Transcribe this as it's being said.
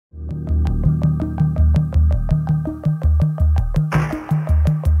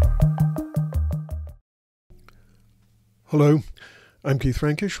Hello, I'm Keith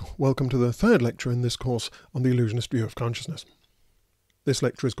Frankish. Welcome to the third lecture in this course on the illusionist view of consciousness. This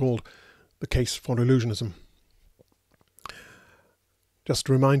lecture is called The Case for Illusionism. Just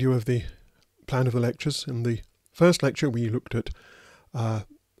to remind you of the plan of the lectures, in the first lecture we looked at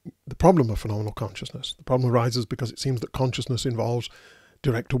the problem of phenomenal consciousness. The problem arises because it seems that consciousness involves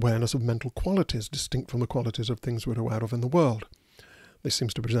direct awareness of mental qualities distinct from the qualities of things we're aware of in the world. This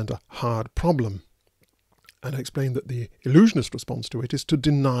seems to present a hard problem. And I explained that the illusionist response to it is to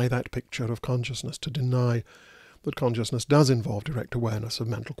deny that picture of consciousness, to deny that consciousness does involve direct awareness of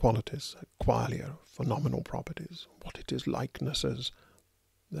mental qualities, qualia, phenomenal properties, what it is, likenesses,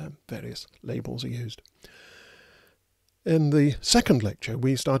 various labels are used. In the second lecture,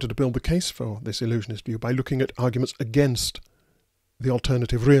 we started to build the case for this illusionist view by looking at arguments against the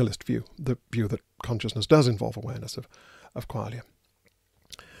alternative realist view, the view that consciousness does involve awareness of qualia.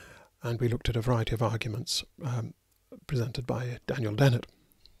 And we looked at a variety of arguments presented by Daniel Dennett.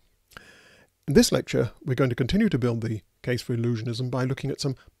 In this lecture, we're going to continue to build the case for illusionism by looking at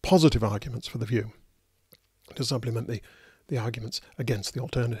some positive arguments for the view, to supplement the arguments against the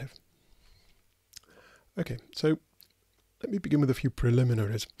alternative. Okay, so let me begin with a few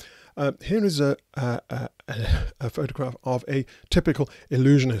preliminaries. Here is a photograph of a typical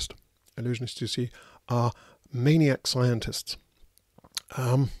illusionist. Illusionists, you see, are maniac scientists.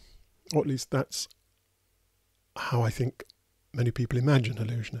 Or at least that's how I think many people imagine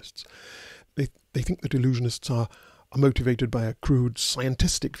illusionists. They think that illusionists are motivated by a crude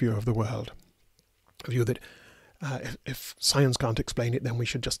scientistic view of the world. A view that if science can't explain it, then we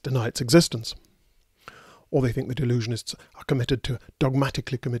should just deny its existence. Or they think that illusionists are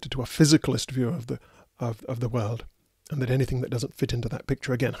dogmatically committed to a physicalist view of the world, and that anything that doesn't fit into that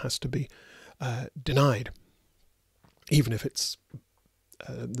picture, again, has to be denied, even if it's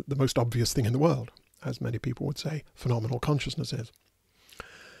the most obvious thing in the world, as many people would say phenomenal consciousness is.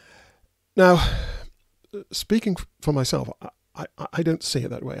 Now, speaking for myself, I don't see it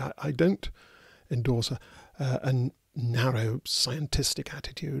that way. I don't endorse a narrow scientistic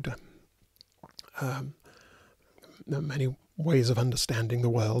attitude. There are many ways of understanding the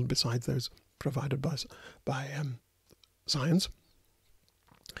world besides those provided by science.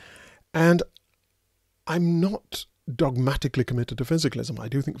 And I'm not dogmatically committed to physicalism. I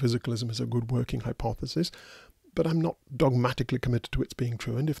do think physicalism is a good working hypothesis, but I'm not dogmatically committed to its being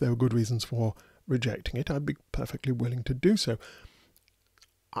true, and if there were good reasons for rejecting it, I'd be perfectly willing to do so.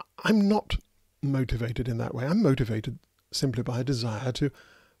 I'm not motivated in that way. I'm motivated simply by a desire to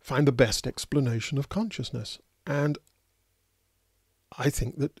find the best explanation of consciousness, and I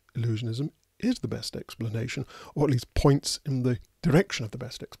think that illusionism is the best explanation, or at least points in the direction of the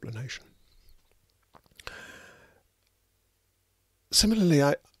best explanation. Similarly,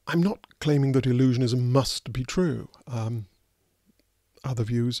 I'm not claiming that illusionism must be true. Other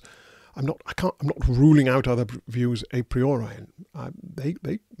views, I'm not ruling out other views a priori.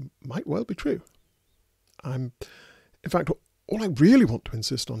 They might well be true. In fact, all I really want to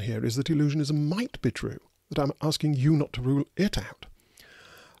insist on here is that illusionism might be true. That I'm asking you not to rule it out.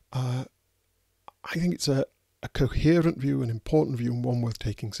 I think it's a coherent view, an important view, and one worth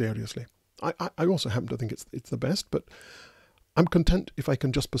taking seriously. I also happen to think it's the best, but I'm content if I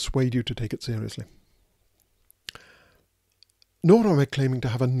can just persuade you to take it seriously. Nor am I claiming to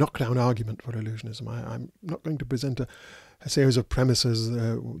have a knockdown argument for illusionism. I'm not going to present a series of premises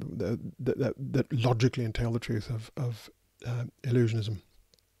that logically entail the truth of illusionism.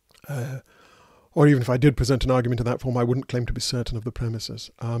 Or even if I did present an argument in that form, I wouldn't claim to be certain of the premises.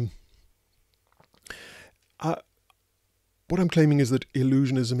 What I'm claiming is that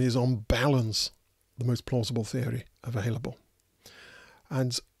illusionism is, on balance, the most plausible theory available.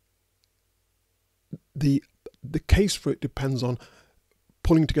 And the case for it depends on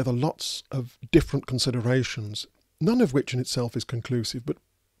pulling together lots of different considerations, none of which in itself is conclusive, but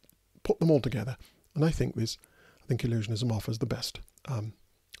put them all together. And I think illusionism offers the best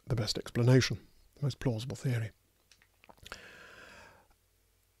explanation, the most plausible theory.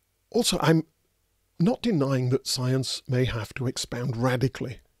 Also, I'm not denying that science may have to expound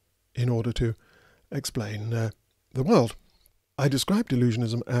radically in order to explain the world. I described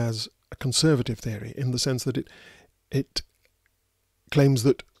illusionism as a conservative theory in the sense that it claims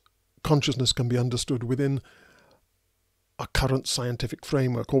that consciousness can be understood within a current scientific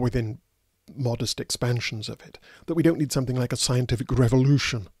framework or within modest expansions of it, that we don't need something like a scientific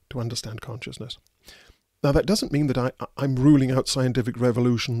revolution to understand consciousness. Now, that doesn't mean that I'm ruling out scientific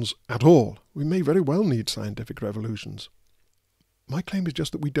revolutions at all. We may very well need scientific revolutions. My claim is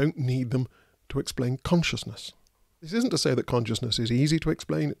just that we don't need them to explain consciousness. This isn't to say that consciousness is easy to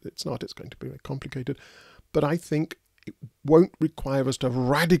explain. It's not. It's going to be very complicated. But I think it won't require us to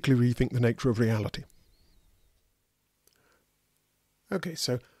radically rethink the nature of reality. Okay,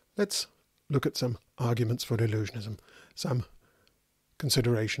 so let's look at some arguments for illusionism, some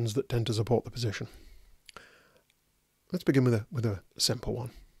considerations that tend to support the position. Let's begin with a simple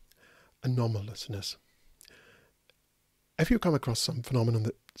one: anomalousness. If you come across some phenomenon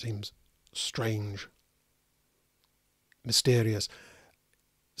that seems strange, mysterious,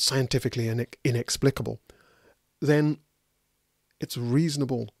 scientifically inexplicable, then it's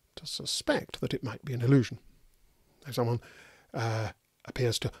reasonable to suspect that it might be an illusion. If someone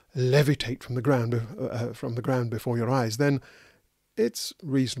appears to levitate from the ground before your eyes, then it's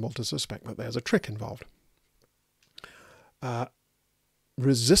reasonable to suspect that there's a trick involved.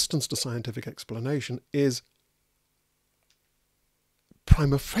 Resistance to scientific explanation is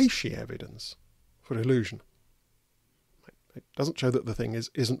prima facie evidence for illusion. It doesn't show that the thing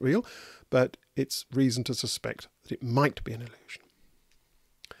isn't real, but it's reason to suspect that it might be an illusion.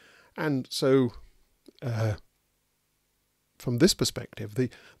 And so, from this perspective, the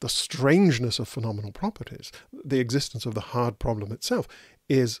strangeness of phenomenal properties, the existence of the hard problem itself,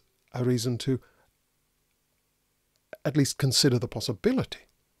 is a reason to at least consider the possibility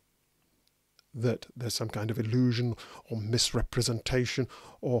that there's some kind of illusion or misrepresentation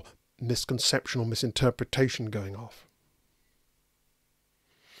or misconception or misinterpretation going off.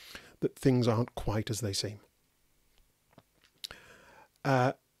 That things aren't quite as they seem.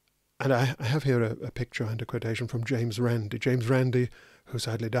 And I have here a picture and a quotation from James Randi. James Randi, who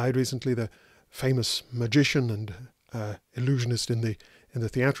sadly died recently, the famous magician and illusionist in the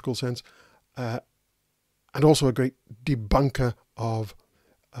theatrical sense, and also a great debunker of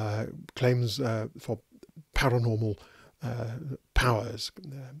claims for paranormal powers,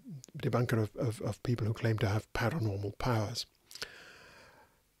 debunker of people who claim to have paranormal powers.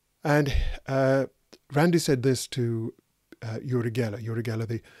 And Randi said this to Uri Geller. Uri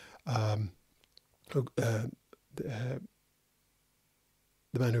Geller,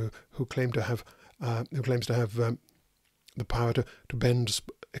 the man who claimed to have the power to bend,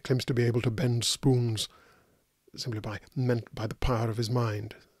 claims to be able to bend spoons simply by the power of his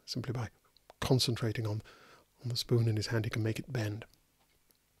mind, simply by concentrating on the spoon in his hand, he can make it bend.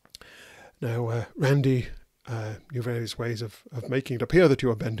 Now, Randi knew various ways of making it appear that you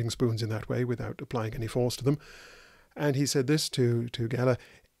are bending spoons in that way without applying any force to them. And he said this to Geller: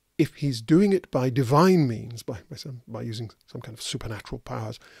 if he's doing it by divine means, by using some kind of supernatural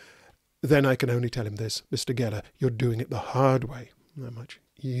powers, then I can only tell him this: Mr. Geller, you're doing it the hard way. There are much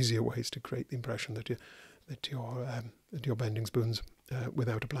easier ways to create the impression that you're bending spoons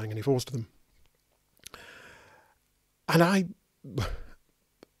without applying any force to them. And I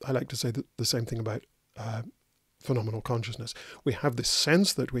like to say the same thing about phenomenal consciousness. We have this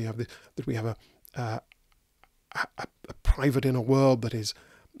sense that we have a private inner world that is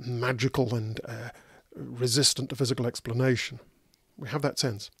magical and resistant to physical explanation. We have that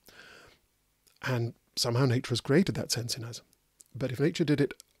sense, and somehow nature has created that sense in us. But if nature did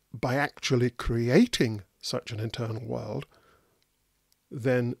it by actually creating such an internal world,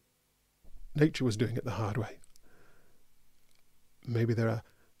 then nature was doing it the hard way. Maybe there are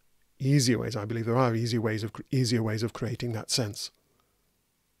easier ways. I believe there are easier ways of creating that sense,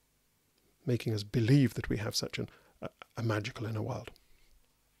 making us believe that we have such a magical inner world.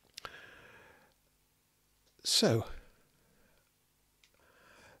 So,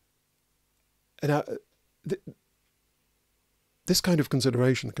 now, this kind of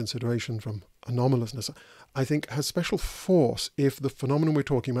consideration, the consideration from anomalousness, I think has special force if the phenomenon we're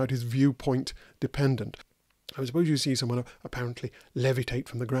talking about is viewpoint dependent. I suppose you see someone apparently levitate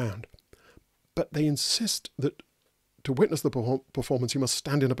from the ground, but they insist that to witness the performance you must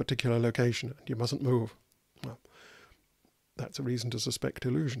stand in a particular location and you mustn't move. Well, that's a reason to suspect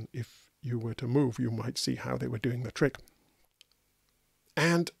illusion. If you were to move, you might see how they were doing the trick.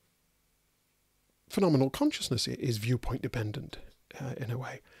 And phenomenal consciousness is viewpoint dependent in a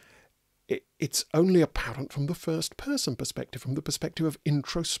way. It's only apparent from the first person perspective, from the perspective of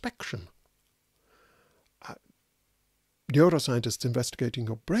introspection. Neuroscientists investigating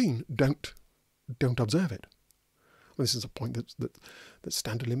your brain don't observe it. Well, this is a point that's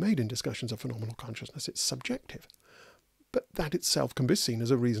standardly made in discussions of phenomenal consciousness. It's subjective. But that itself can be seen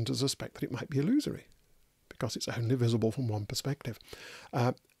as a reason to suspect that it might be illusory, because it's only visible from one perspective.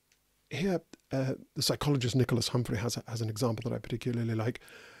 Here, the psychologist Nicholas Humphrey has an example that I particularly like.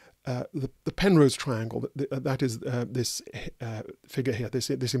 The Penrose triangle, that is this figure here,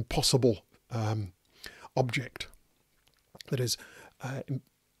 this impossible object that is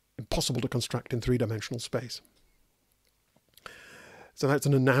impossible to construct in three-dimensional space. So that's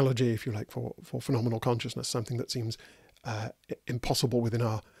an analogy, if you like, for phenomenal consciousness, something that seems impossible within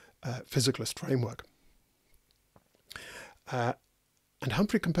our physicalist framework. And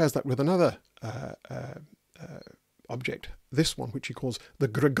Humphrey compares that with another object, this one, which he calls the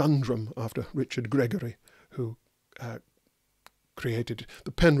Gregundrum, after Richard Gregory, who created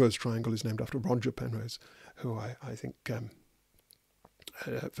the Penrose triangle. Is named after Roger Penrose, who I think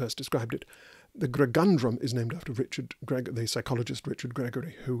first described it. The Gregundrum is named after the psychologist Richard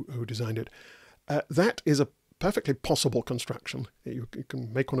Gregory, who designed it. That is a perfectly possible construction. You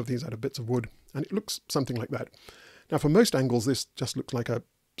can make one of these out of bits of wood, and it looks something like that. Now, from most angles, this just looks like a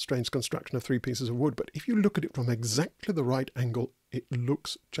strange construction of 3 pieces of wood, but if you look at it from exactly the right angle, it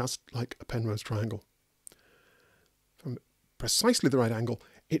looks just like a Penrose triangle. From precisely the right angle,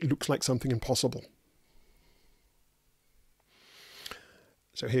 it looks like something impossible.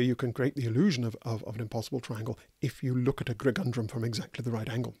 So here you can create the illusion of an impossible triangle if you look at a Gregundrum from exactly the right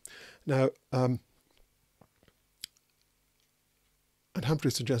angle. Now, and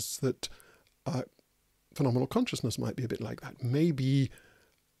Humphrey suggests that phenomenal consciousness might be a bit like that. Maybe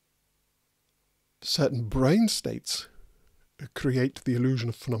certain brain states create the illusion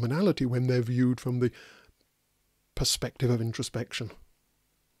of phenomenality when they're viewed from the perspective of introspection,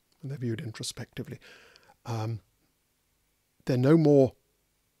 when they're viewed introspectively. They're no more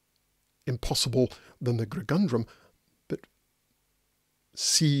impossible than the Gregundrum, but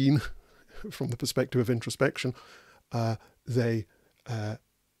seen from the perspective of introspection, they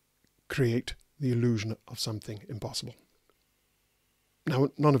create the illusion of something impossible. Now,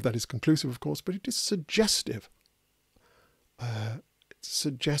 none of that is conclusive, of course, but it is suggestive. It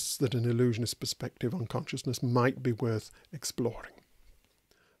suggests that an illusionist perspective on consciousness might be worth exploring.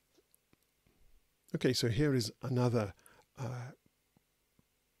 Okay, so here is another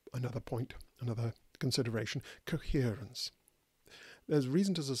point, another consideration: coherence. There's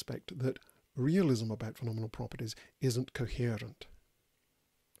reason to suspect that realism about phenomenal properties isn't coherent,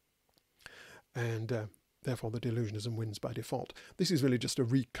 and therefore that illusionism wins by default. This is really just a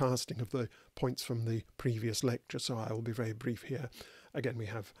recasting of the points from the previous lecture, so I will be very brief here. Again, we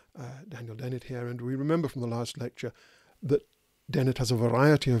have Daniel Dennett here, and we remember from the last lecture that Dennett has a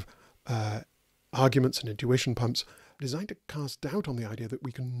variety of arguments and intuition pumps designed to cast doubt on the idea that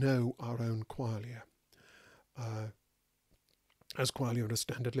we can know our own qualia, as qualia are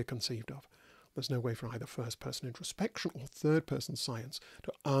standardly conceived of. There's no way for either first-person introspection or third-person science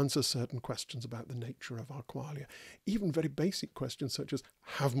to answer certain questions about the nature of our qualia, even very basic questions such as,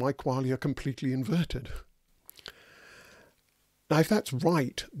 have my qualia completely inverted? Now, if that's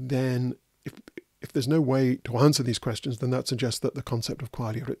right, then if there's no way to answer these questions, then that suggests that the concept of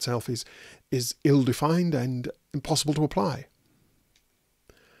qualia itself is ill-defined and impossible to apply.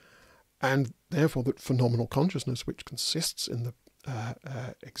 And therefore that phenomenal consciousness, which consists in the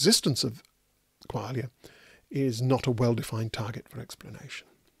existence of qualia, is not a well-defined target for explanation.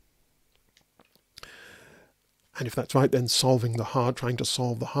 And if that's right, then trying to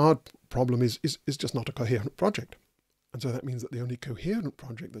solve the hard problem is just not a coherent project. And so that means that the only coherent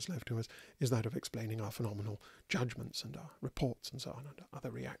project that's left to us is that of explaining our phenomenal judgments and our reports and so on, and other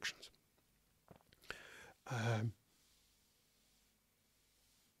reactions.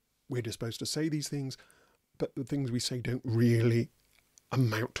 We're disposed to say these things, but the things we say don't really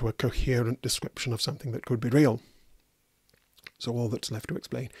amount to a coherent description of something that could be real. So all that's left to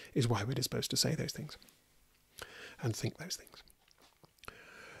explain is why we're disposed to say those things and think those things.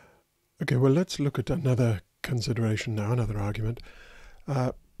 Okay, well, let's look at another consideration now, another argument.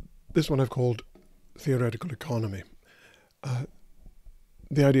 This one I've called theoretical economy.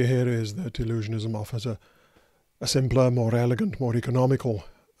 The idea here is that illusionism offers a simpler, more elegant, more economical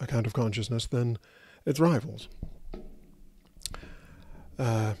account of consciousness than its rivals.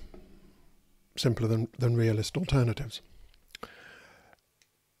 Simpler than realist alternatives.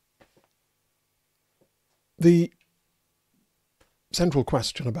 The central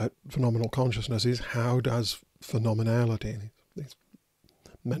question about phenomenal consciousness is, how does phenomenality, these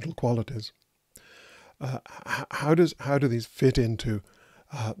mental qualities, how do these fit into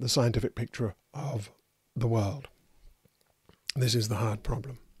the scientific picture of the world? This is the hard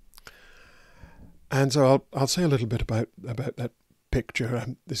problem. And so I'll say a little bit about that picture.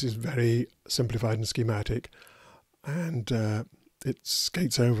 This is very simplified and schematic, and it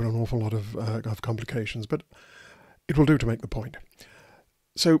skates over an awful lot of complications, but it will do to make the point.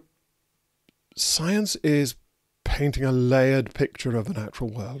 So science is painting a layered picture of the natural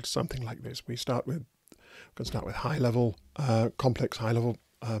world, something like this. We can start with high-level, complex high-level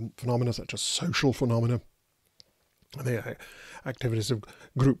phenomena such as social phenomena, and the activities of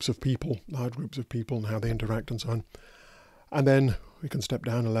groups of people, large groups of people, and how they interact and so on. And then We can step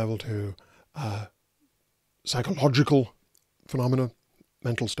down a level to psychological phenomena,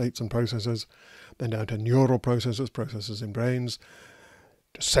 mental states and processes, then down to neural processes, processes in brains,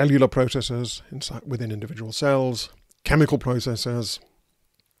 to cellular processes within individual cells, chemical processes,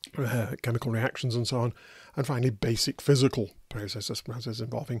 chemical reactions and so on, and finally basic physical processes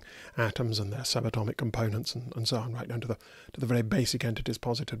involving atoms and their subatomic components and so on, right down to the very basic entities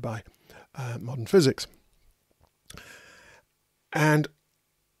posited by modern physics. And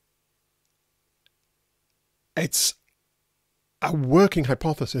it's a working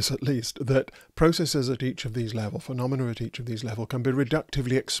hypothesis, at least, that processes at each of these levels, phenomena at each of these levels, can be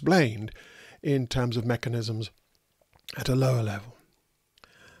reductively explained in terms of mechanisms at a lower level.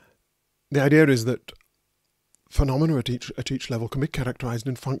 The idea is that phenomena at each level can be characterized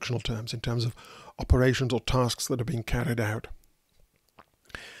in functional terms, in terms of operations or tasks that are being carried out.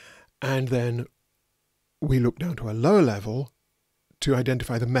 And then we look down to a lower level to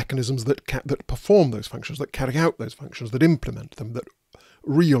identify the mechanisms that perform those functions, that carry out those functions, that implement them, that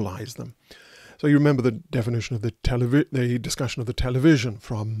realize them. So you remember the definition of the discussion of the television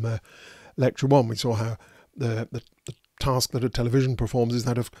from lecture 1. We saw how the task that a television performs is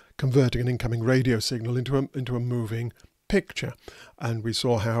that of converting an incoming radio signal into a moving picture, and we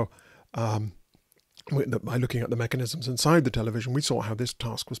saw how by looking at the mechanisms inside the television, we saw how this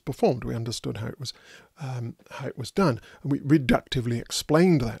task was performed. We understood how it was done, and we reductively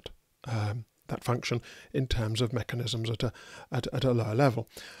explained that function in terms of mechanisms at a lower level.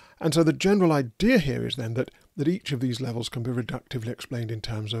 And so the general idea here is then that each of these levels can be reductively explained in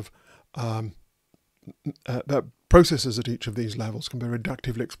terms of the processes at each of these levels can be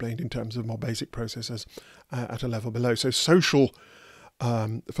reductively explained in terms of more basic processes at a level below. So social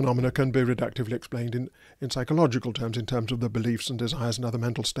phenomena can be reductively explained in psychological terms, in terms of the beliefs and desires and other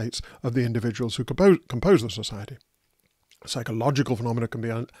mental states of the individuals who compose the society. Psychological phenomena can be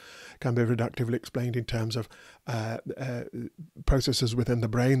reductively explained in terms of processes within the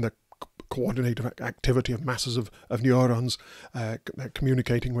brain, the coordinated activity of masses of neurons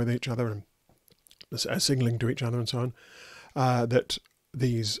communicating with each other and signaling to each other and so on. That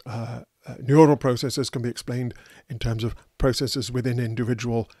these neural processes can be explained in terms of processes within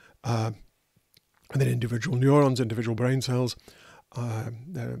individual neurons, individual brain cells,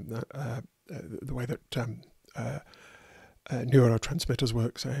 the way that neurotransmitters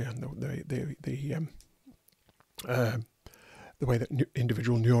work, say, and the way that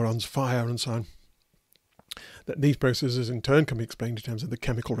individual neurons fire and so on. That these processes in turn can be explained in terms of the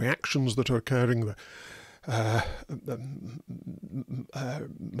chemical reactions that are occurring, the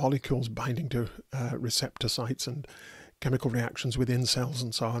molecules binding to receptor sites and chemical reactions within cells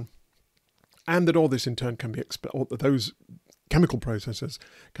and so on. And that all this in turn can be explained, those chemical processes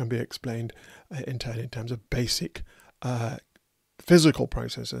can be explained in turn in terms of basic physical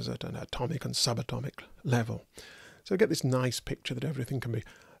processes at an atomic and subatomic level. So get this nice picture that everything can be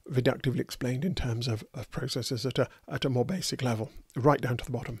reductively explained in terms of processes at a more basic level, right down to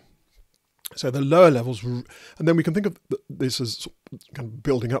the bottom. So the lower levels, and then we can think of this as kind of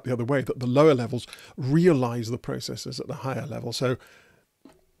building up the other way, that the lower levels realize the processes at the higher level. So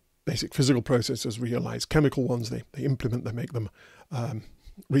basic physical processes realize chemical ones, they implement, they make them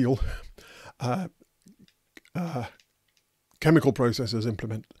real. Chemical processes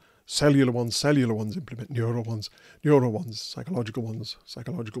implement cellular ones implement neural ones, psychological ones,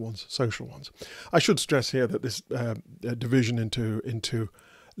 social ones. I should stress here that this division into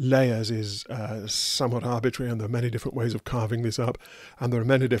layers is somewhat arbitrary, and there are many different ways of carving this up, and there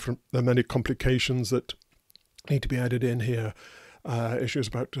are many complications that need to be added in here. Issues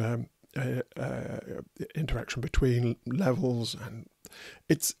about interaction between levels, and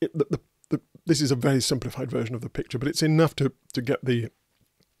this is a very simplified version of the picture, but it's enough to get the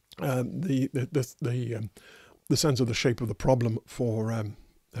sense of the shape of the problem for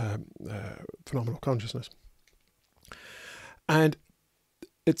phenomenal consciousness. And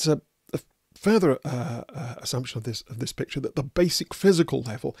it's a further assumption of this picture that the basic physical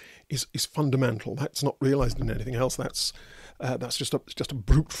level is fundamental. That's not realized in anything else. That's just a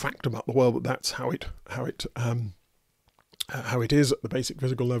brute fact about the world. But that's how it is at the basic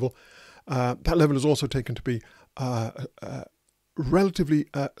physical level. That level is also taken to be relatively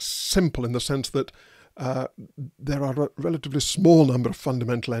simple in the sense that there are a relatively small number of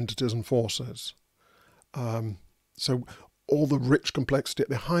fundamental entities and forces. So all the rich complexity at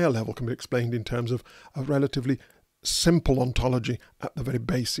the higher level can be explained in terms of a relatively simple ontology at the very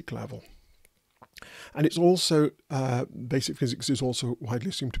basic level. And it's also, basic physics is also widely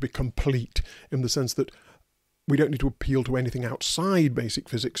assumed to be complete in the sense that we don't need to appeal to anything outside basic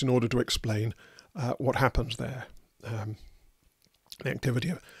physics in order to explain what happens there. The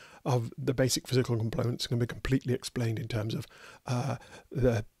activity of the basic physical components can be completely explained in terms of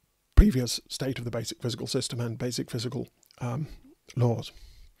the previous state of the basic physical system and basic physical laws.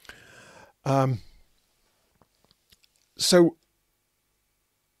 So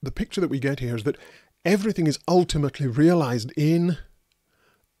the picture that we get here is that everything is ultimately realized in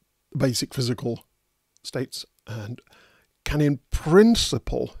basic physical states and can in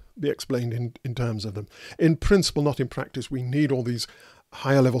principle be explained in terms of them. In principle, not in practice. We need all these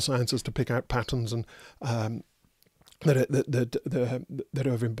higher level sciences to pick out patterns and that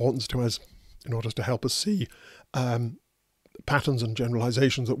are of importance to us in order to help us see patterns and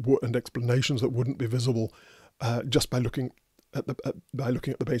generalizations and explanations that wouldn't be visible just by looking at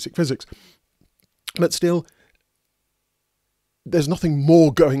the basic physics. But still, there's nothing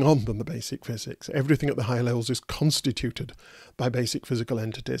more going on than the basic physics. Everything at the higher levels is constituted by basic physical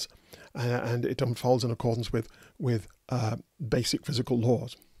entities, and it unfolds in accordance with basic physical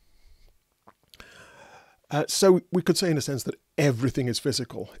laws. So we could say, in a sense, that everything is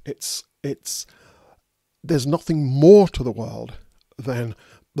physical. There's nothing more to the world than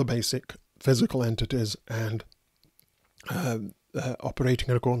the basic physical entities and operating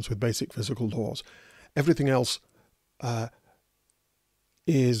in accordance with basic physical laws. Everything else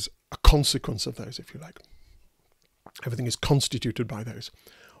is a consequence of those, if you like. Everything is constituted by those.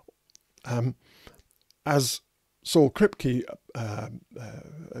 As Saul Kripke,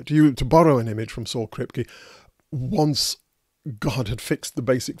 to borrow an image from Saul Kripke, once God had fixed the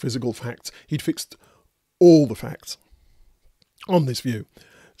basic physical facts, he'd fixed all the facts on this view.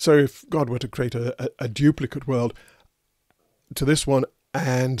 So if God were to create a duplicate world to this one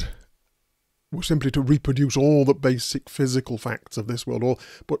and were simply to reproduce all the basic physical facts of this world,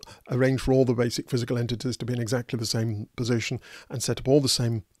 but arrange for all the basic physical entities to be in exactly the same position and set up all the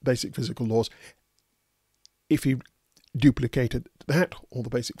same basic physical laws, if he duplicated that, all the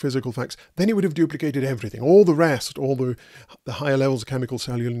basic physical facts, then he would have duplicated everything. All the rest, all the higher levels of chemical,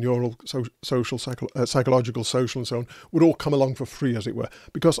 cellular, neural, social, psychological, social, and so on, would all come along for free, as it were,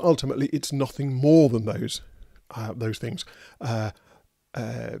 because ultimately it's nothing more than those things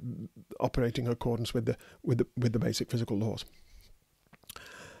operating in accordance with the basic physical laws.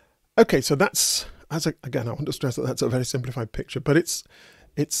 Okay, so that's, again, I want to stress that that's a very simplified picture, but it's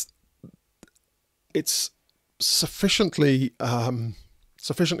sufficiently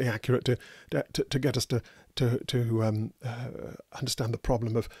accurate to get us to understand the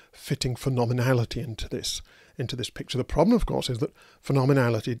problem of fitting phenomenality into this picture. The problem, of course, is that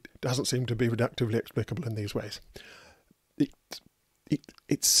phenomenality doesn't seem to be reductively explicable in these ways.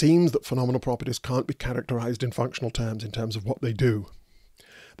 It seems that phenomenal properties can't be characterized in functional terms, in terms of what they do.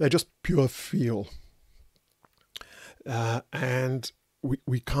 They're just pure feel, and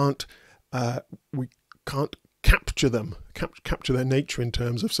we can't capture them, capture their nature in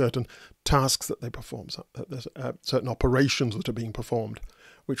terms of certain tasks that they perform, certain operations that are being performed,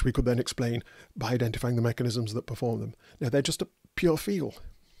 which we could then explain by identifying the mechanisms that perform them. Now, they're just a pure feel.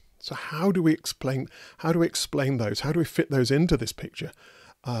 So how do we explain those? How do we fit those into this picture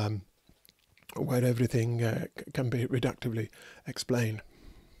where everything can be reductively explained?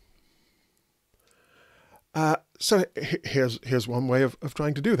 So here's one way of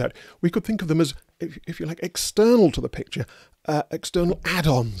trying to do that. We could think of them as, if you like, external to the picture, external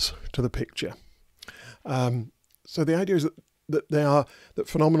add-ons to the picture. So the idea is that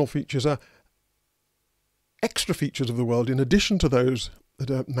phenomenal features are extra features of the world in addition to those that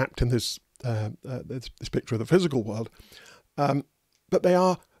are mapped in this picture of the physical world, but they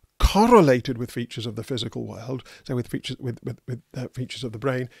are correlated with features of the physical world, so with features features of the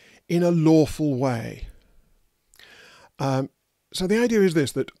brain, in a lawful way. So the idea is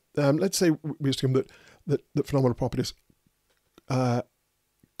this: that let's say we assume that phenomenal properties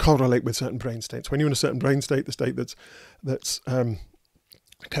correlate with certain brain states. When you're in a certain brain state, the state that's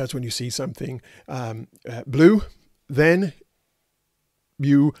occurs when you see something blue, then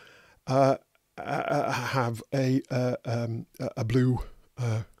you have a blue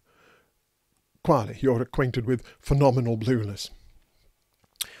quality. You're acquainted with phenomenal blueness,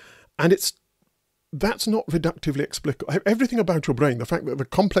 and that's not reductively explicable. Everything about your brain, the fact that the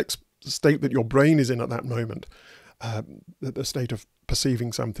complex state that your brain is in at that moment, the state of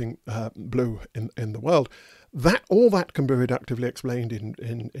perceiving something blue in the world, all that can be reductively explained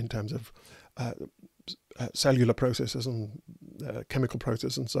in terms of cellular processes and chemical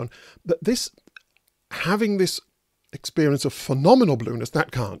processes and so on. But having this experience of phenomenal blueness,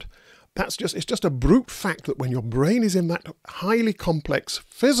 that can't. It's just a brute fact that when your brain is in that highly complex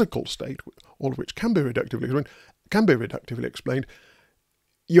physical state, all of which can be reductively explained,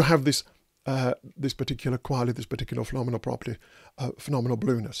 you have this this particular quality, this particular phenomenal property, phenomenal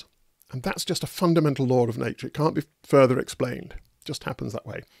blueness. And that's just a fundamental law of nature. It can't be further explained. It just happens that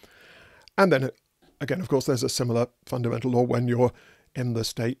way. And then, again, of course, there's a similar fundamental law when you're in the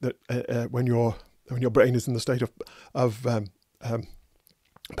state that when your brain is in the state of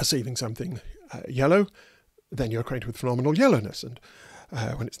perceiving something yellow, then you're acquainted with phenomenal yellowness. And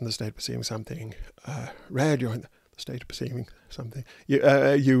when it's in the state of perceiving something red, you're in the state of perceiving something.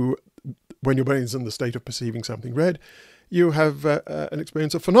 When your brain is in the state of perceiving something red, you have an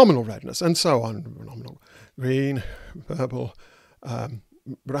experience of phenomenal redness, and so on. Phenomenal green, purple,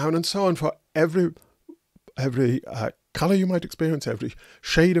 brown, and so on for every colour you might experience, every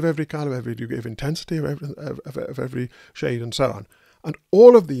shade of every colour, every degree of intensity of every shade, and so on. And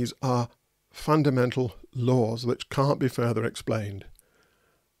all of these are fundamental laws which can't be further explained.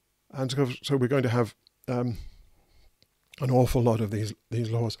 And so we're going to have an awful lot of these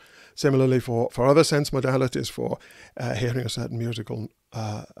laws. Similarly, for other sense modalities, for hearing a certain musical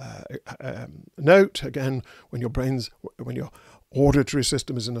note, again, when your auditory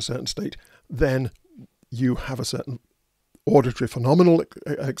system is in a certain state, then you have a certain auditory phenomenal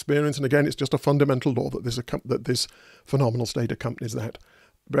experience. And again, it's just a fundamental law that this phenomenal state accompanies that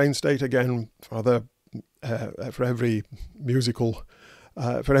brain state. Again, for every musical,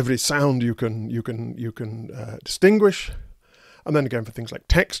 for every sound you can distinguish. And then again, for things like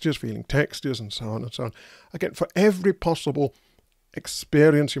textures, feeling textures, and so on and so on. Again, for every possible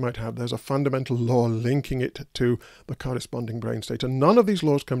experience you might have, there's a fundamental law linking it to the corresponding brain state. And none of these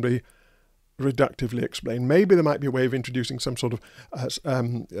laws can be reductively explained. Maybe there might be a way of introducing some sort of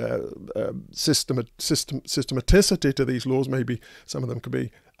systematicity to these laws. Maybe some of them could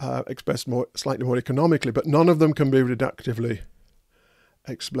be expressed slightly more economically, but none of them can be reductively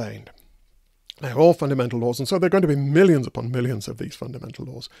explained. They're all fundamental laws, and so there are going to be millions upon millions of these fundamental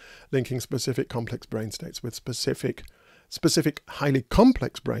laws linking specific complex brain states with specific highly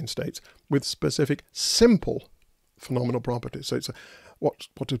complex brain states with specific simple phenomenal properties. So it's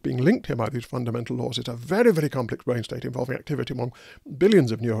what is being linked here by these fundamental laws is a very, very complex brain state involving activity among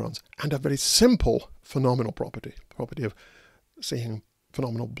billions of neurons and a very simple phenomenal property of seeing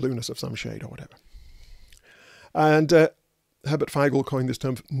phenomenal blueness of some shade or whatever. And Herbert Feigl coined this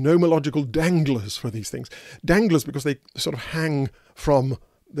term nomological danglers for these things. Danglers because they sort of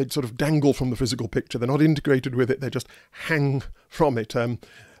they sort of dangle from the physical picture. They're not integrated with it, they just hang from it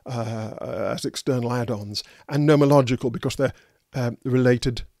as external add-ons. And nomological because they're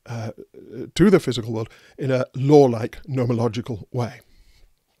related to the physical world in a law-like nomological way.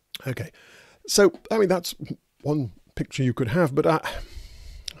 Okay, so I mean that's one picture you could have, but I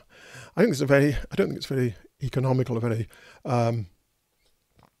don't think it's very economical, a very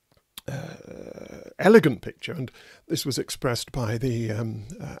elegant picture, and this was expressed by the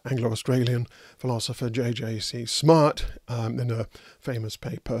Anglo-Australian philosopher J.J.C. Smart in a famous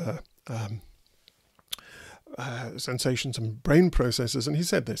paper, Sensations and Brain Processes, and he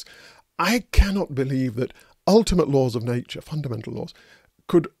said this: I cannot believe that ultimate laws of nature, fundamental laws,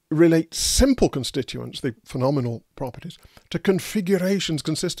 could relate simple constituents, the phenomenal properties, to configurations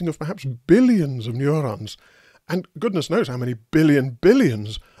consisting of perhaps billions of neurons, and goodness knows how many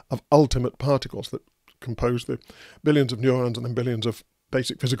billions of ultimate particles that compose the billions of neurons and then billions of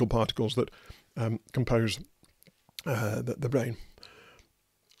basic physical particles that compose the brain.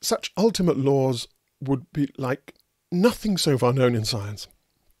 Such ultimate laws would be like nothing so far known in science.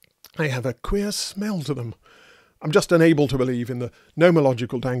 They have a queer smell to them. I'm just unable to believe in the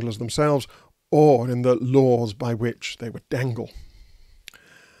nomological danglers themselves or in the laws by which they would dangle.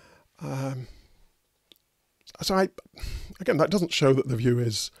 So again, that doesn't show that the view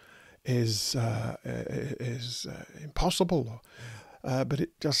is impossible, but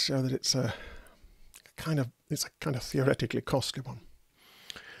it does show that it's a kind of theoretically costly one.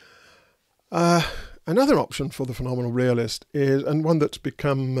 Another option for the phenomenal realist is, and one that's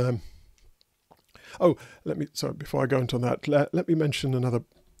become before I go into that, let me mention another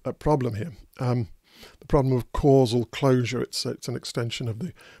problem here. The problem of causal closure. It's an extension of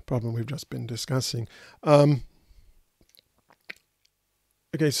the problem we've just been discussing.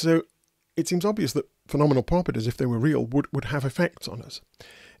 Okay, so it seems obvious that phenomenal properties, if they were real, would have effects on us.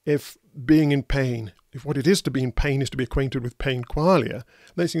 If being in pain, if what it is to be in pain is to be acquainted with pain qualia,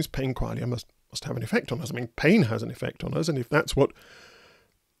 then it seems pain qualia must have an effect on us. I mean, pain has an effect on us, and if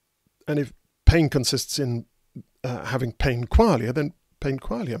pain consists in having pain qualia, then pain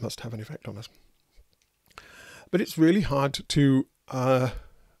qualia must have an effect on us. But it's really hard to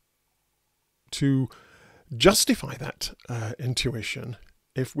justify that intuition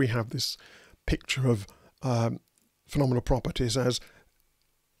if we have this picture of phenomenal properties as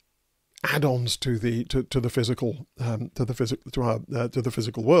add-ons to the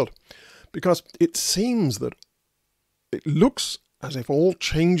physical world, because it seems that it looks as if all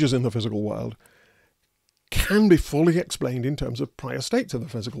changes in the physical world can be fully explained in terms of prior states of the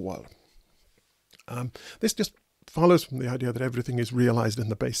physical world. This just follows from the idea that everything is realized in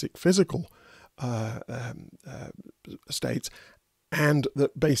the basic physical states, and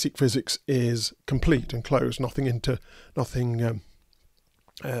that basic physics is complete and closed.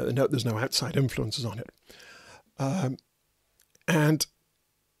 There's no outside influences on it. And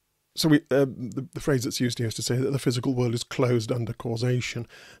so the phrase that's used here is to say that the physical world is closed under causation.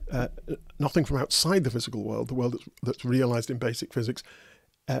 Nothing from outside the physical world, the world that's realized in basic physics,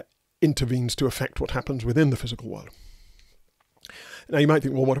 intervenes to affect what happens within the physical world. Now you might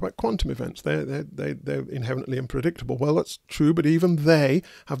think, well, what about quantum events? They're inherently unpredictable. Well, that's true, but even they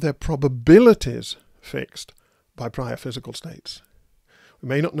have their probabilities fixed by prior physical states. We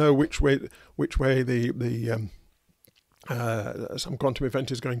may not know which way some quantum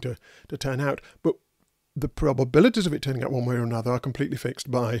event is going to turn out, but the probabilities of it turning out one way or another are completely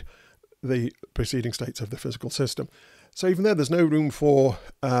fixed by the preceding states of the physical system. So even there's no room for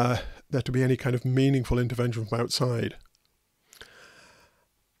there to be any kind of meaningful intervention from outside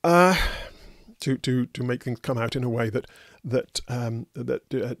to make things come out in a way that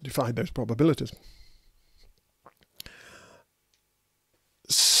defied those probabilities.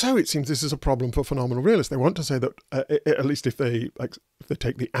 So it seems this is a problem for phenomenal realists. They want to say that, at least if they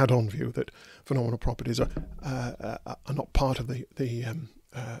take the add-on view, that phenomenal properties are not part of the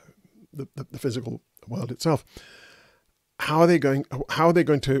physical world itself. How are they going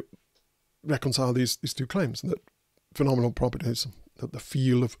to reconcile these two claims, that phenomenal properties, that the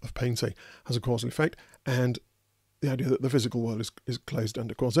feel of pain, say, has a causal effect, and the idea that the physical world is closed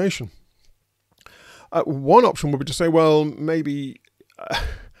under causation? One option would be to say, well, maybe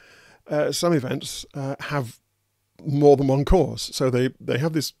some events have more than one cause. So they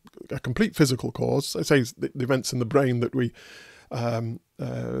have a complete physical cause. Say the events in the brain that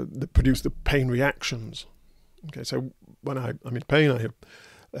that produce the pain reactions. Okay, so when I'm in pain, I have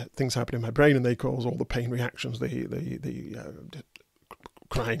things happen in my brain, and they cause all the pain reactions, the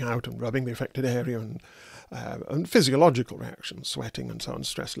crying out and rubbing the affected area, and physiological reactions, sweating and so on,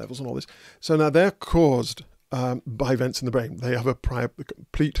 stress levels and all this. So now they're caused by events in the brain. They have a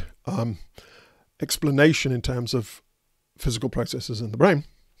complete explanation in terms of physical processes in the brain,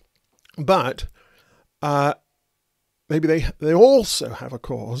 but maybe they also have a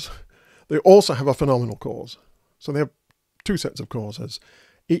cause. They also have a phenomenal cause. So they have two sets of causes,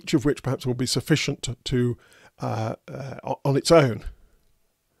 each of which perhaps will be sufficient to on its own.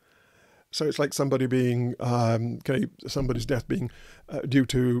 So it's like somebody being, somebody's death being due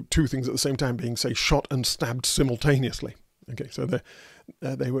to two things at the same time, being, say, shot and stabbed simultaneously. Okay, so the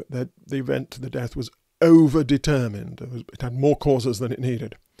death was over-determined. It had more causes than it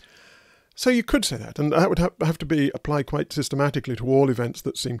needed. So you could say that, and that would have to be applied quite systematically to all events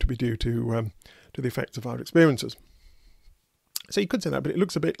that seem to be due to the effects of our experiences. So you could say that, but it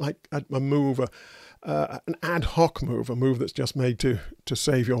looks a bit like a move, an ad hoc move, a move that's just made to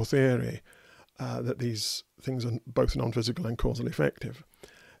save your theory, that these things are both non-physical and causally effective.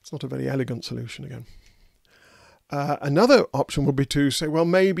 It's not a very elegant solution again. Another option would be to say, well,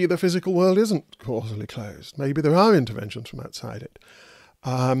 maybe the physical world isn't causally closed. Maybe there are interventions from outside it.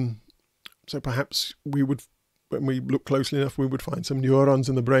 So perhaps when we look closely enough, we would find some neurons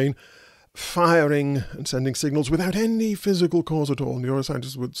in the brain firing and sending signals without any physical cause at all.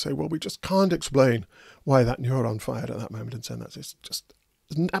 Neuroscientists would say, well, we just can't explain why that neuron fired at that moment and send that. There's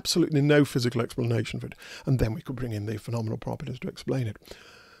absolutely no physical explanation for it. And then we could bring in the phenomenal properties to explain it.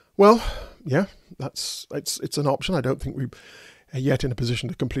 Well, yeah, it's an option. I don't think we're yet in a position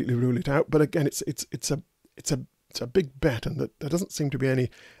to completely rule it out. But again, it's a big bet, and there doesn't seem to be any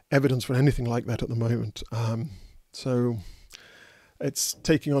evidence for anything like that at the moment. So it's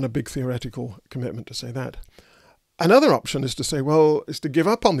taking on a big theoretical commitment to say that. Another option is to say, well, is to give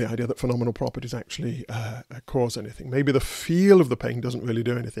up on the idea that phenomenal properties actually cause anything. Maybe the feel of the pain doesn't really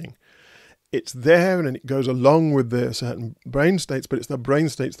do anything. It's there and it goes along with the certain brain states, but it's the brain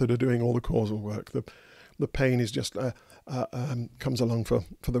states that are doing all the causal work. The pain is just comes along for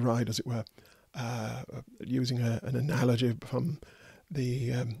the ride, as it were. Using an analogy from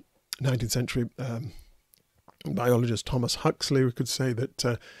the 19th century biologist Thomas Huxley, we could say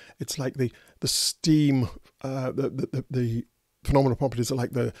that it's like the steam, the phenomenal properties are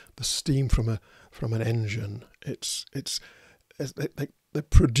like the steam from an engine. They're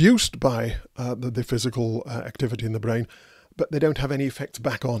produced by the physical activity in the brain, but they don't have any effects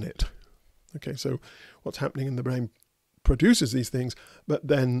back on it. Okay, so what's happening in the brain produces these things, but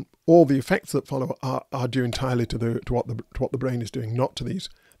then all the effects that follow are due entirely to what the brain is doing, not to these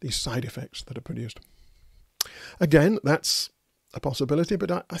side effects that are produced. Again, that's a possibility,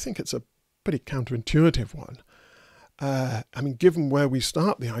 but I think it's a pretty counterintuitive one. I mean, given where we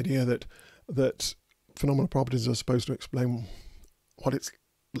start, the idea that phenomenal properties are supposed to explain what it's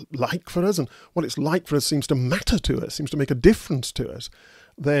like for us, and what it's like for us seems to matter to us, seems to make a difference to us,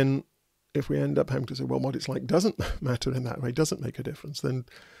 then if we end up having to say, well, what it's like doesn't matter in that way, doesn't make a difference, then,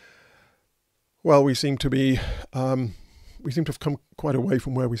 well, we seem to have come quite away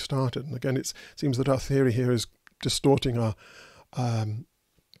from where we started. And again, it seems that our theory here is distorting our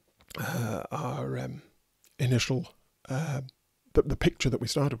initial, the picture that we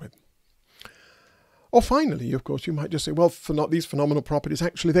started with. Or finally, of course, you might just say, well, these phenomenal properties,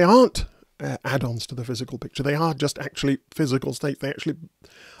 actually, they aren't add-ons to the physical picture. They are just actually physical states. They actually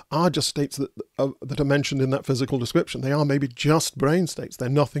are just states that are mentioned in that physical description. They are maybe just brain states. They're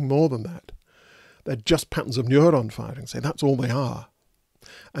nothing more than that. They're just patterns of neuron firing. Say that's all they are.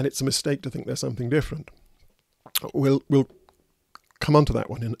 And it's a mistake to think they're something different. We'll come on to that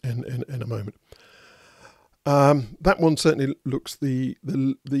one in a moment. That one certainly looks the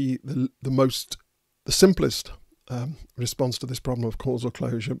simplest response to this problem of causal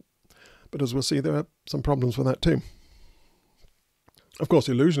closure. But as we'll see, there are some problems with that too. Of course,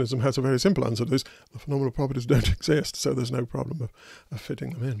 illusionism has a very simple answer to this. The phenomenal properties don't exist, so there's no problem of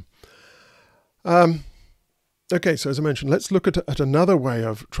fitting them in. Okay, so as I mentioned, let's look at another way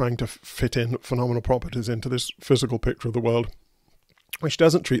of trying to fit in phenomenal properties into this physical picture of the world, which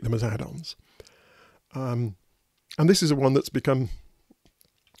doesn't treat them as add-ons. And this is one that's become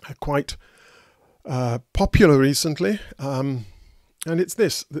quite popular recently. And it's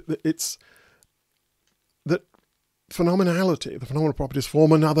this, it's that phenomenality, the phenomenal properties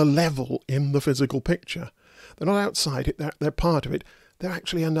form another level in the physical picture. They're not outside it, they're part of it. They're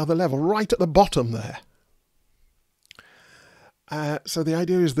actually another level, right at the bottom there. So the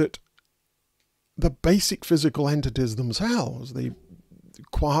idea is that the basic physical entities themselves, the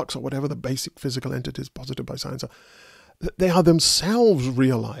quarks or whatever the basic physical entities posited by science are, they are themselves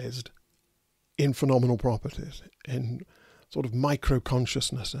realized in phenomenal properties, in sort of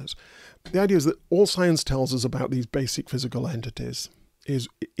micro-consciousnesses. The idea is that all science tells us about these basic physical entities is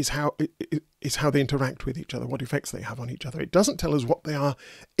how they interact with each other, what effects they have on each other. It doesn't tell us what they are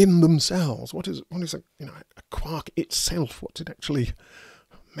in themselves. What is a quark itself? What's it actually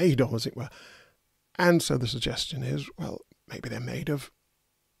made of, as it were? And so the suggestion is, well, maybe they're made of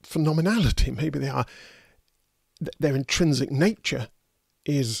phenomenality. Maybe their intrinsic nature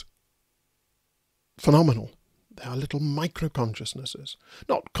is phenomenal. They are little micro-consciousnesses.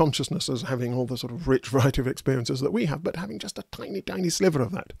 Not consciousnesses having all the sort of rich variety of experiences that we have, but having just a tiny, tiny sliver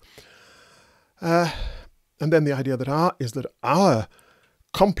of that. And then the idea is that our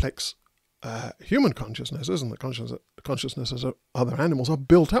complex human consciousnesses and the consciousnesses of other animals are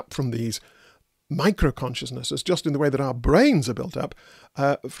built up from these micro-consciousnesses, just in the way that our brains are built up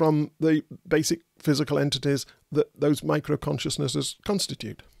from the basic physical entities that those micro-consciousnesses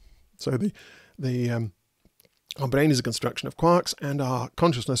constitute. So our brain is a construction of quarks, and our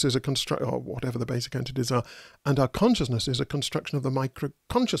consciousness is a construction, or whatever the basic entities are, and our consciousness is a construction of the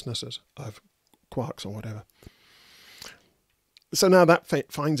micro-consciousnesses of quarks or whatever. So now that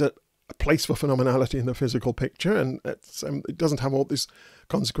finds a place for phenomenality in the physical picture, and it doesn't have all this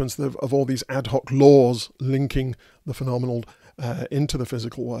consequence of all these ad hoc laws linking the phenomenal into the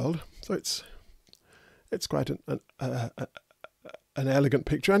physical world. So it's quite an elegant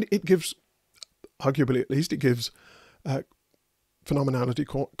picture, and it gives, arguably at least, it gives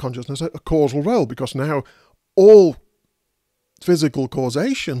phenomenality consciousness a causal role, because now all physical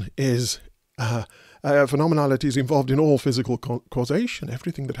causation is phenomenality is involved in all physical causation.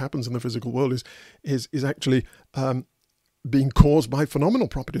 Everything that happens in the physical world is actually being caused by phenomenal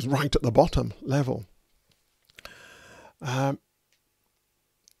properties right at the bottom level.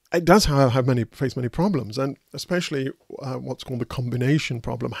 It does, however, face many problems, and especially what's called the combination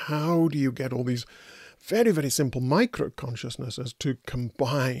problem. How do you get all these very, very simple micro-consciousnesses to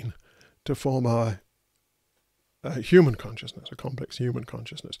combine to form a human consciousness, a complex human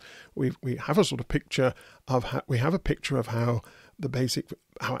consciousness? We have a sort of picture of how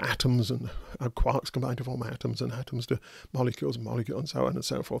how atoms and how quarks combine to form atoms, and atoms to molecules, and so on and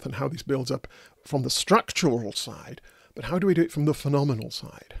so forth, and how this builds up from the structural side. But how do we do it from the phenomenal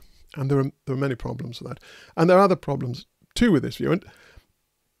side? And there are many problems with that. And there are other problems too with this view.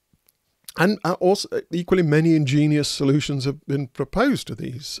 And also equally many ingenious solutions have been proposed to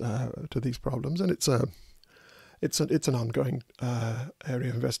these problems. And it's an ongoing area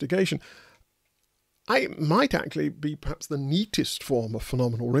of investigation. might actually be perhaps the neatest form of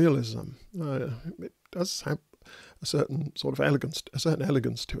phenomenal realism. It does have a certain sort of elegance,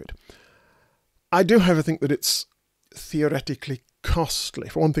 to it. I do, however, think that it's theoretically costly.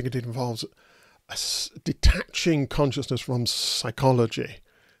 For one thing, it involves detaching consciousness from psychology.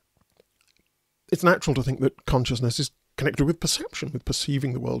 It's natural to think that consciousness is connected with perception, with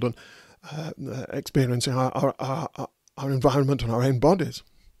perceiving the world and experiencing our environment and our own bodies.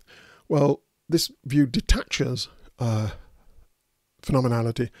 Well, this view detaches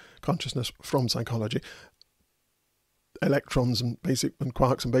phenomenality, consciousness, from psychology. Electrons and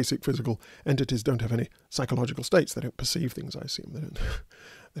quarks and basic physical entities don't have any psychological states. They don't perceive things, I assume.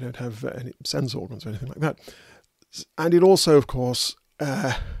 They don't have any sense organs or anything like that. And it also, of course,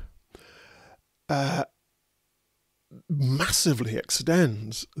 massively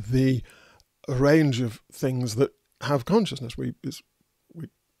extends the range of things that have consciousness. We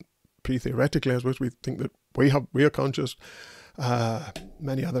pre-theoretically, I suppose, we think that we are conscious.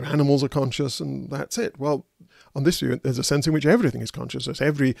 Many other animals are conscious, and that's it. Well, on this view, there's a sense in which everything is conscious. As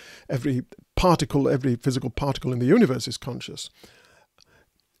every particle, every physical particle in the universe is conscious.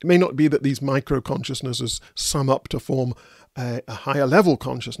 It may not be that these micro-consciousnesses sum up to form a higher level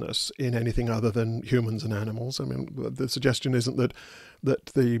consciousness in anything other than humans and animals. I mean, the suggestion isn't that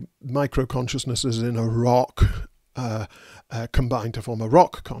the micro-consciousnesses in a rock combine to form a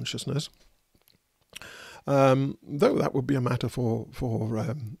rock consciousness. Though that would be a matter for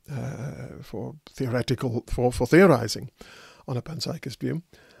theorizing on a panpsychist view.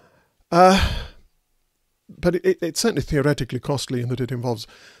 But it's certainly theoretically costly in that it involves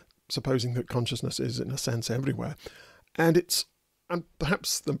supposing that consciousness is, in a sense, everywhere. And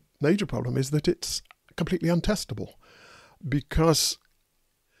perhaps the major problem is that it's completely untestable, because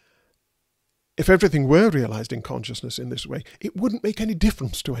if everything were realized in consciousness in this way, it wouldn't make any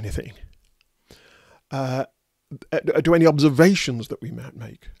difference to anything. To any observations that we might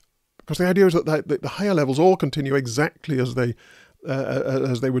make, because the idea is that the higher levels all continue exactly as they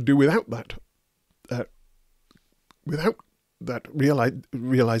would do without that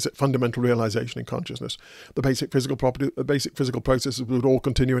fundamental realization in consciousness. The basic physical processes would all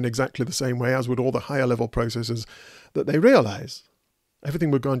continue in exactly the same way as would all the higher level processes that they realize.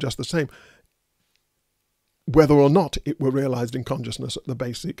 Everything would go on just the same, whether or not it were realized in consciousness at the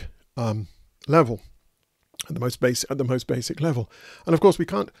basic level. At the most basic level. And of course we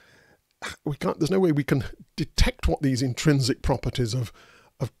can't, there's no way we can detect what these intrinsic properties of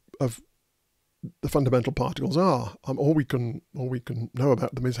the fundamental particles are. All we can know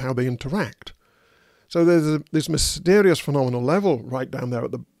about them is how they interact. So there's this mysterious phenomenal level right down there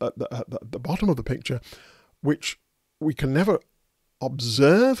at the bottom of the picture, which we can never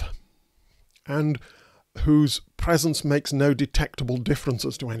observe and whose presence makes no detectable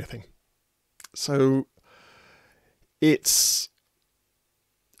differences to anything. So the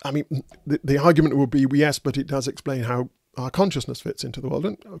argument would be, yes, but it does explain how our consciousness fits into the world,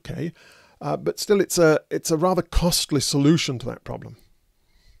 and okay, but still it's a rather costly solution to that problem.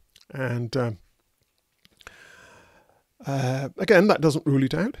 And again, that doesn't rule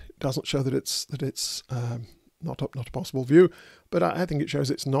it out. It doesn't show that it's not a possible view, but I think it shows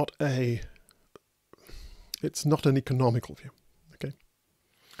it's not an economical view.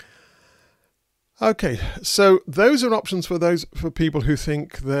 Okay, so those are options for people who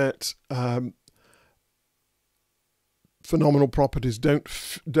think that phenomenal properties are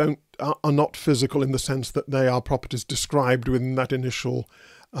not physical in the sense that they are properties described within that initial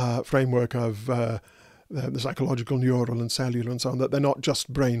framework of the psychological, neural, and cellular, and so on. That they're not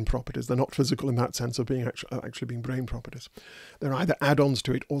just brain properties. They're not physical in that sense of being actually being brain properties. They're either add-ons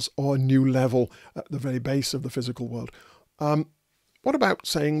to it or a new level at the very base of the physical world. What about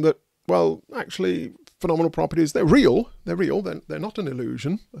saying that, well, actually, phenomenal properties, they're real, they're not an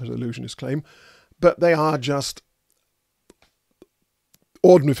illusion, as illusionists claim, but they are just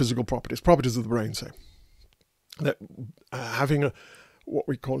ordinary physical properties of the brain, say. That having an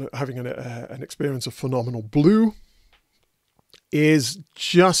experience of phenomenal blue is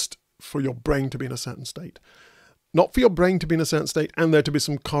just for your brain to be in a certain state. Not for your brain to be in a certain state and there to be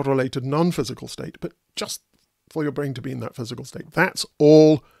some correlated non-physical state, but just for your brain to be in that physical state. That's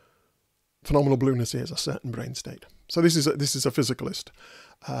all phenomenal blueness is, a certain brain state. So this is a physicalist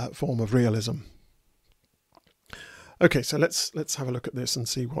form of realism. Okay, so let's have a look at this and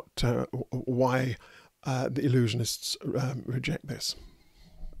see why the illusionists reject this.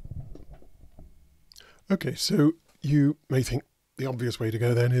 Okay, so you may think the obvious way to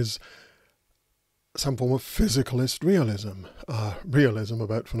go then is some form of physicalist realism, realism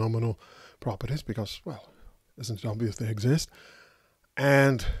about phenomenal properties, because, well, isn't it obvious they exist?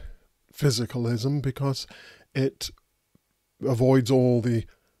 And physicalism because it avoids all the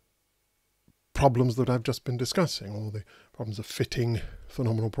problems that I've just been discussing, all the problems of fitting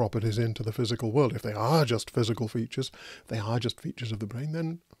phenomenal properties into the physical world. If they are just physical features, if they are just features of the brain,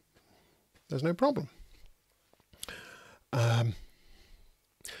 then there's no problem.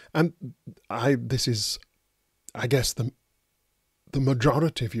 This is, I guess, the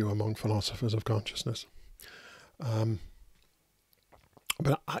majority view among philosophers of consciousness. But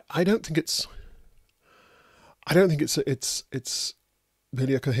I don't think it's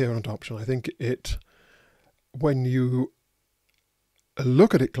really a coherent option. I think when you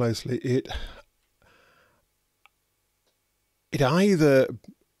look at it closely, it either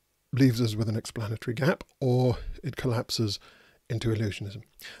leaves us with an explanatory gap or it collapses into illusionism.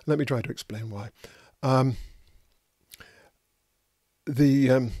 Let me try to explain why.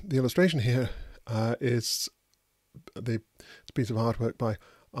 The illustration here is a piece of artwork by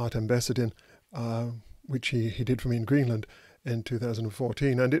Artem Besedin, which he did for me in Greenland in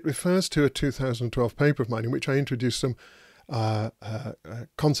 2014, and it refers to a 2012 paper of mine in which I introduced some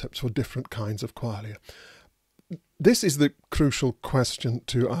concepts for different kinds of qualia. This is the crucial question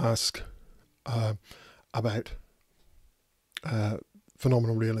to ask about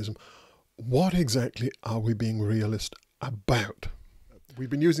phenomenal realism. What exactly are we being realist about? We've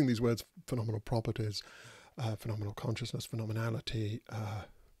been using these words: phenomenal properties, phenomenal consciousness, phenomenality,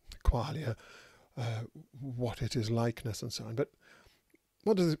 qualia, what it is, likeness, and so on. But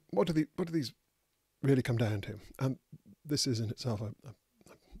what do these really come down to? And this is in itself an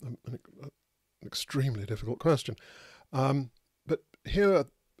extremely difficult question. But here are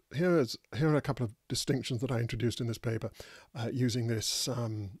a couple of distinctions that I introduced in this paper using this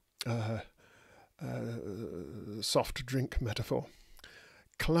soft drink metaphor.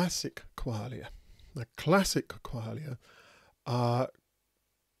 Classic qualia. Now, classic qualia are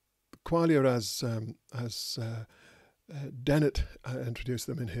qualia as Dennett introduced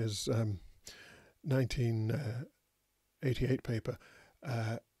them in his 1988 paper.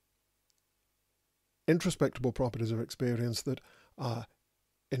 Introspectable properties of experience that are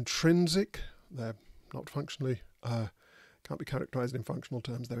intrinsic. They're not functionally, can't be characterized in functional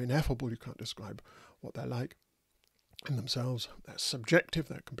terms. They're ineffable. You can't describe what they're like in themselves. They're subjective.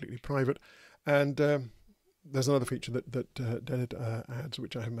 They're completely private. And there's another feature that Dennett adds,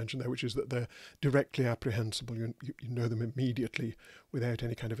 which I have mentioned there, which is that they're directly apprehensible. You know them immediately without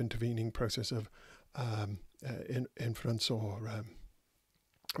any kind of intervening process of inference or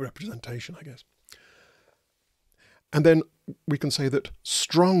representation, I guess. And then we can say that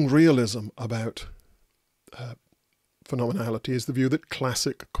strong realism about phenomenality is the view that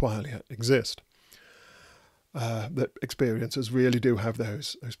classic qualia exist. That experiences really do have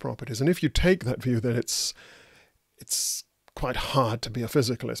those properties. And if you take that view, then it's quite hard to be a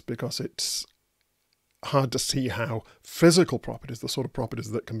physicalist, because it's hard to see how physical properties, the sort of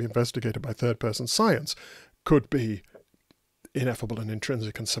properties that can be investigated by third-person science, could be ineffable and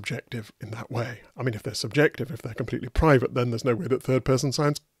intrinsic and subjective in that way. I mean, if they're subjective, if they're completely private, then there's no way that third-person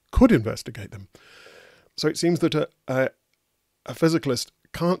science could investigate them. So it seems that a physicalist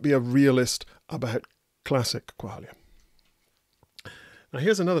can't be a realist about classic qualia. Now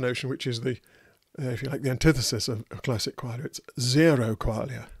here's another notion, which is the, if you like, the antithesis of classic qualia. It's zero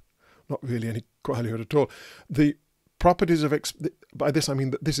qualia, not really any qualia at all. The properties of by this I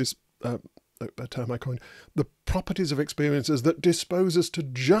mean that this is a term I coined. The properties of experiences that dispose us to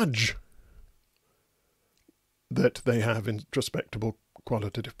judge that they have introspectable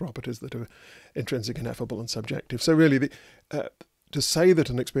qualitative properties that are intrinsic, ineffable, and subjective. So really, to say that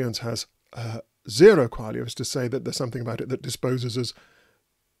an experience has zero qualia is to say that there's something about it that disposes us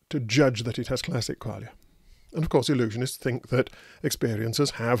to judge that it has classic qualia. And of course, illusionists think that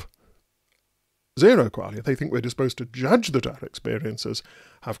experiences have zero qualia. They think we're disposed to judge that our experiences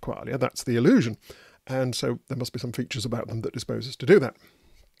have qualia. That's the illusion. And so there must be some features about them that dispose us to do that.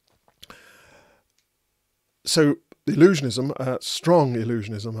 So illusionism, strong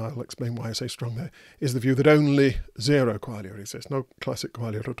illusionism, I'll explain why I say strong there, is the view that only zero qualia exists, no classic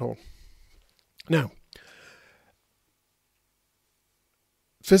qualia at all. Now,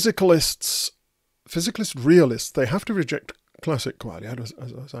 physicalist realists, they have to reject classic qualia,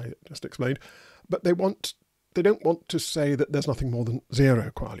 as I just explained, but they don't want to say that there's nothing more than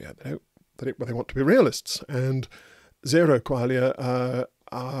zero qualia. They want to be realists, and zero qualia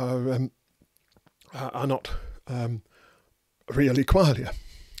are not really qualia.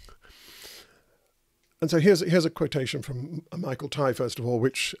 And so here's a quotation from Michael Tye, first of all,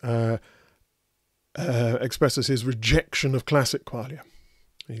 which expresses his rejection of classic qualia.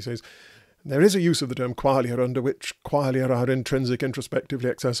 He says, There is a use of the term qualia under which qualia are intrinsic, introspectively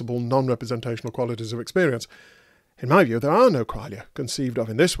accessible, non-representational qualities of experience. In my view, there are no qualia conceived of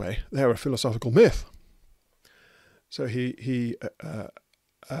in this way. They are a philosophical myth. So he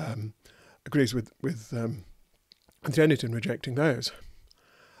agrees with Dennett in rejecting those.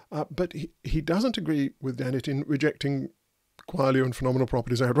 But he doesn't agree with Dennett in rejecting qualia and phenomenal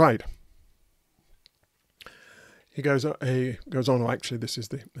properties outright. He goes on, actually this is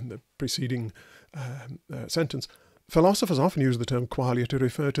in the preceding sentence, philosophers often use the term qualia to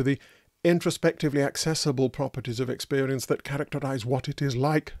refer to the introspectively accessible properties of experience that characterize what it is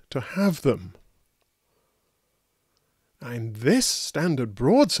like to have them. Now, in this standard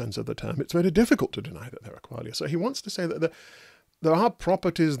broad sense of the term, it's very difficult to deny that there are qualia. So he wants to say that there are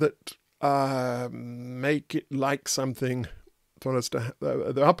properties that make it like something for us to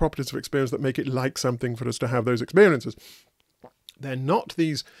there are properties of experience that make it like something for us to have those experiences. They're not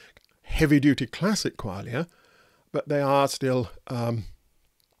these heavy-duty classic qualia, but they are still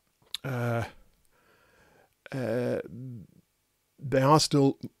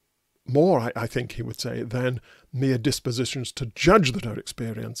more, I think he would say, than mere dispositions to judge that our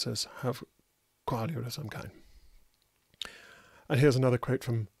experiences have qualia of some kind. And here's another quote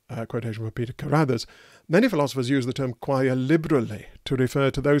from quotation from Peter Carruthers. Many philosophers use the term qualia liberally to refer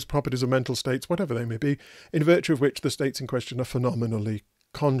to those properties of mental states, whatever they may be, in virtue of which the states in question are phenomenally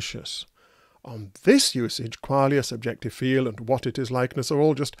conscious. On this usage, qualia, subjective feel, and what it is likeness are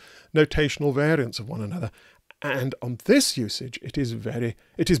all just notational variants of one another. And on this usage, it is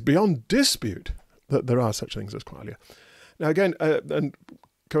beyond dispute that there are such things as qualia. Now again, and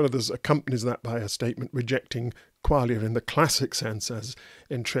Carruthers accompanies that by a statement rejecting qualia in the classic sense as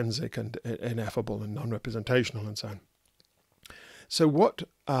intrinsic and ineffable and non-representational and so on. So what,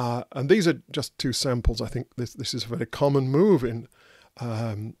 and these are just two samples. I think this is a very common move in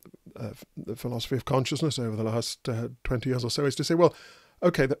the philosophy of consciousness over the last 20 years or so, is to say, well,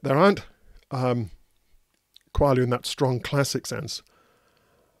 okay, there aren't qualia in that strong classic sense,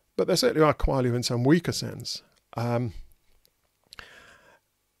 but there certainly are qualia in some weaker sense.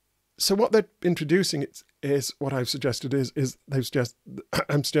 So what they're introducing is what I've suggested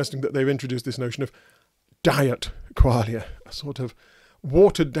I'm suggesting that they've introduced this notion of diet qualia, a sort of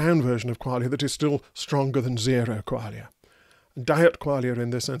watered down version of qualia that is still stronger than zero qualia. And diet qualia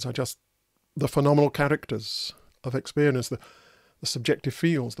in this sense are just the phenomenal characters of experience, the subjective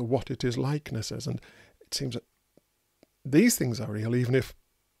feels, the what it is likenesses. And it seems that these things are real, even if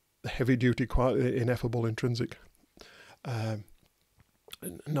the heavy-duty, ineffable, intrinsic,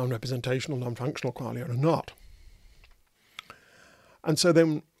 non-representational, non-functional qualia are not. And so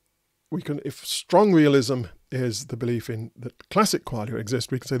then we can, if strong realism is the belief in that classic qualia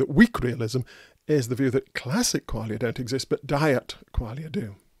exist, we can say that weak realism is the view that classic qualia don't exist, but diet qualia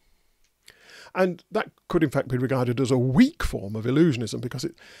do. And that could in fact be regarded as a weak form of illusionism, because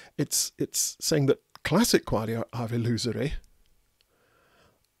it's saying that classic qualia are illusory,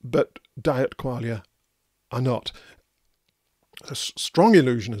 but diet qualia are not. A strong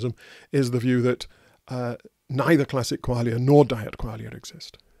illusionism is the view that neither classic qualia nor diet qualia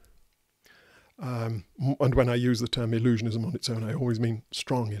exist. And when I use the term illusionism on its own, I always mean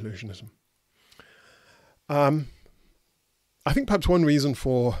strong illusionism. I think perhaps one reason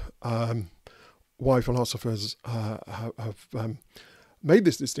for why philosophers have made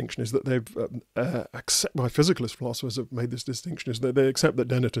this distinction is that they've why physicalist philosophers have made this distinction is that they accept that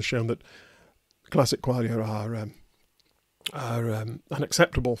Dennett has shown that classic qualia are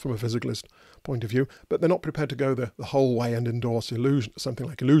unacceptable from a physicalist point of view, but they're not prepared to go the whole way and endorse something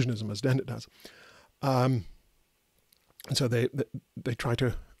like illusionism as Dennett does. And so they try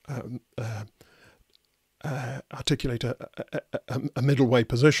to articulate a middle way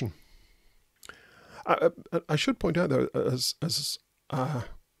position. I should point out though,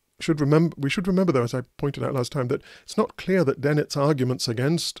 we should remember though, as I pointed out last time, that it's not clear that Dennett's arguments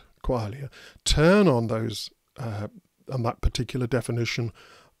against qualia turn on those on that particular definition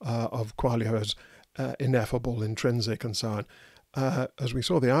of qualia as ineffable, intrinsic, and so on. As we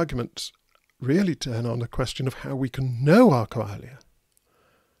saw, the arguments really turn on the question of how we can know our qualia,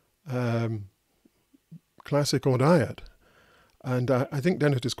 classic or diet. And I think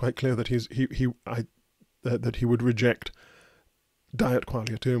Dennett is quite clear that that he would reject diet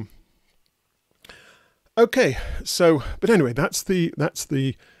qualia too. Okay, so but anyway, that's the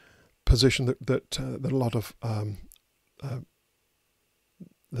position that a lot of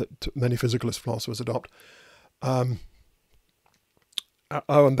that many physicalist philosophers adopt. And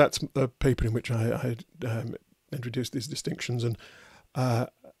that's a paper in which I introduced these distinctions and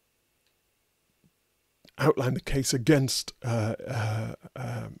outlined the case against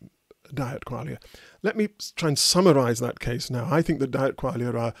diet qualia. Let me try and summarize that case now. I think that diet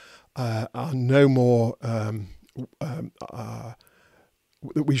qualia are no more, that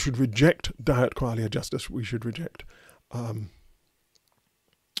we should reject diet qualia just as we should reject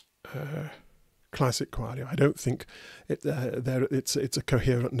classic qualia. I don't think it's a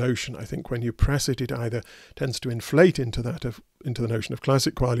coherent notion. I think when you press it, it either tends to inflate into the notion of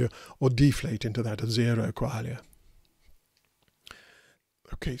classic qualia or deflate into that of zero qualia.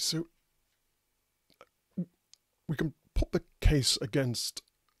 Okay, so we can put the case against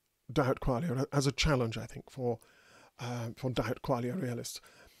diet qualia as a challenge, I think, for diet qualia realists.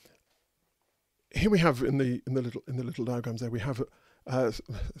 Here we have in the little diagrams there we have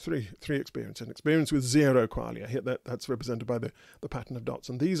three experiences. An experience with zero qualia. Here that's represented by the pattern of dots,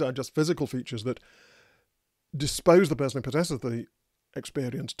 and these are just physical features that dispose the person who possesses the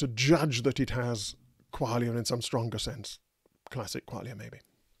experience to judge that it has qualia in some stronger sense, classic qualia maybe.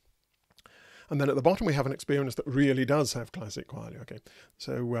 And then at the bottom we have an experience that really does have classic qualia. Okay,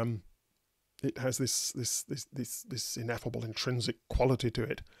 so it has this ineffable intrinsic quality to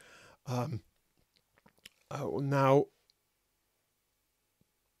it. Now,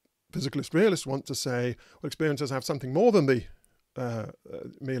 physicalist realists want to say, well, experiences have something more than the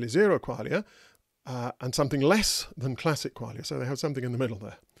merely zero qualia and something less than classic qualia. So they have something in the middle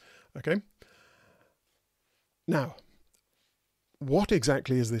there. Okay. Now, what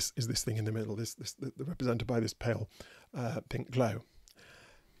exactly is this thing in the middle? This represented by this pale pink glow.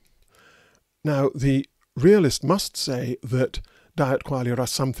 Now, the realist must say that diet qualia are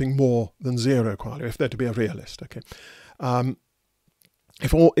something more than zero qualia, if they're to be a realist. Okay,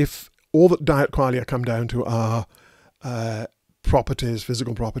 if all that diet qualia come down to are properties,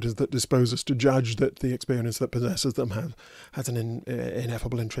 physical properties that dispose us to judge that the experience that possesses them has an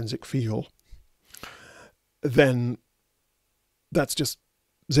ineffable intrinsic feel, then that's just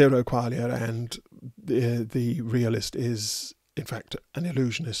zero qualia, and the realist is in fact an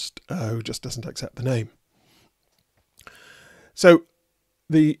illusionist who just doesn't accept the name. So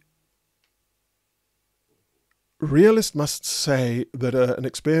the realist must say that an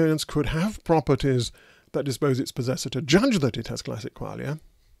experience could have properties that dispose its possessor to judge that it has classic qualia,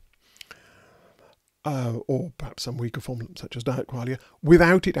 or perhaps some weaker form such as diet qualia,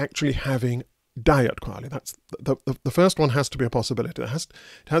 without it actually having diet qualia. That's the first one has to be a possibility. It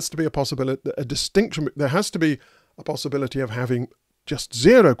has to be a possibility, a distinction. There has to be a possibility of having just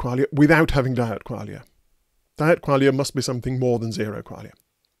zero qualia without having diet qualia. Diet qualia must be something more than zero qualia.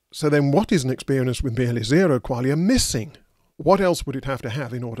 So then what is an experience with merely zero qualia missing? What else would it have to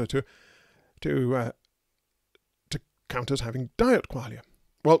have in order to count as having diet qualia?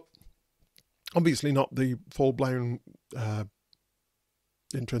 Well, obviously not the full-blown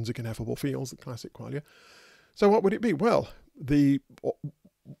intrinsic ineffable feels, the classic qualia. So what would it be? Well,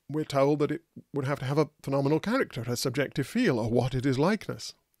 we're told that it would have to have a phenomenal character, a subjective feel, or what it is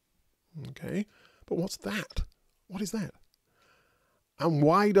likeness. Okay, but what's that? What is that? And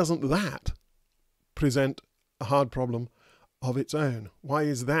why doesn't that present a hard problem of its own? Why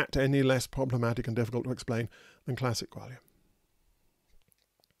is that any less problematic and difficult to explain than classic qualia?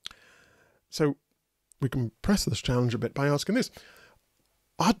 So we can press this challenge a bit by asking this.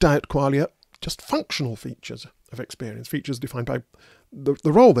 Are diet qualia just functional features of experience, features defined by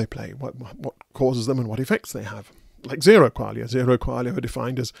the role they play, what causes them and what effects they have? Like zero qualia. Zero qualia are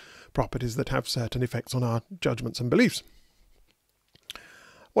defined as properties that have certain effects on our judgments and beliefs.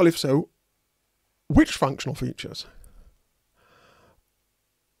 Well, if so, which functional features?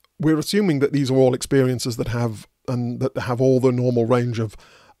 We're assuming that these are all experiences that have all the normal range of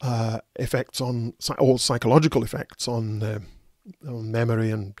effects on, all psychological effects on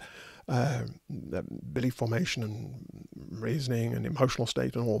memory and belief formation and reasoning and emotional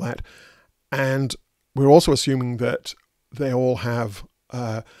state and all that. And we're also assuming that they all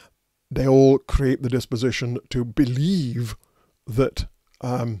create the disposition to believe that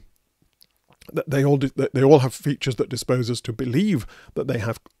that they all have features that dispose us to believe that they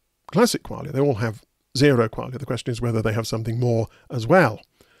have classic qualia. They all have zero qualia. The question is whether they have something more as well.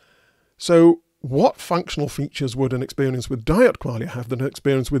 So what functional features would an experience with diet qualia have that an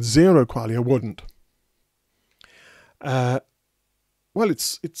experience with zero qualia wouldn't? Well,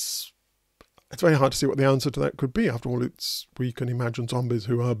 it's very hard to see what the answer to that could be. After all, we can imagine zombies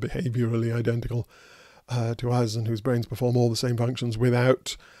who are behaviorally identical to us and whose brains perform all the same functions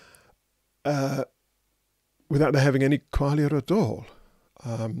without there having any qualia at all,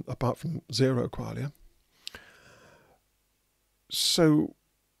 apart from zero qualia. So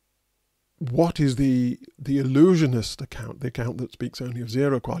what is the illusionist account, the account that speaks only of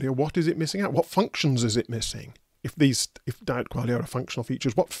zero qualia? What is it missing out? What functions is it missing? if diet qualia are functional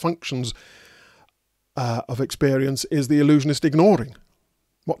features, what functions of experience is the illusionist ignoring?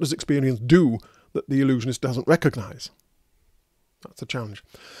 What does experience do that the illusionist doesn't recognize? That's a challenge.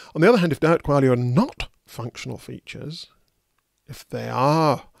 On the other hand, if diet qualia are not functional features, if they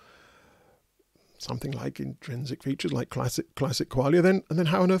are something like intrinsic features, like classic qualia, then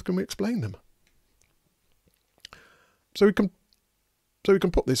how on earth can we explain them? So we can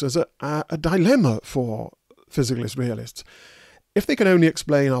put this as a dilemma for physicalist realists. If they can only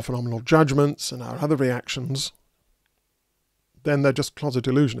explain our phenomenal judgments and our other reactions, then they're just closet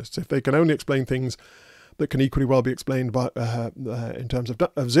illusionists. If they can only explain things that can equally well be explained by in terms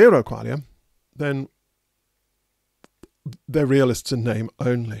of zero qualia, then they're realists in name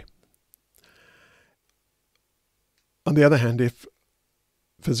only. On the other hand, if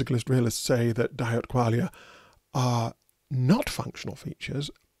physicalist realists say that diet qualia are not functional features,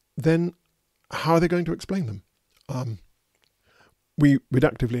 then how are they going to explain them? We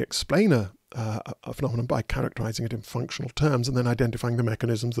reductively explain a phenomenon by characterizing it in functional terms and then identifying the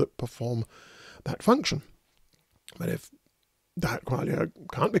mechanisms that perform that function. But if diet qualia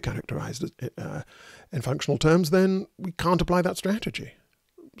can't be characterized in functional terms, then we can't apply that strategy.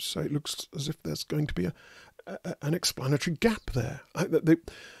 So it looks as if there's going to be an explanatory gap there. The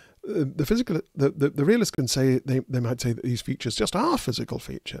realist can say, they might say that these features just are physical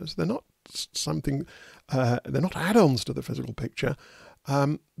features. They're not something, they're not add-ons to the physical picture,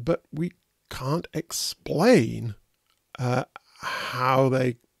 but we can't explain how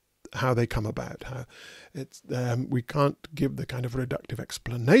they come about. We can't give the kind of reductive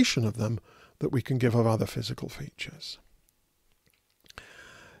explanation of them that we can give of other physical features.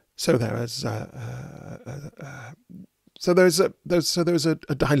 So there's a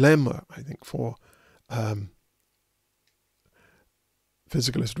dilemma, I think, for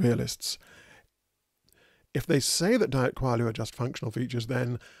physicalist realists. If they say that diet qualia are just functional features,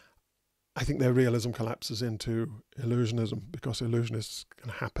 then I think their realism collapses into illusionism, because illusionists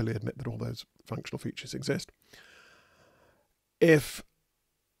can happily admit that all those functional features exist. If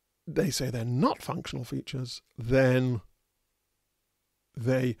they say they're not functional features, then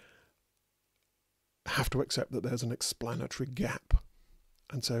they have to accept that there's an explanatory gap.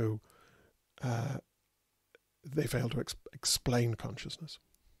 And so they fail to explain consciousness.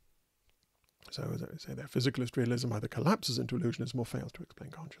 So as I say, their physicalist realism either collapses into illusionism or fails to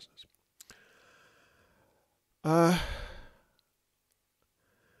explain consciousness.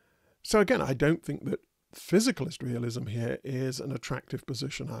 So again, I don't think that physicalist realism here is an attractive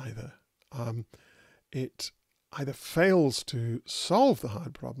position either. It either fails to solve the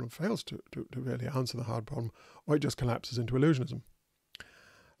hard problem, fails to really answer the hard problem, or it just collapses into illusionism.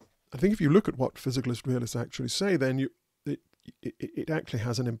 I think if you look at what physicalist realists actually say, then it actually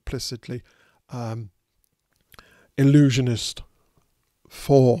has an implicitly illusionist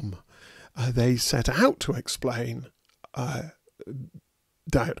form. They set out to explain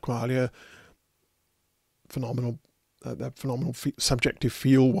diet qualia, phenomenal subjective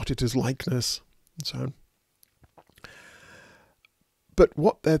feel, what it is likeness, and so on. But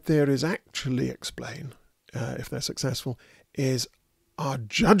what their theories actually explain, if they're successful, is our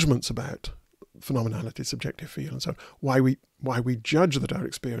judgments about phenomenality, subjective feel, and so on. Why we judge that our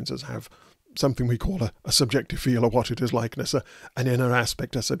experiences have something we call a subjective feel, or what it is likeness, an inner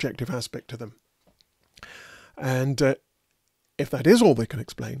aspect, a subjective aspect to them. And if that is all they can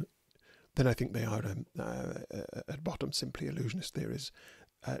explain, then I think they are, at bottom, simply illusionist theories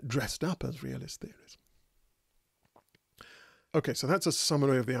dressed up as realist theories. Okay, so that's a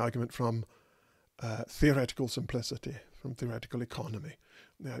summary of the argument from theoretical simplicity, from theoretical economy.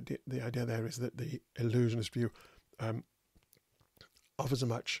 The idea there is that the illusionist view offers a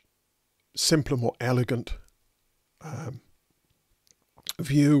much simpler, more elegant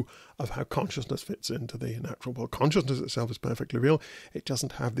view of how consciousness fits into the natural world. Consciousness itself is perfectly real. It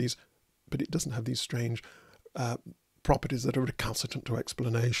doesn't have these, but it doesn't have these strange properties that are recalcitrant to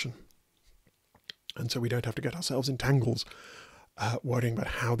explanation. And so we don't have to get ourselves in tangles worrying about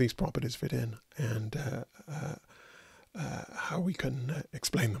how these properties fit in and how we can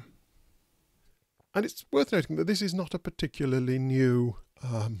explain them. And it's worth noting that this is not a particularly new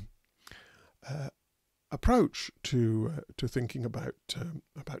approach to thinking about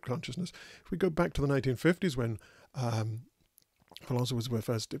consciousness. If we go back to the 1950s, when philosophers were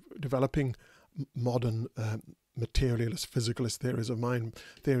first developing modern materialist, physicalist theories of mind,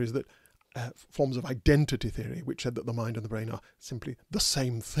 theories that forms of identity theory, which said that the mind and the brain are simply the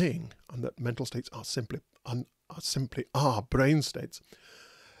same thing, and that mental states are simply our brain states.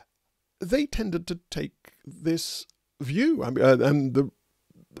 They tended to take this view. I mean, and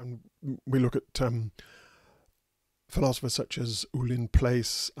we look at philosophers such as Ulin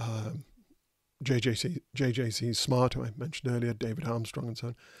Place, J.J.C. Smart, who I mentioned earlier, David Armstrong, and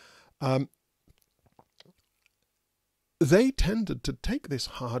so on, they tended to take this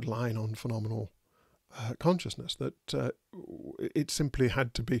hard line on phenomenal consciousness, that it simply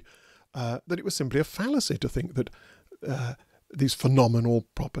had to be, that it was simply a fallacy to think that these phenomenal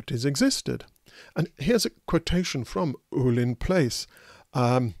properties existed. And here's a quotation from Ulin Place.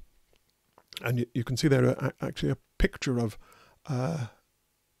 And you can see there actually a picture of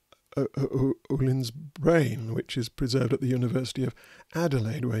Ulin's brain, which is preserved at the University of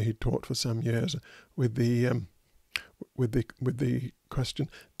Adelaide, where he taught for some years, with the question: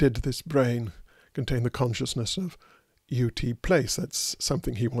 did this brain contain the consciousness of UT Place? That's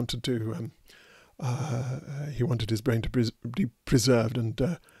something he wanted to. He wanted his brain to be preserved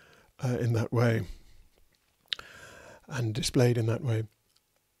and in that way, and displayed in that way.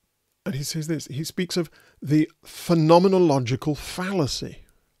 And he says this, he speaks of the phenomenological fallacy,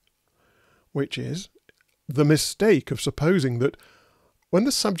 which is the mistake of supposing that when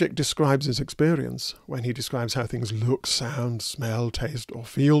the subject describes his experience, when he describes how things look, sound, smell, taste, or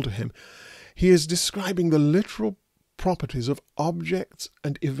feel to him, he is describing the literal properties of objects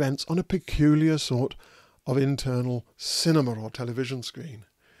and events on a peculiar sort of internal cinema or television screen.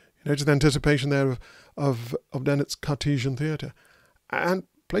 You notice the anticipation there of Dennett's Cartesian theatre. And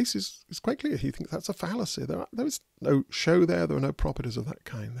Place is quite clear. He thinks that's a fallacy. There is no show there. There are no properties of that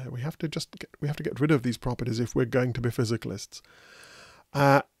kind there. We have to get rid of these properties if we're going to be physicalists.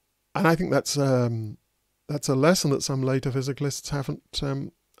 And I think that's a lesson that some later physicalists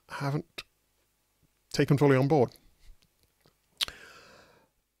haven't taken fully on board.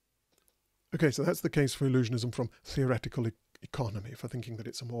 Okay, so that's the case for illusionism from theoretical economy, for thinking that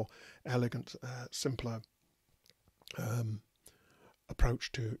it's a more elegant, simpler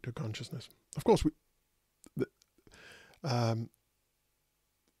approach to consciousness. Of course, from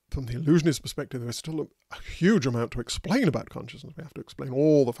the illusionist perspective, there is still a huge amount to explain about consciousness. We have to explain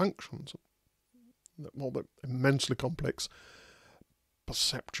all the functions, all the immensely complex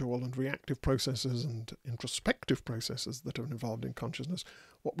perceptual and reactive processes and introspective processes that are involved in consciousness.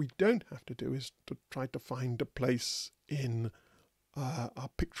 What we don't have to do is to try to find a place in our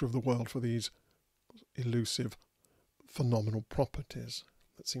picture of the world for these elusive phenomenal properties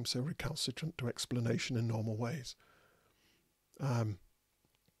that seem so recalcitrant to explanation in normal ways.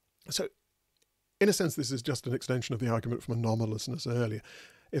 So, in a sense, this is just an extension of the argument from anomalousness earlier.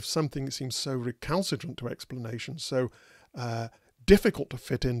 If something seems so recalcitrant to explanation, so difficult to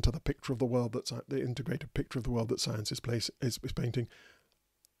fit into the picture of the world, the integrated picture of the world that science is painting,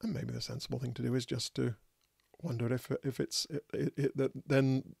 and maybe the sensible thing to do is just to wonder if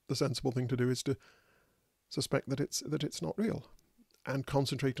then the sensible thing to do is to suspect that it's not real, and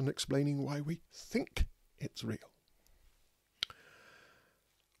concentrate on explaining why we think it's real.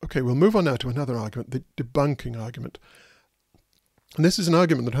 Okay, we'll move on now to another argument, the debunking argument. And this is an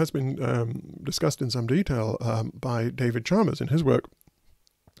argument that has been discussed in some detail by David Chalmers in his work.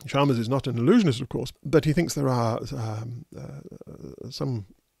 Chalmers is not an illusionist, of course, but he thinks there are some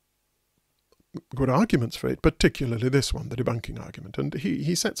good arguments for it, particularly this one, the debunking argument. And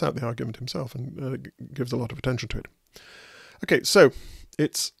he sets out the argument himself and gives a lot of attention to it. Okay, so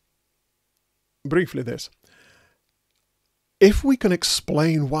it's briefly this. If we can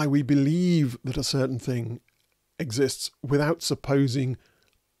explain why we believe that a certain thing exists without supposing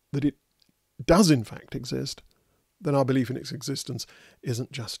that it does in fact exist, then our belief in its existence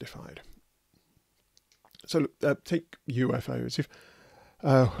isn't justified. So take UFOs. If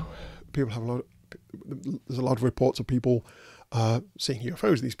people have there's a lot of reports of people seeing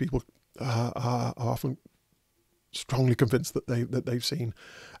UFOs. These people are often strongly convinced that they've seen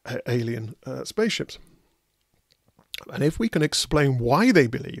alien spaceships. And if we can explain why they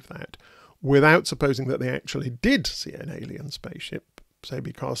believe that, without supposing that they actually did see an alien spaceship, say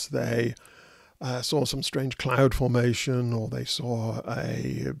because they saw some strange cloud formation, or they saw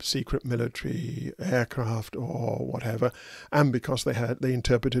a secret military aircraft or whatever, and because they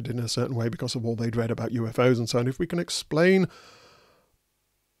interpreted it in a certain way because of all they'd read about UFOs and so on, if we can explain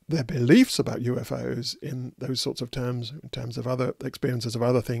their beliefs about UFOs in those sorts of terms, in terms of other experiences of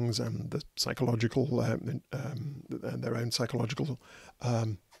other things and the psychological, and their own psychological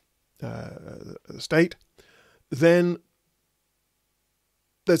state, then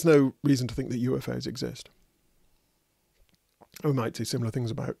there's no reason to think that UFOs exist. We might say similar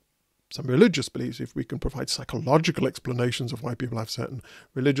things about some religious beliefs. If we can provide psychological explanations of why people have certain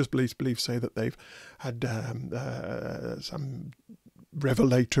religious beliefs say that they've had some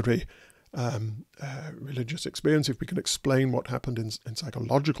revelatory religious experience, if we can explain what happened in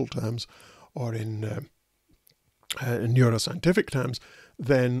psychological terms or in in neuroscientific terms,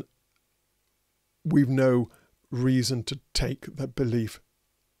 then we've no reason to take the belief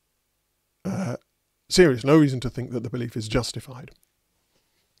serious, no reason to think that the belief is justified.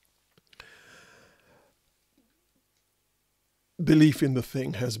 Belief in the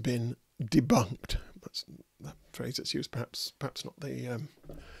thing has been debunked. That's the phrase that's used, perhaps not the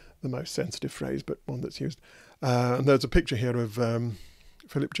most sensitive phrase, but one that's used. And there's a picture here of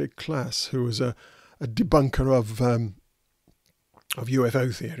Philip J. Klass, who was a debunker of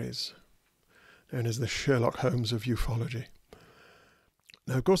UFO theories, known as the Sherlock Holmes of ufology.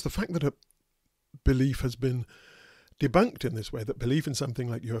 Now, of course, the fact that a belief has been debunked in this way, that belief in something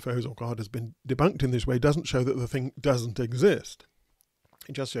like UFOs or God has been debunked in this way, doesn't show that the thing doesn't exist.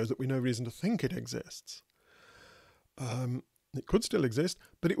 It just shows that we have no reason to think it exists. It could still exist,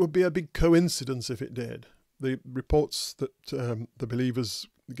 but it would be a big coincidence if it did. The reports that the believers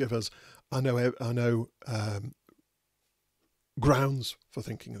give us are no grounds for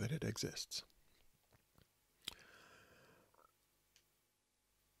thinking that it exists.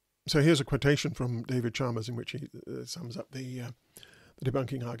 So here's a quotation from David Chalmers in which he sums up the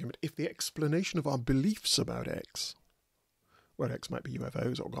debunking argument. If the explanation of our beliefs about X, where X might be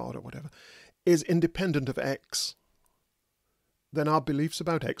UFOs or God or whatever, is independent of X, then our beliefs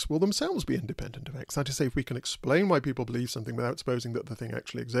about X will themselves be independent of X. That is to say, if we can explain why people believe something without supposing that the thing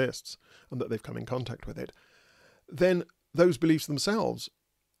actually exists and that they've come in contact with it, then those beliefs themselves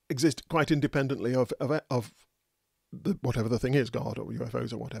exist quite independently of whatever the thing is, God or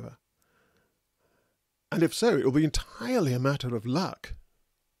UFOs or whatever. And if so, it will be entirely a matter of luck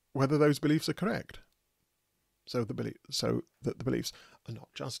whether those beliefs are correct, so that the beliefs are not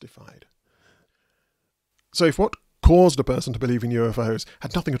justified. So if what caused a person to believe in UFOs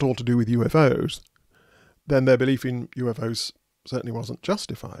had nothing at all to do with UFOs, then their belief in UFOs certainly wasn't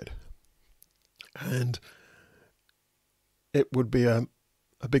justified. And it would be a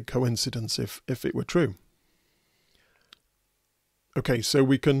big coincidence if it were true. Okay, so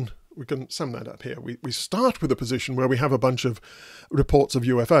we can sum that up here. We start with a position where we have a bunch of reports of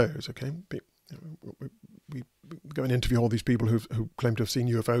UFOs. Okay, we go and interview all these people who claim to have seen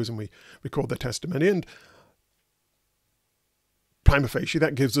UFOs, and we record their testimony, and prima facie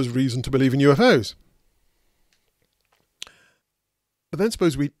that gives us reason to believe in UFOs. But then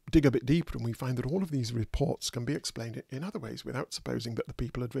suppose we dig a bit deeper and we find that all of these reports can be explained in other ways without supposing that the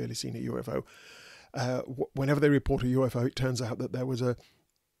people had really seen a UFO. Whenever they report a UFO, it turns out that there was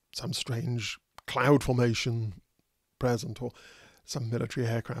some strange cloud formation present, or some military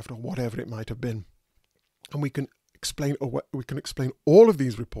aircraft, or whatever it might have been. And we can explain all of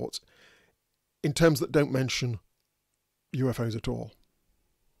these reports in terms that don't mention UFOs at all.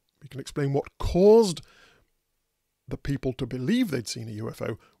 We can explain what caused the people to believe they'd seen a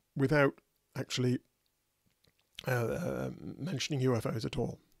UFO without actually mentioning UFOs at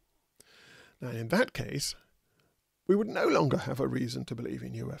all. Now, in that case, we would no longer have a reason to believe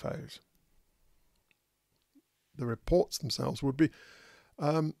in UFOs. The reports themselves would be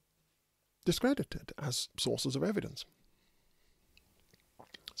discredited as sources of evidence.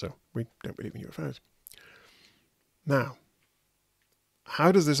 So we don't believe in UFOs. Now,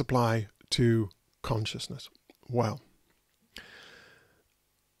 how does this apply to consciousness? Well,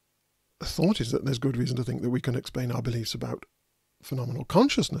 the thought is that there's good reason to think that we can explain our beliefs about phenomenal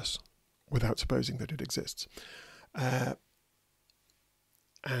consciousness without supposing that it exists. And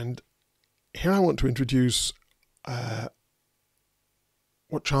here I want to introduce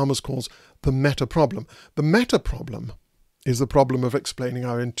what Chalmers calls the meta-problem. The meta-problem is the problem of explaining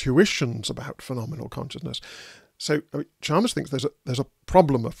our intuitions about phenomenal consciousness. So Chalmers thinks there's a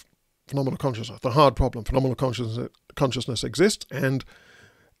problem of phenomenal consciousness, the hard problem. Phenomenal consciousness exists, and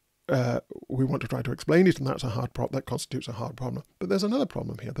we want to try to explain it, and that's a hard problem. That constitutes a hard problem. But there's another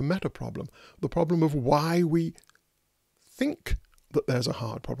problem here, the meta-problem, the problem of why we think that there's a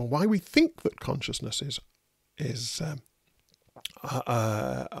hard problem, why we think that consciousness is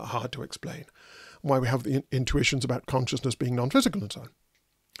hard to explain, why we have the intuitions about consciousness being non-physical and so on.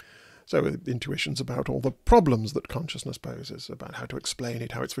 So intuitions about all the problems that consciousness poses, about how to explain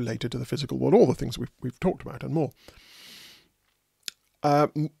it, how it's related to the physical world, all the things we've talked about and more.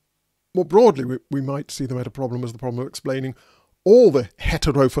 More broadly, we might see the meta-problem as the problem of explaining all the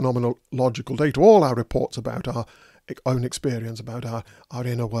heterophenomenological data, all our reports about our own experience, about our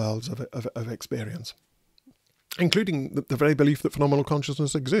inner worlds of experience, including the very belief that phenomenal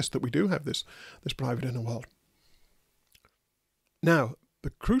consciousness exists, that we do have this private inner world. Now, the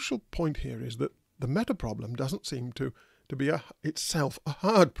crucial point here is that the meta-problem doesn't seem to be itself a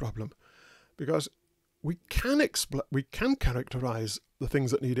hard problem, because we can characterize the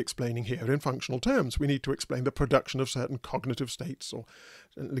things that need explaining here in functional terms. We need to explain the production of certain cognitive states or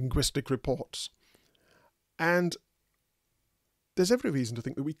linguistic reports. And there's every reason to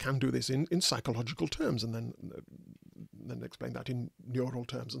think that we can do this in psychological terms and then explain that in neural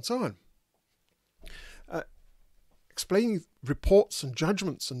terms and so on. Explaining reports and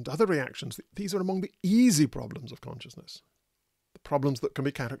judgments and other reactions, these are among the easy problems of consciousness, the problems that can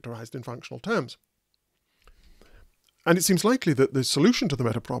be characterized in functional terms. And it seems likely that the solution to the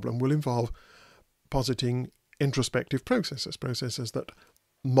meta problem will involve positing introspective processes that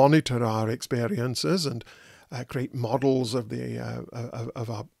monitor our experiences and create models of of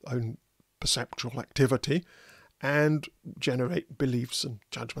our own perceptual activity and generate beliefs and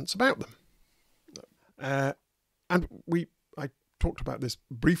judgments about them. And I talked about this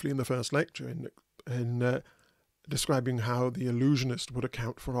briefly in the first lecture in describing how the illusionist would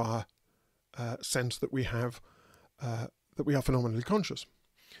account for our sense that we are phenomenally conscious.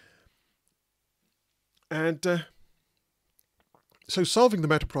 And so solving the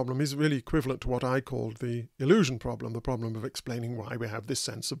meta problem is really equivalent to what I called the illusion problem, the problem of explaining why we have this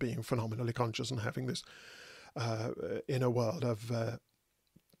sense of being phenomenally conscious and having this inner world of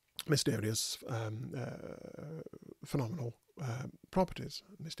mysterious phenomenal properties,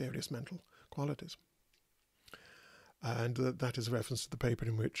 mysterious mental qualities. And that is a reference to the paper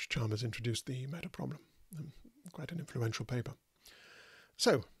in which Chalmers introduced the meta problem. Quite an influential paper.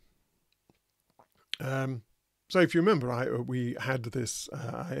 So if you remember, we had this.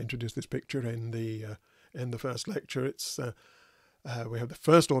 I introduced this picture in the first lecture. It's we have the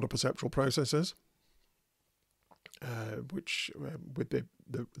first order perceptual processes, which with the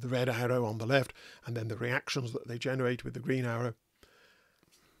red arrow on the left, and then the reactions that they generate with the green arrow.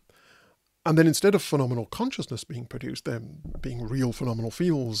 And then instead of phenomenal consciousness being produced, there being real phenomenal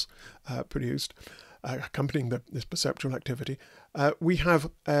fields produced, accompanying this perceptual activity, we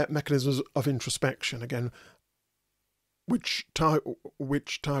have mechanisms of introspection, again, which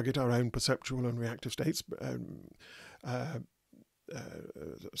target our own perceptual and reactive states,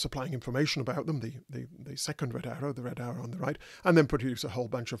 supplying information about them, the second red arrow, the red arrow on the right, and then produce a whole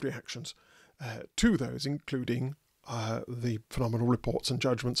bunch of reactions to those, including the phenomenal reports and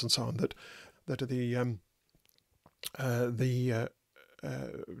judgments and so on that are the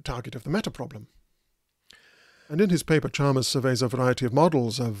target of the meta problem. And in his paper, Chalmers surveys a variety of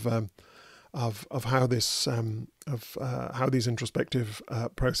models of how this how these introspective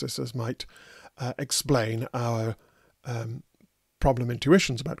processes might explain our problem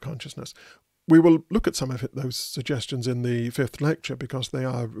intuitions about consciousness. We will look at some of those suggestions in the fifth lecture because they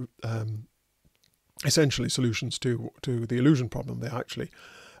are essentially solutions to the illusion problem. They are actually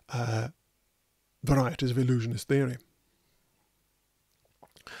varieties of illusionist theory.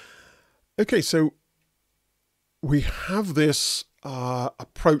 Okay, so we have this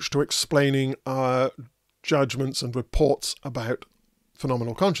approach to explaining our judgments and reports about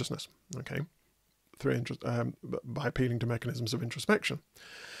phenomenal consciousness, okay, through by appealing to mechanisms of introspection.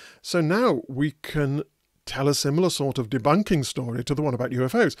 So now we can tell a similar sort of debunking story to the one about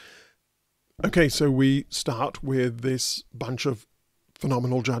UFOs. Okay, so we start with this bunch of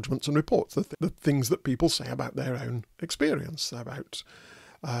phenomenal judgments and reports, the things that people say about their own experience, about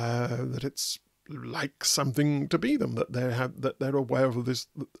that it's like something to be them, that they're aware of this,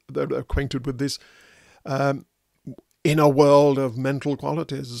 they're acquainted with this inner world of mental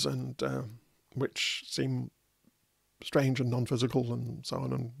qualities, and which seem strange and non-physical and so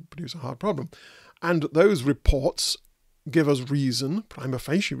on, and produce a hard problem. And those reports give us reason, prima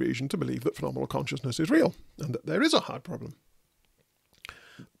facie reason, to believe that phenomenal consciousness is real and that there is a hard problem.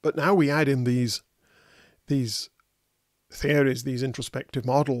 But now we add in these theories, these introspective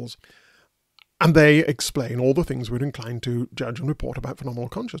models, and they explain all the things we're inclined to judge and report about phenomenal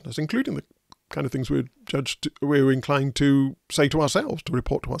consciousness, including the kind of things we're inclined to say to ourselves, to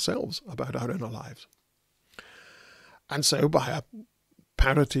report to ourselves about our inner lives. And so by a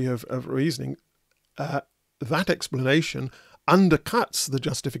parity of reasoning, that explanation undercuts the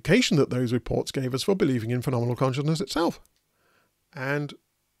justification that those reports gave us for believing in phenomenal consciousness itself. And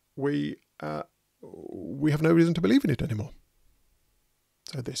we have no reason to believe in it anymore.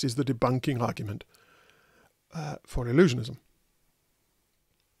 So this is the debunking argument for illusionism.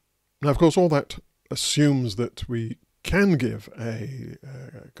 Now, of course, all that assumes that we can give a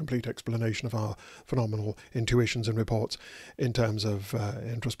complete explanation of our phenomenal intuitions and reports in terms of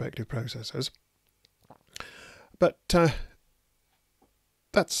introspective processes. But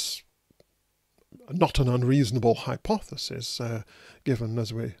that's not an unreasonable hypothesis, given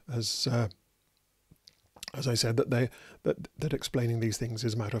as I said, that explaining these things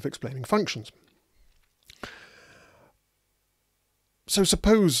is a matter of explaining functions. So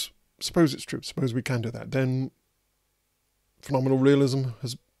suppose it's true, suppose we can do that, then phenomenal realism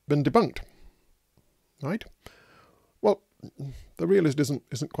has been debunked, right? Well, the realist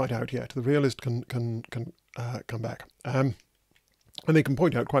isn't quite out yet. The realist can come back, and they can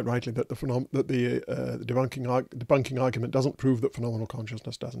point out quite rightly that the debunking argument doesn't prove that phenomenal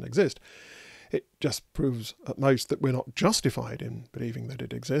consciousness doesn't exist. It just proves at most that we're not justified in believing that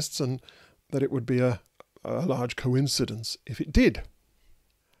it exists, and that it would be a large coincidence if it did.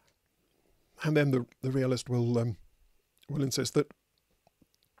 And then the realist will insist that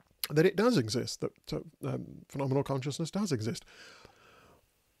it does exist, that phenomenal consciousness does exist.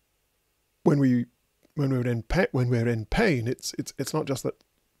 When we're in pain, it's not just that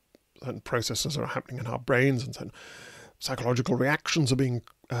certain processes are happening in our brains and certain psychological reactions are being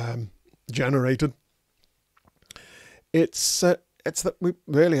generated. It's that we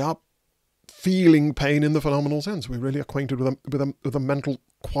really are feeling pain in the phenomenal sense. We're really acquainted with a mental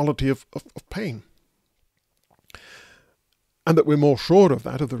quality of pain. And that we're more sure of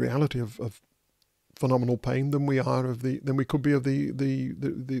that, of the reality of phenomenal pain, than we could be of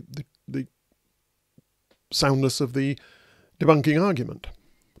the soundness of the debunking argument.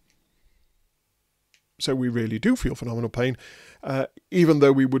 So we really do feel phenomenal pain, even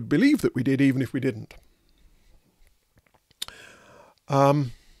though we would believe that we did, even if we didn't. So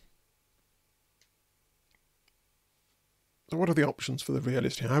what are the options for the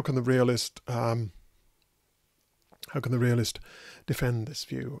realist here? How can the realist defend this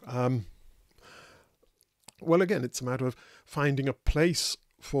view? Well, again, it's a matter of finding a place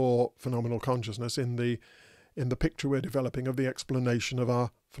for phenomenal consciousness in the picture we're developing of the explanation of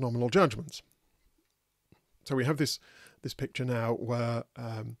our phenomenal judgments. So we have this picture now where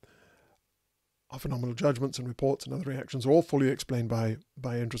our phenomenal judgments and reports and other reactions are all fully explained by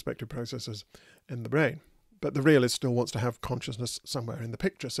introspective processes in the brain. But the realist still wants to have consciousness somewhere in the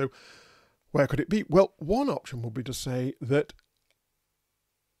picture. So where could it be? Well, one option would be to say that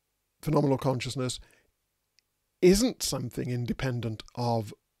phenomenal consciousness isn't something independent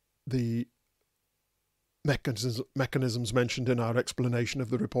of the mechanisms mentioned in our explanation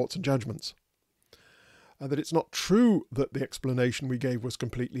of the reports and judgments. That it's not true that the explanation we gave was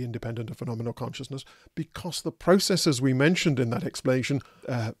completely independent of phenomenal consciousness, because the processes we mentioned in that explanation,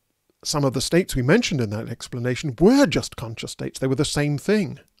 some of the states we mentioned in that explanation were just conscious states. They were the same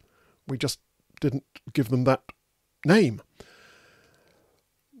thing. We just didn't give them that name.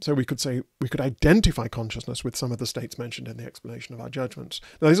 So we could identify consciousness with some of the states mentioned in the explanation of our judgments.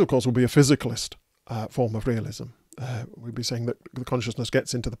 Now, this, of course, will be a physicalist form of realism. We'd be saying that the consciousness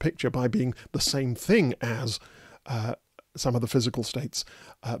gets into the picture by being the same thing as some of the physical states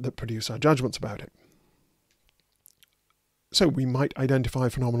that produce our judgments about it. So we might identify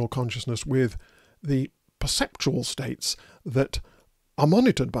phenomenal consciousness with the perceptual states that are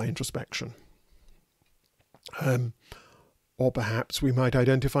monitored by introspection. Or perhaps we might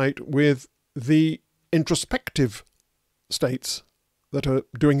identify it with the introspective states that are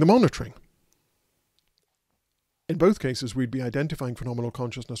doing the monitoring. In both cases, we'd be identifying phenomenal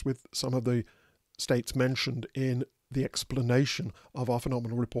consciousness with some of the states mentioned in the explanation of our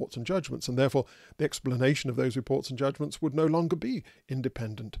phenomenal reports and judgments, and therefore the explanation of those reports and judgments would no longer be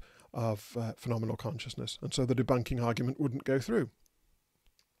independent of phenomenal consciousness, and so the debunking argument wouldn't go through.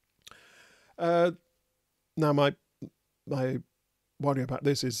 Now, my worry about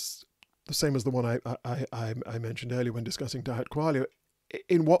this is the same as the one I mentioned earlier when discussing Diet Qualia.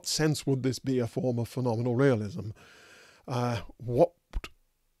 In what sense would this be a form of phenomenal realism? Why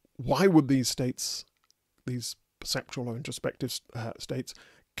would these states, these perceptual or introspective states,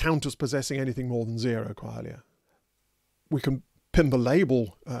 count as possessing anything more than zero qualia? We can pin the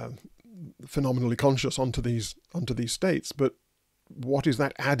label phenomenally conscious onto these states, but what is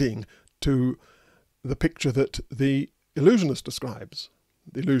that adding to the picture that the illusionist describes?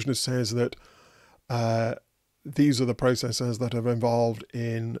 The illusionist says that these are the processes that are involved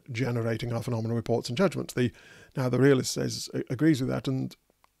in generating our phenomenal reports and judgments. Now the realist agrees with that and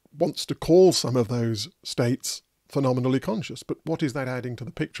wants to call some of those states phenomenally conscious. But what is that adding to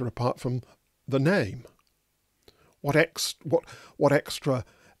the picture apart from the name? What extra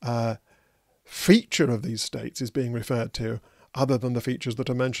feature of these states is being referred to other than the features that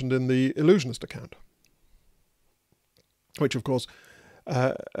are mentioned in the illusionist account? Which, of course,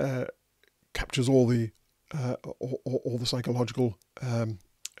 captures all the psychological and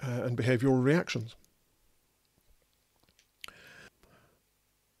behavioural reactions.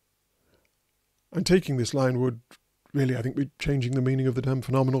 And taking this line would really, I think, be changing the meaning of the term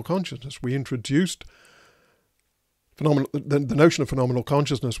phenomenal consciousness. We introduced the notion of phenomenal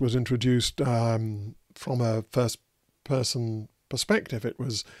consciousness was introduced from a first-person perspective. It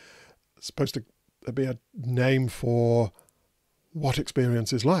was supposed to be a name for what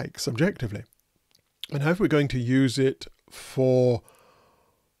experience is like subjectively. And how we're going to use it for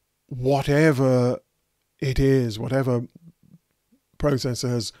whatever it is, whatever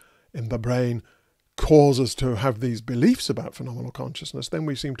processes in the brain cause us to have these beliefs about phenomenal consciousness, then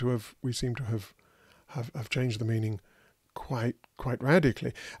we seem to have changed the meaning quite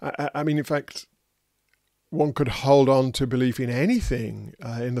radically. I mean, in fact, one could hold on to belief in anything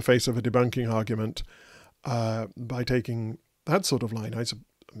in the face of a debunking argument by taking that sort of line. I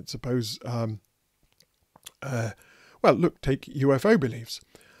suppose. Well, look, take UFO beliefs.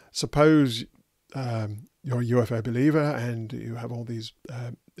 Suppose you're a UFO believer and you have all these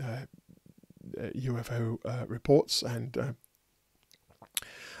UFO reports, and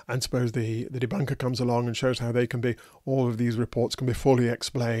suppose the debunker comes along and shows how all of these reports can be fully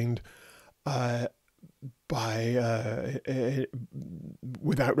explained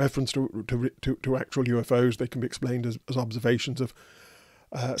without reference to actual UFOs. They can be explained as observations of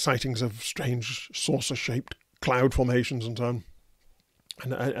sightings of strange saucer-shaped cloud formations and so on,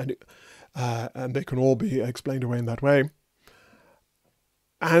 and they can all be explained away in that way.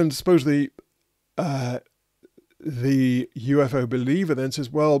 And suppose the UFO believer then says,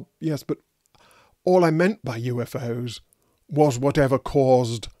 well, yes, but all I meant by UFOs was whatever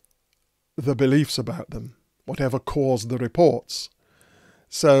caused the beliefs about them, whatever caused the reports.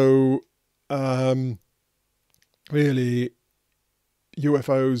 So really,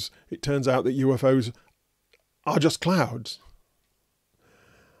 UFOs, it turns out that UFOs are just clouds.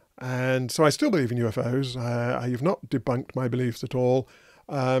 And so I still believe in UFOs. You've not debunked my beliefs at all.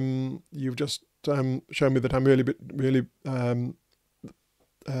 You've just shown me that I'm really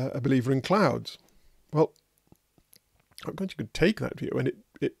a believer in clouds. Well, I'm glad you could take that view, and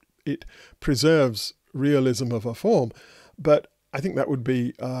it preserves realism of a form. But I think that would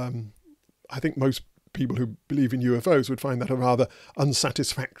be, I think most people who believe in UFOs would find that a rather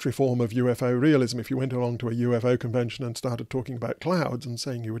unsatisfactory form of UFO realism. If you went along to a UFO convention and started talking about clouds and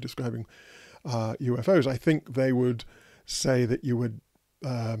saying you were describing UFOs, I think they would say that you would,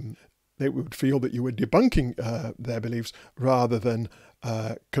 they would feel that you were debunking their beliefs rather than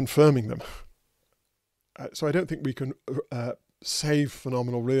confirming them. So I don't think we can save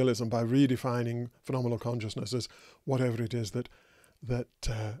phenomenal realism by redefining phenomenal consciousness as whatever it is that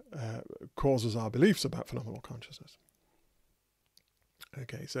causes our beliefs about phenomenal consciousness.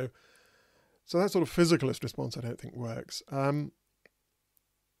 Okay, so that sort of physicalist response I don't think works.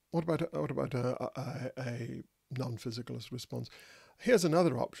 What about a non-physicalist response? Here's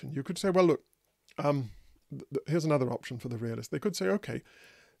another option. You could say, well, look, here's another option for the realist. They could say, okay,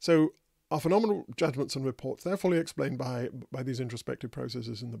 so our phenomenal judgments and reports, they're fully explained by these introspective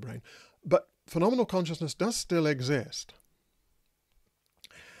processes in the brain, but phenomenal consciousness does still exist.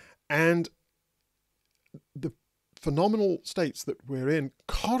 And the phenomenal states that we're in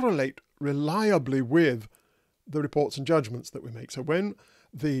correlate reliably with the reports and judgments that we make. So when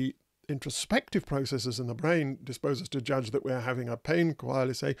the introspective processes in the brain dispose us to judge that we're having a pain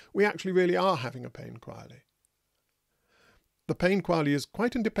quale, say, we actually really are having a pain quale. The pain quale is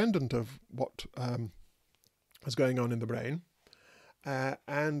quite independent of what is going on in the brain,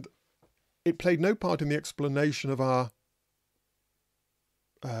 and it played no part in the explanation of our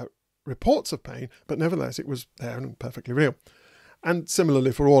reports of pain, but nevertheless it was there and perfectly real. And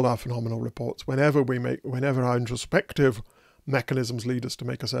similarly for all our phenomenal reports, whenever our introspective mechanisms lead us to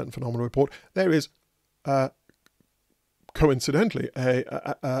make a certain phenomenal report, there is coincidentally an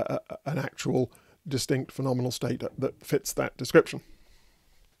actual distinct phenomenal state that fits that description.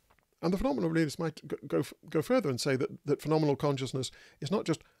 And the phenomenal realist might go further and say that phenomenal consciousness is not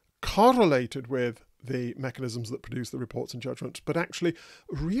just correlated with the mechanisms that produce the reports and judgments, but actually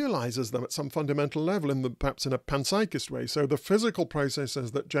realizes them at some fundamental level, perhaps in a panpsychist way. So the physical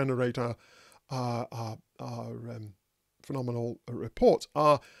processes that generate our phenomenal reports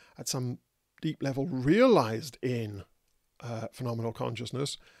are at some deep level realized in phenomenal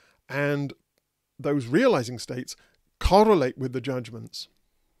consciousness, and those realizing states correlate with the judgments,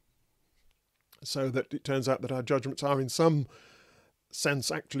 so that it turns out that our judgments are in some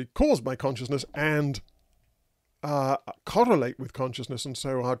sense actually caused by consciousness and correlate with consciousness, and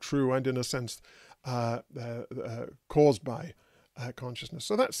so are true and in a sense caused by consciousness.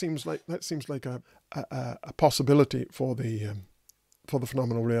 So that seems like a possibility for the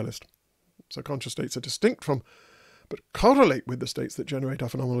phenomenal realist. So conscious states are distinct from, but correlate with the states that generate our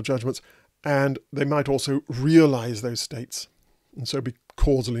phenomenal judgments, and they might also realize those states, and so be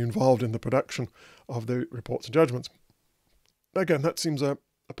causally involved in the production of the reports and judgments. Again, that seems a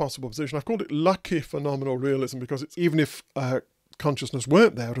possible position. I've called it lucky phenomenal realism because it's, even if consciousness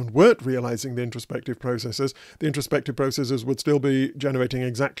weren't there and weren't realizing the introspective processes would still be generating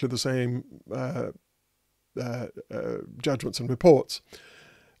exactly the same judgments and reports.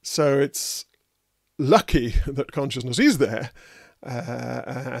 So it's lucky that consciousness is there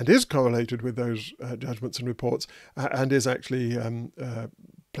and is correlated with those judgments and reports and is actually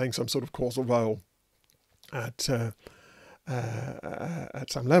playing some sort of causal role at some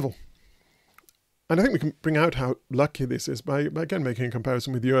level. And I think we can bring out how lucky this is by again making a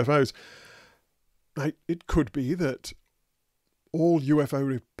comparison with UFOs. It could be that all UFO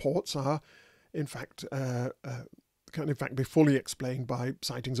reports are, in fact, can in fact be fully explained by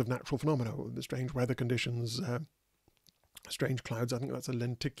sightings of natural phenomena, the strange weather conditions, strange clouds. I think that's a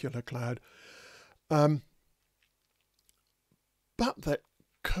lenticular cloud. But that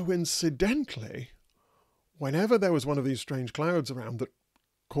coincidentally, whenever there was one of these strange clouds around that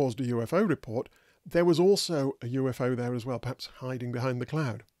caused a UFO report, there was also a UFO there as well, perhaps hiding behind the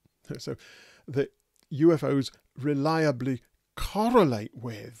cloud. So the UFOs reliably correlate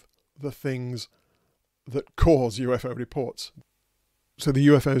with the things that cause UFO reports. So the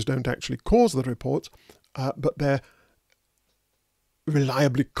UFOs don't actually cause the reports, but they're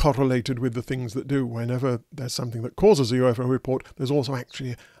reliably correlated with the things that do. Whenever there's something that causes a UFO report, there's also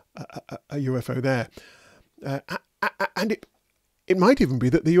actually a UFO there. And it might even be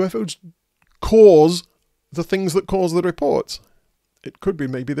that the UFOs cause the things that cause the reports. It could be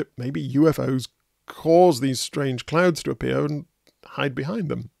maybe that UFOs cause these strange clouds to appear and hide behind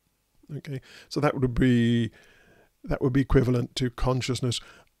them. Okay, so that would be equivalent to consciousness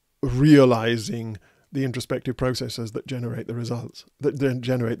realizing the introspective processes that generate the results, that then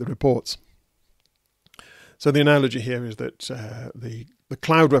generate the reports. So the analogy here is that the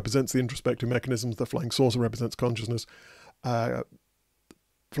cloud represents the introspective mechanisms, the flying saucer represents consciousness.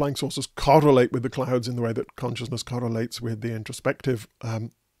 Flying saucers correlate with the clouds in the way that consciousness correlates with the introspective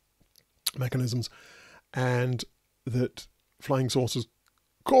mechanisms, and that flying saucers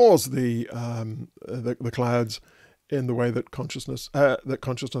cause the clouds in the way that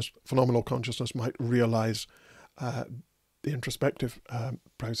phenomenal consciousness might realize the introspective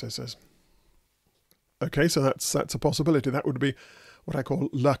processes. Okay, so that's a possibility. That would be what I call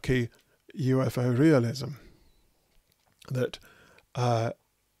lucky UFO realism. That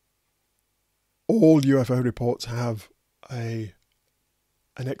all UFO reports have an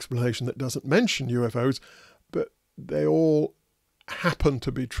explanation that doesn't mention UFOs, but they all happen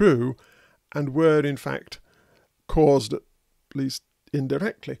to be true and were in fact caused, at least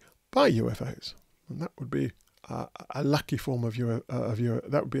indirectly, by UFOs. And that would be a lucky form of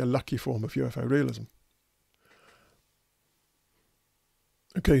UFO realism.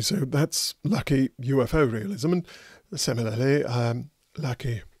 Okay, so that's lucky UFO realism, and similarly,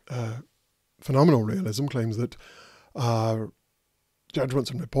 lucky phenomenal realism claims that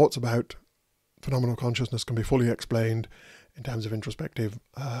judgments and reports about phenomenal consciousness can be fully explained in terms of introspective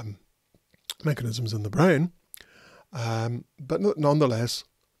mechanisms in the brain, but nonetheless,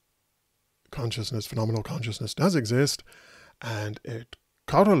 phenomenal consciousness does exist, and it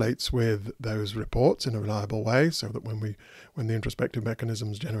correlates with those reports in a reliable way, so that when the introspective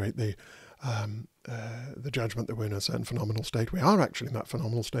mechanisms generate the judgment that we're in a certain phenomenal state, we are actually in that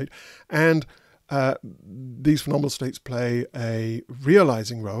phenomenal state, and these phenomenal states play a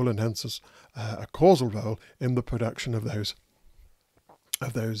realizing role, and hence a causal role in the production of those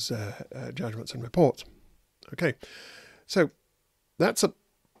judgments and reports. Okay, so that's a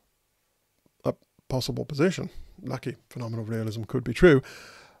possible position. Lucky phenomenal realism could be true,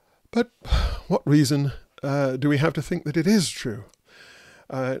 but what reason do we have to think that it is true?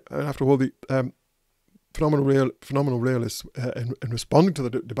 After all, the phenomenal realists, in responding to the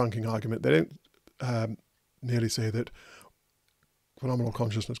debunking argument, they don't merely say that phenomenal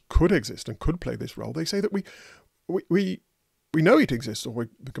consciousness could exist and could play this role. They say that we know it exists, or we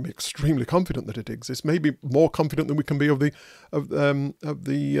can be extremely confident that it exists. Maybe more confident than we can be of the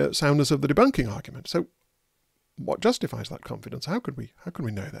soundness of the debunking argument. So, what justifies that confidence? How could we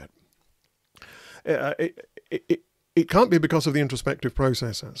know that? It can't be because of the introspective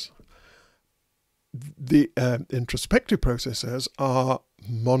processes. The introspective processes are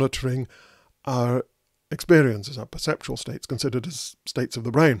monitoring our experiences, our perceptual states, considered as states of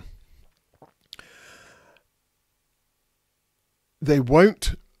the brain. They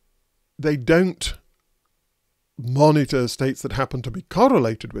don't monitor states that happen to be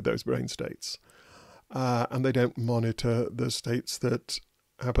correlated with those brain states, and they don't monitor the states that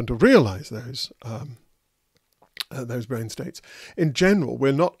happen to realize those brain states. In general,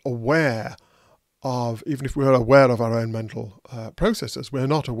 we're not aware of, even if we're aware of our own mental processes, we're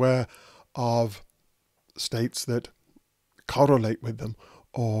not aware of states that correlate with them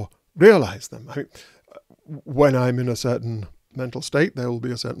or realize them. I mean, when I'm in a certain mental state, there will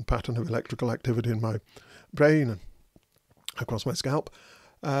be a certain pattern of electrical activity in my brain and across my scalp.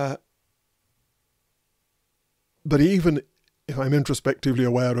 But even if I'm introspectively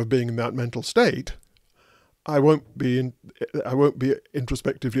aware of being in that mental state, I won't be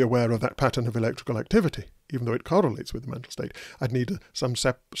introspectively aware of that pattern of electrical activity, even though it correlates with the mental state. I'd need some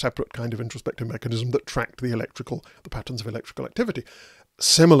separate kind of introspective mechanism that tracked the patterns of electrical activity.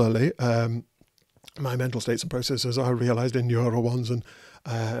 Similarly, my mental states and processes are realized in neural ones and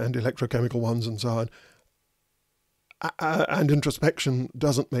electrochemical ones and so on. And introspection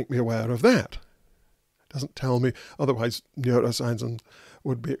doesn't make me aware of that. It doesn't tell me. Otherwise, neuroscience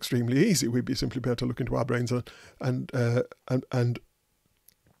would be extremely easy. We'd be simply able to look into our brains and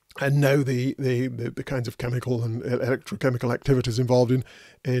know the kinds of chemical and electrochemical activities involved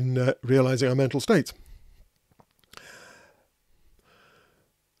in realizing our mental states.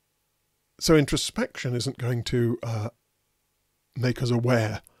 So introspection isn't going to make us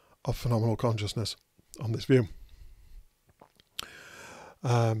aware of phenomenal consciousness on this view.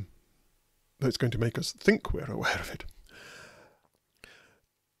 But it's going to make us think we're aware of it.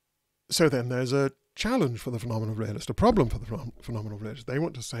 So then there's a challenge for the phenomenal realist, a problem for the phenomenal realist. They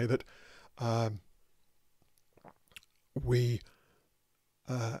want to say that we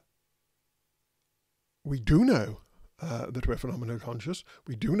do know that we're phenomenally conscious,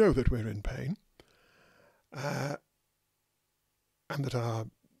 we do know that we're in pain, and that our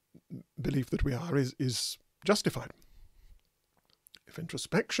belief that we are is justified. If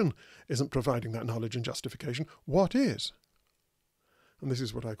introspection isn't providing that knowledge and justification, what is? And this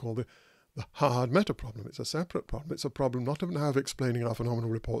is what I call the hard meta problem. It's a separate problem. It's a problem not now of explaining our phenomenal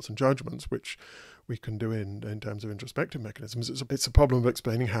reports and judgments, which we can do in terms of introspective mechanisms. It's a problem of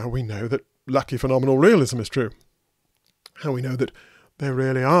explaining how we know that lucky phenomenal realism is true. How we know that there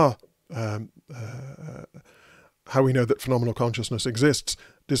really are, how we know that phenomenal consciousness exists,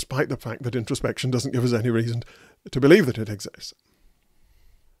 despite the fact that introspection doesn't give us any reason to believe that it exists.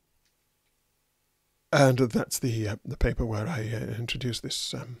 And that's the paper where I introduce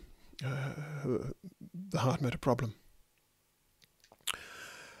this the hard meta problem.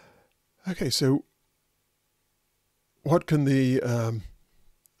 Okay, so what can the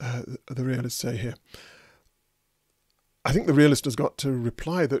realist say here? I think the realist has got to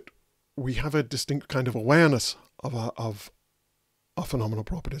reply that we have a distinct kind of awareness of our phenomenal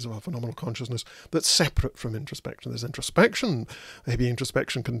properties, of our phenomenal consciousness, that's separate from introspection. There's introspection. Maybe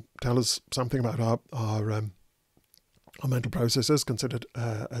introspection can tell us something about our mental processes, considered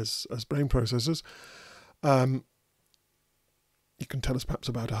as brain processes. You can tell us perhaps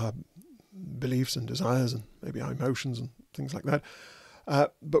about our beliefs and desires and maybe our emotions and things like that.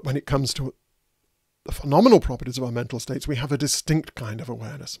 But when it comes to the phenomenal properties of our mental states, we have a distinct kind of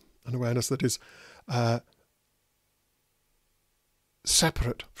awareness, an awareness that is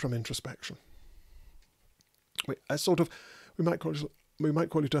separate from introspection. We might call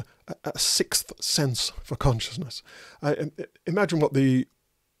it a sixth sense for consciousness. Imagine what the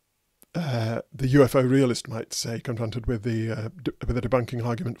UFO realist might say, confronted with the debunking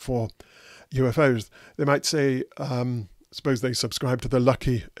argument for UFOs. They might say, suppose they subscribe to the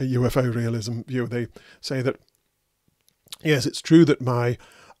lucky UFO realism view. They say that, yes, it's true that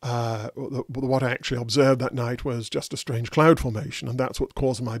what I actually observed that night was just a strange cloud formation, and that's what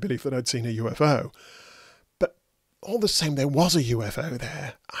caused my belief that I'd seen a UFO. But all the same, there was a UFO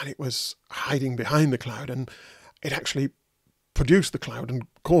there, and it was hiding behind the cloud, and it actually produced the cloud and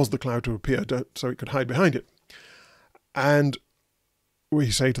caused the cloud to appear so it could hide behind it. And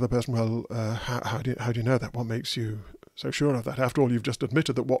we say to the person, well, how do you know that? What makes you so sure of that? After all, you've just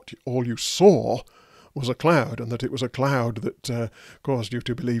admitted that all you saw was a cloud, and that it was a cloud that caused you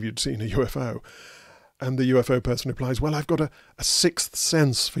to believe you'd seen a UFO. And the UFO person replies, well, I've got a sixth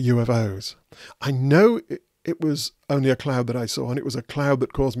sense for UFOs. I know it was only a cloud that I saw, and it was a cloud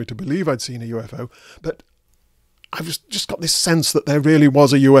that caused me to believe I'd seen a UFO, but I've just got this sense that there really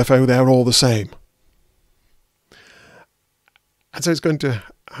was a UFO there all the same. And so it's going to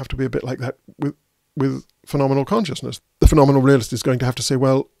have to be a bit like that with phenomenal consciousness. The phenomenal realist is going to have to say,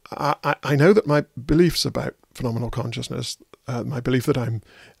 well, I know that my beliefs about phenomenal consciousness, my belief that I'm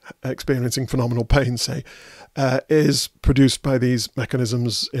experiencing phenomenal pain, say, is produced by these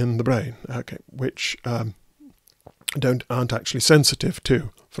mechanisms in the brain, okay, which aren't actually sensitive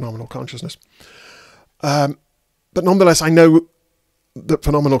to phenomenal consciousness. But nonetheless, I know that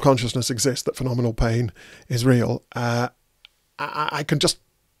phenomenal consciousness exists, that phenomenal pain is real. I can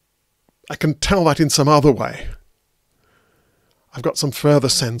tell that in some other way. I've got some further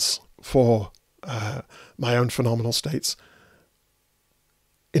sense for my own phenomenal states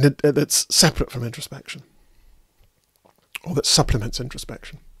that's separate from introspection, or that supplements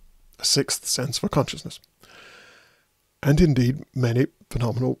introspection, a sixth sense for consciousness. And indeed, many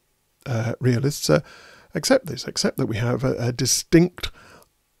phenomenal realists accept this, accept that we have a distinct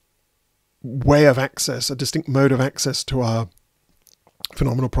way of access, a distinct mode of access to our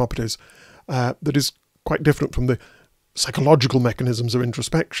phenomenal properties that is quite different from the psychological mechanisms of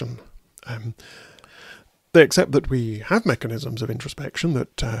introspection. They accept that we have mechanisms of introspection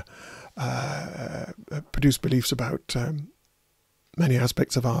that produce beliefs about many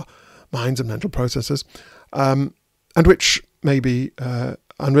aspects of our minds and mental processes, and which may be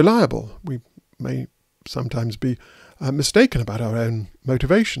unreliable. We may sometimes be mistaken about our own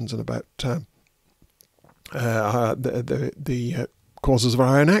motivations and about the causes of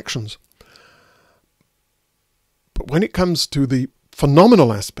our own actions. But when it comes to the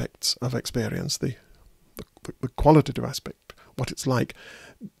phenomenal aspects of experience, the qualitative aspect, what it's like,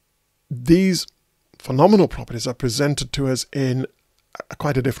 these phenomenal properties are presented to us in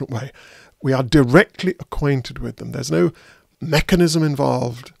quite a different way. We are directly acquainted with them. There's no mechanism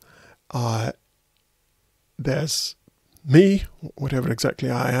involved. There's me, whatever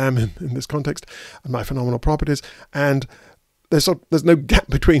exactly I am in this context, and my phenomenal properties, and there's no gap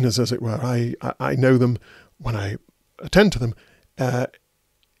between us, as it were. I know them when I attend to them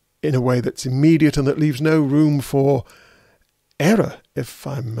in a way that's immediate and that leaves no room for error if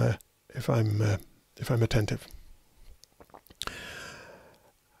I'm attentive.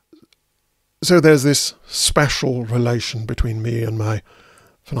 So there's this special relation between me and my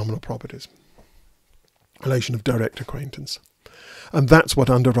phenomenal properties, relation of direct acquaintance, and that's what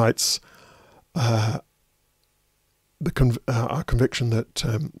underwrites our conviction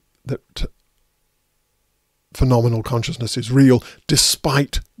that phenomenal consciousness is real,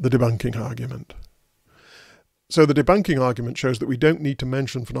 despite the debunking argument. So the debunking argument shows that we don't need to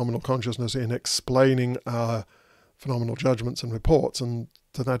mention phenomenal consciousness in explaining our phenomenal judgments and reports, and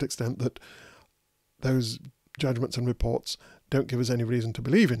to that extent that those judgments and reports don't give us any reason to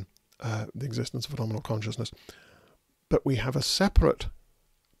believe in the existence of phenomenal consciousness. But we have a separate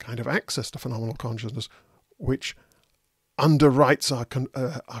kind of access to phenomenal consciousness which underwrites our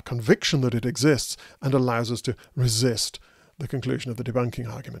conviction that it exists and allows us to resist the conclusion of the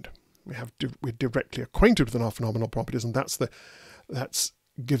debunking argument. We're directly acquainted with our phenomenal properties, and that's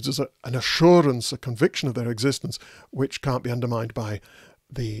gives us an assurance, a conviction of their existence, which can't be undermined by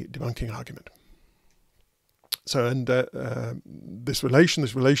the debunking argument. So, and this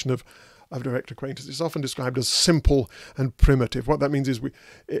relation of direct acquaintance is often described as simple and primitive. What that means is,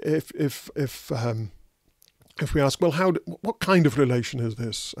 if we ask, well, what kind of relation is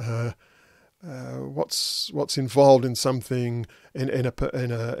this? What's involved in something in a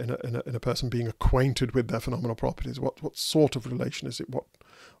person being acquainted with their phenomenal properties? What sort of relation is it?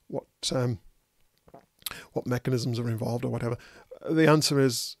 What mechanisms are involved, or whatever? The answer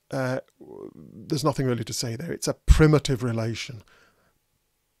is there's nothing really to say there. It's a primitive relation.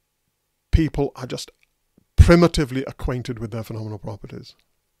 People are just primitively acquainted with their phenomenal properties,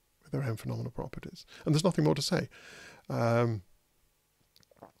 with their own phenomenal properties, and there's nothing more to say. There's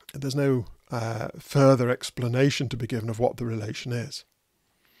no further explanation to be given of what the relation is.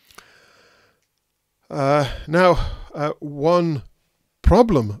 Now, one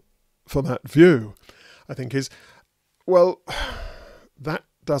problem for that view, I think, is, well, that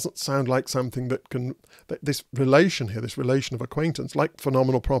doesn't sound like something that this relation here, this relation of acquaintance, like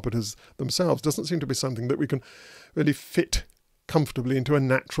phenomenal properties themselves, doesn't seem to be something that we can really fit comfortably into a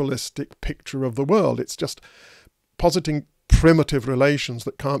naturalistic picture of the world. It's just positing primitive relations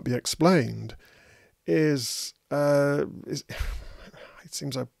that can't be explained it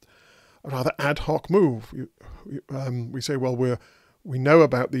seems a rather ad hoc move. We say, well, we know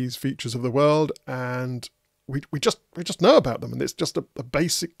about these features of the world, and we just know about them, and it's just a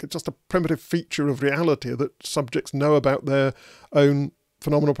primitive feature of reality that subjects know about their own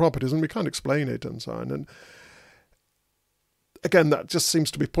phenomenal properties, and we can't explain it, and so on. And again, that just seems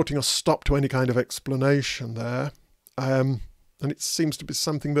to be putting a stop to any kind of explanation there. And it seems to be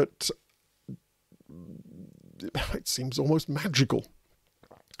something that it seems almost magical.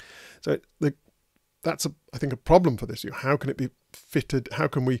 So that's I think a problem for this. How can it be fitted? How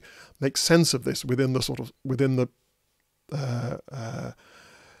can we make sense of this within a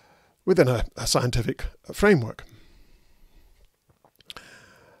scientific framework?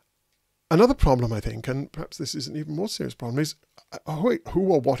 Another problem, I think, and perhaps this is an even more serious problem, is who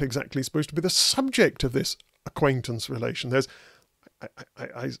or what exactly is supposed to be the subject of this acquaintance relation.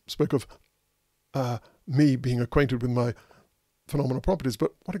 I spoke of me being acquainted with my phenomenal properties,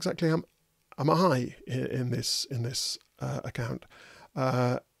 but what exactly am I in this account?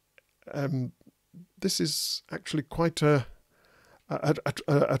 This is actually quite a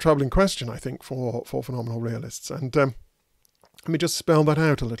troubling question, I think, for phenomenal realists. And let me just spell that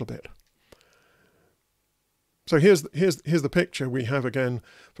out a little bit. So here's the picture. We have, again,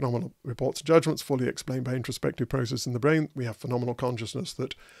 phenomenal reports and judgments fully explained by introspective process in the brain. We have phenomenal consciousness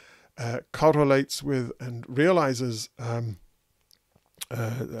that correlates with and realizes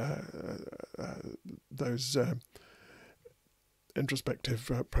those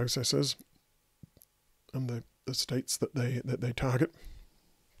introspective processes and the states that they target.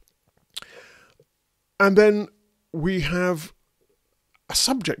 And then we have a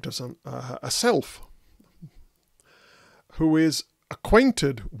subject of a self, who is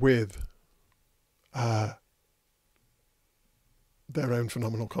acquainted with their own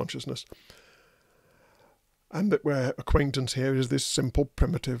phenomenal consciousness. And that where acquaintance here is this simple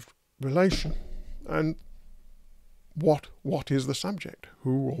primitive relation. And what is the subject?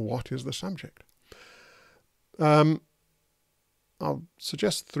 Who or what is the subject? I'll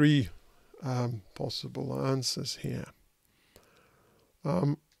suggest three possible answers here.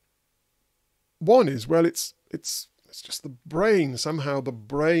 One is, well, it's just the brain. Somehow the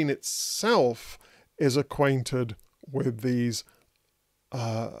brain itself is acquainted with these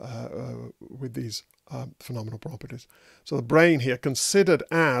phenomenal properties. So the brain here, considered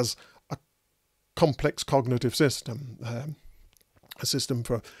as a complex cognitive system, a system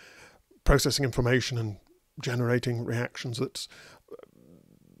for processing information and generating reactions. That's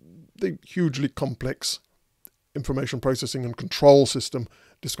the hugely complex information processing and control system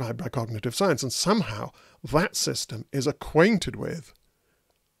described by cognitive science, and somehow that system is acquainted with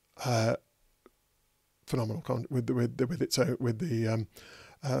phenomenal with the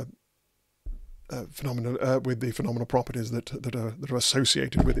phenomenal properties that are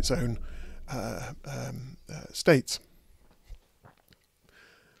associated with its own states.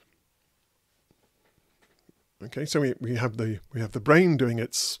 Okay, so we have the brain doing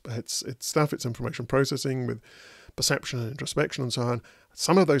its stuff, its information processing with perception and introspection and so on.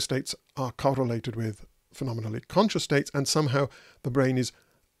 Some of those states are correlated with phenomenally conscious states, and somehow the brain is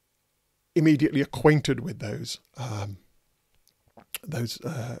immediately acquainted with those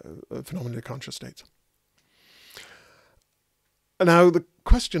phenomenally conscious states. Now, the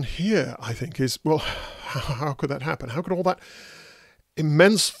question here, I think, is, well, how could that happen? How could all that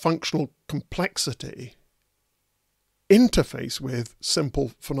immense functional complexity interface with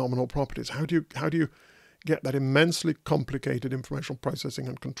simple phenomenal properties? How do you get that immensely complicated information processing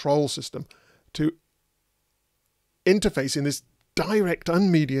and control system to interface in this direct,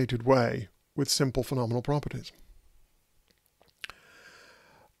 unmediated way with simple phenomenal properties?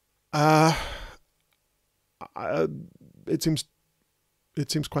 It seems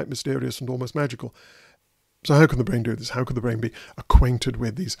quite mysterious and almost magical. So how can the brain do this? How could the brain be acquainted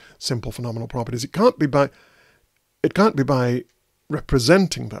with these simple phenomenal properties? It can't be by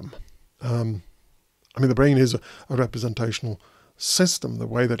representing them. I mean, the brain is a representational system. The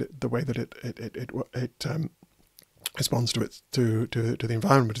way that it responds to the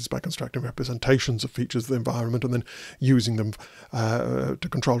environment is by constructing representations of features of the environment and then using them to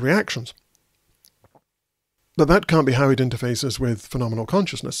control reactions. But that can't be how it interfaces with phenomenal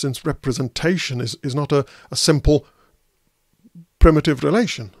consciousness, since representation is not a simple primitive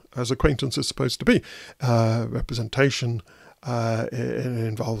relation, as acquaintance is supposed to be. Representation it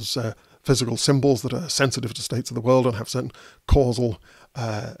involves physical symbols that are sensitive to states of the world and have certain causal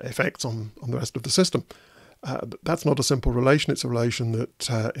effects on the rest of the system. That's not a simple relation. It's a relation that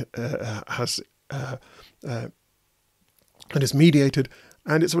that is mediated,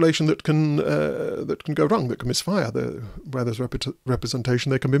 and it's a relation that can go wrong, that can misfire. Where there's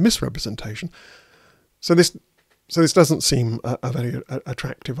representation, there can be misrepresentation. So this doesn't seem a very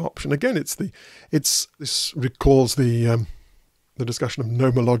attractive option. Again, this recalls the discussion of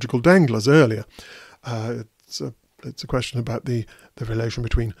nomological danglers earlier. It's a question about the relation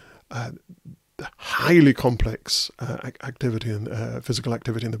between the highly complex activity and physical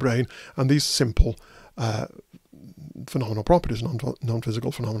activity in the brain and these simple phenomenal properties,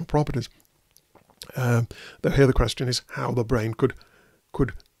 non-physical phenomenal properties. Though here the question is how the brain could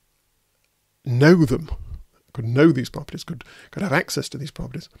know them, could know these properties, could have access to these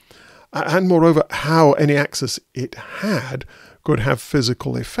properties, and moreover how any access it had could have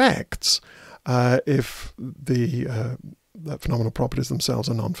physical effects if the phenomenal properties themselves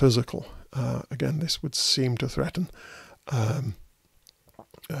are non-physical. Again, this would seem to threaten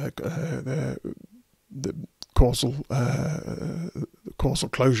the causal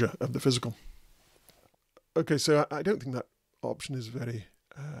closure of the physical. Okay, so I don't think that option is very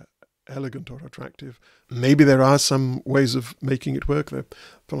elegant or attractive. Maybe there are some ways of making it work. The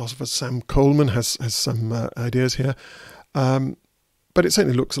philosopher Sam Coleman has some ideas here, but it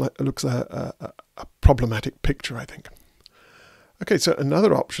certainly looks a problematic picture, I think. Okay, so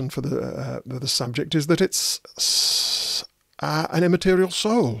another option for the subject is that it's an immaterial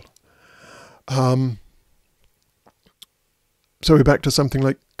soul. So we're back to something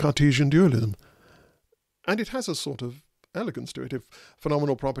like Cartesian dualism. And it has a sort of elegance to it. If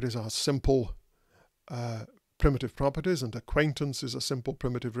phenomenal properties are simple primitive properties and acquaintance is a simple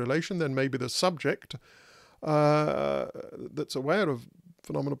primitive relation, then maybe the subject that's aware of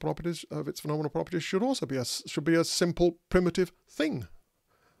its phenomenal properties should also be a simple primitive thing,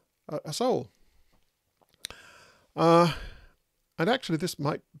 a soul. And actually, this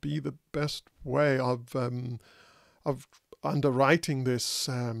might be the best way of underwriting this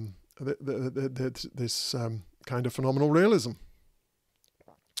this kind of phenomenal realism.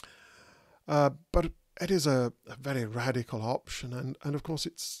 But it is a very radical option, and of course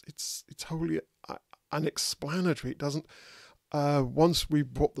it's wholly unexplanatory. It doesn't. Once we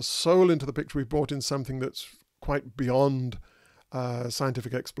brought the soul into the picture, we brought in something that's quite beyond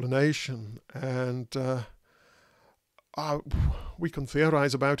scientific explanation, and we can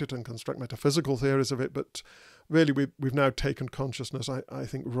theorize about it and construct metaphysical theories of it, but really we've now taken consciousness, I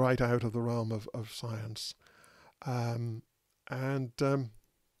think, right out of the realm of science. Well,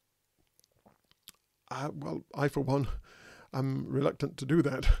 I for one, I'm reluctant to do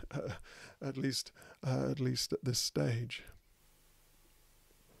that, at least at this stage.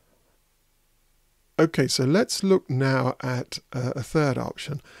 Okay, so let's look now at a third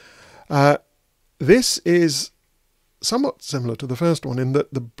option. This is somewhat similar to the first one in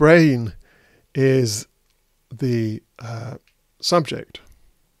that the brain is the subject.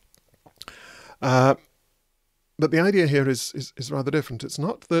 But the idea here is rather different. It's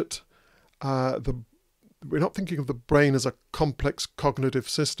not that we're not thinking of the brain as a complex cognitive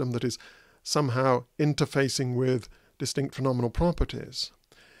system that is somehow interfacing with distinct phenomenal properties.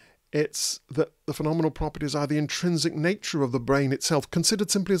 It's that the phenomenal properties are the intrinsic nature of the brain itself,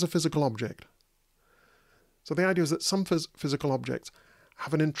 considered simply as a physical object. So the idea is that some physical objects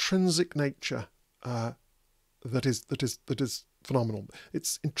have an intrinsic nature that is phenomenal.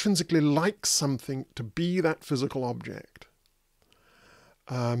 It's intrinsically like something to be that physical object,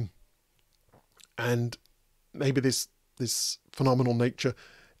 and maybe this phenomenal nature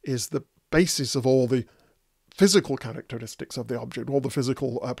is the basis of all the physical characteristics of the object, all the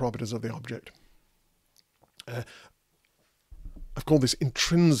physical properties of the object. I've called this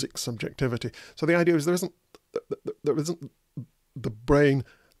intrinsic subjectivity. So the idea is there isn't the brain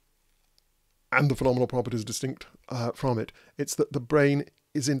and the phenomenal properties distinct from it. It's that the brain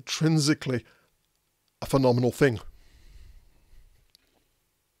is intrinsically a phenomenal thing.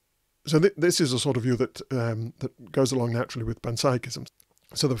 So this is a sort of view that that goes along naturally with panpsychism.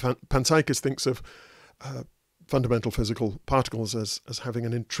 So the panpsychist thinks of fundamental physical particles as having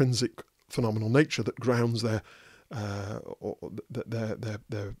an intrinsic phenomenal nature that grounds the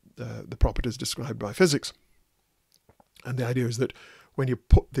properties described by physics. And the idea is that when you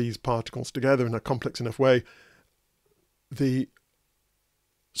put these particles together in a complex enough way, the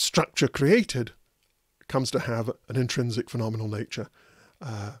structure created comes to have an intrinsic phenomenal nature,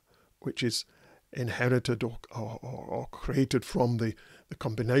 which is inherited or created from the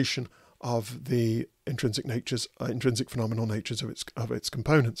combination of the intrinsic phenomenal natures of its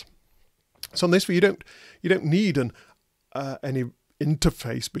components. So in this view, you don't need any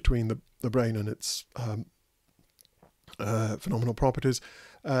interface between the brain and its phenomenal properties.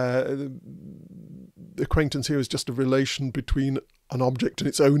 The acquaintance here is just a relation between an object and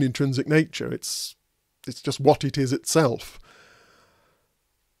its own intrinsic nature. It's just what it is itself.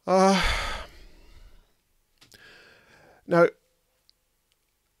 Now,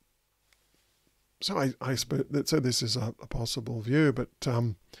 so I suppose so. This is a possible view, but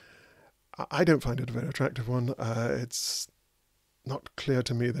I don't find it a very attractive one. It's not clear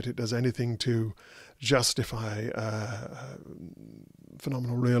to me that it does anything to justify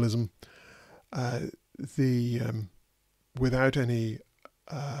phenomenal realism. Without any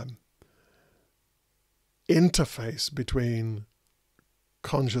interface between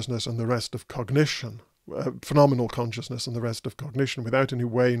consciousness and the rest of cognition, phenomenal consciousness and the rest of cognition, without any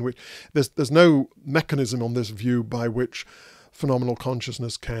way in which there's no mechanism on this view by which phenomenal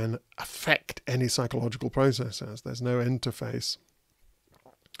consciousness can affect any psychological processes. There's no interface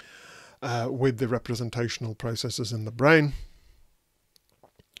with the representational processes in the brain,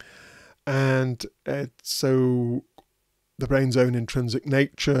 and so the brain's own intrinsic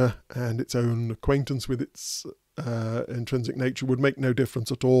nature and its own acquaintance with its intrinsic nature would make no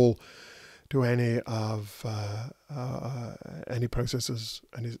difference at all to any of any processes,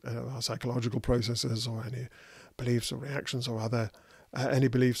 any psychological processes, or any beliefs or reactions, or other any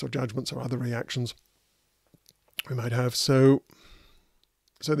beliefs or judgments or other reactions we might have. So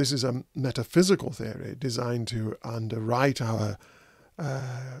this is a metaphysical theory designed to underwrite our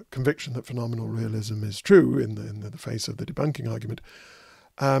conviction that phenomenal realism is true in the face of the debunking argument.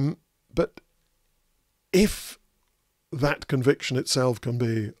 But if that conviction itself can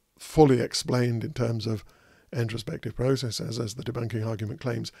be fully explained in terms of introspective processes, as the debunking argument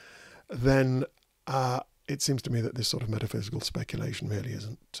claims, then it seems to me that this sort of metaphysical speculation really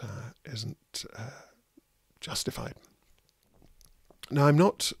isn't justified. Now, I'm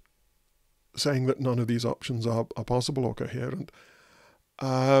not saying that none of these options are possible or coherent.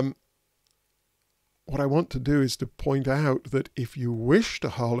 What I want to do is to point out that if you wish to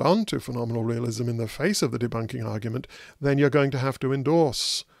hold on to phenomenal realism in the face of the debunking argument, then you're going to have to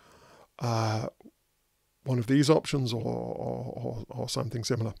endorse one of these options or something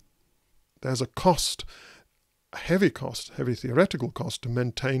similar. There's a cost, a heavy theoretical cost to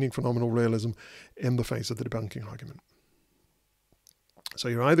maintaining phenomenal realism in the face of the debunking argument. So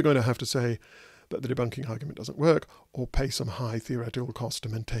you're either going to have to say that the debunking argument doesn't work, or pay some high theoretical cost to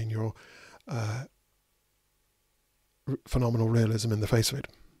maintain your phenomenal realism in the face of it.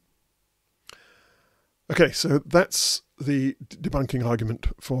 Okay, so that's the debunking argument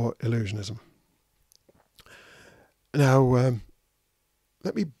for illusionism. Now,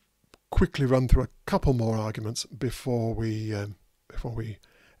 let me quickly run through a couple more arguments before we end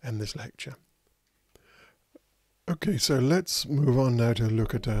this lecture. Okay, so let's move on now to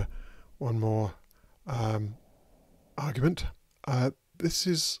look at one more argument. This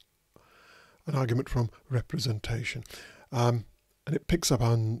is an argument from representation, and it picks up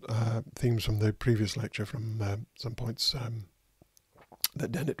on themes from the previous lecture, from some points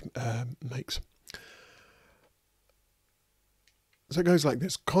that Dennett makes. So it goes like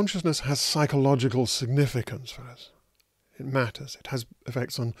this: consciousness has psychological significance for us. It matters. It has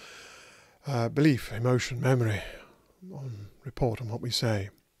effects on belief, emotion, memory, on report, on what we say.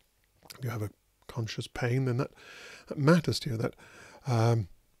 If you have a conscious pain, then that matters to you. That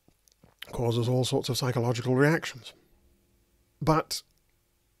causes all sorts of psychological reactions. But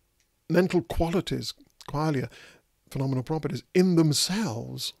mental qualities, qualia, phenomenal properties, in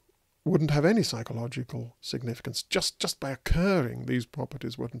themselves wouldn't have any psychological significance. Just by occurring, these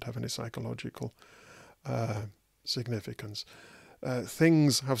properties wouldn't have any psychological significance.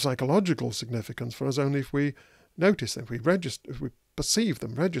 Things have psychological significance for us only if we notice them, if we perceive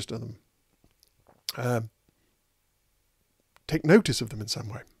them, register them, take notice of them in some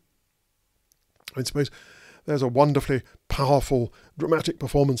way. I mean, suppose there's a wonderfully powerful dramatic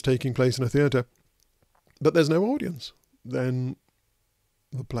performance taking place in a theatre, but there's no audience. Then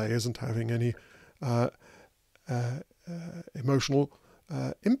the play isn't having any emotional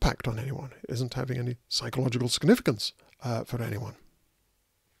impact on anyone. It isn't having any psychological significance for anyone.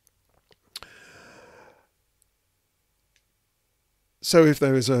 So if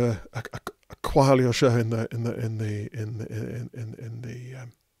there is a qualia show in the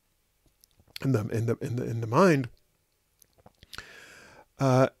mind,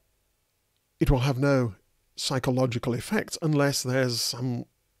 it will have no psychological effects unless there's some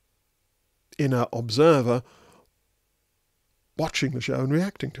inner observer watching the show and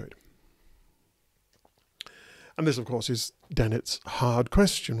reacting to it. And this, of course, is Dennett's hard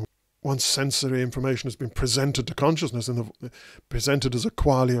question. Once sensory information has been presented to consciousness and presented as a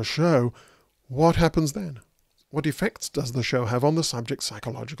qualia show, what happens then? What effects does the show have on the subject's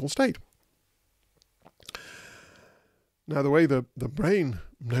psychological state? Now, the way the brain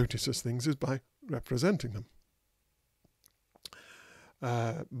notices things is by representing them,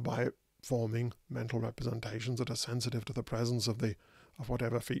 by forming mental representations that are sensitive to the presence of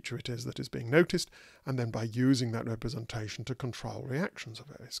whatever feature it is that is being noticed, and then by using that representation to control reactions of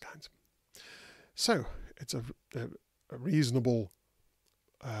various kinds. So it's a reasonable.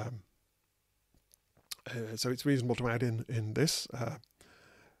 So it's reasonable to add in this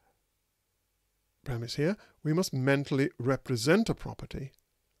premise here. We must mentally represent a property,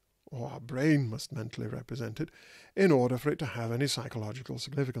 or our brain must mentally represent it, in order for it to have any psychological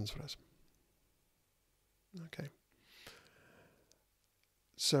significance for us. Okay.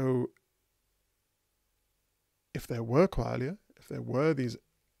 So if there were qualia, if there were these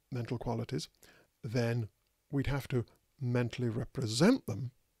mental qualities, then we'd have to mentally represent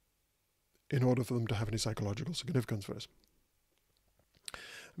them in order for them to have any psychological significance for us.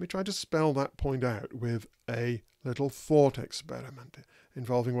 Let me try to spell that point out with a little thought experiment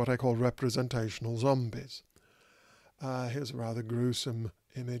involving what I call representational zombies. Here's a rather gruesome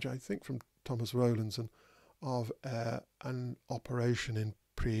image, I think from Thomas Rowlandson, of an operation in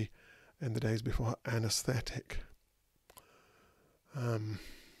the days before anaesthetic.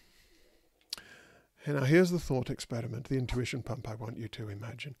 Now here's the thought experiment, the intuition pump I want you to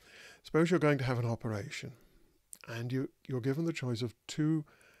imagine. Suppose you're going to have an operation and you're given the choice of 2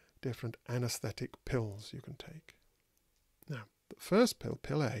 different anaesthetic pills you can take. Now, the first pill,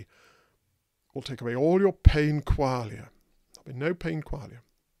 pill A, will take away all your pain qualia. There'll be no pain qualia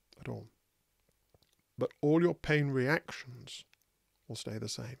at all. But all your pain reactions will stay the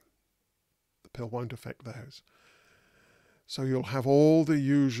same. The pill won't affect those. So you'll have all the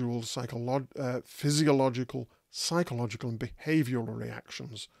usual physiological, psychological and behavioural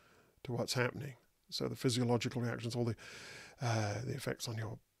reactions to what's happening. So the physiological reactions, all the effects on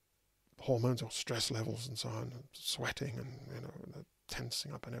your hormones or stress levels and so on, and sweating and the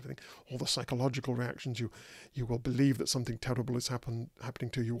tensing up and everything. All the psychological reactions, you will believe that something terrible is happening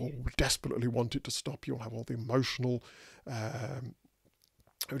to you, or desperately want it to stop. You'll have all the emotional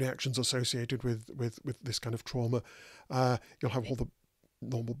reactions associated with this kind of trauma. You'll have all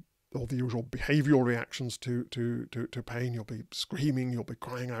the usual behavioural reactions to pain. You'll be screaming, you'll be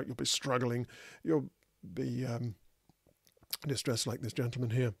crying out, you'll be struggling, you'll be distressed like this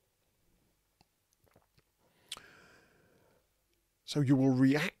gentleman here. So you will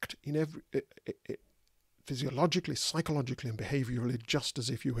react in physiologically, psychologically and behaviourally just as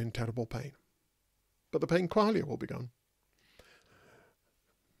if you were in terrible pain. But the pain qualia will be gone.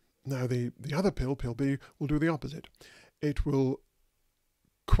 Now the other pill, pill B, will do the opposite. It will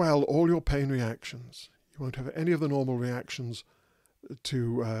quell all your pain reactions. You won't have any of the normal reactions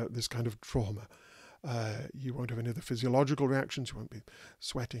to this kind of trauma. You won't have any of the physiological reactions. You won't be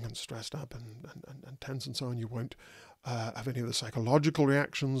sweating and stressed up and tense and so on. You won't have any of the psychological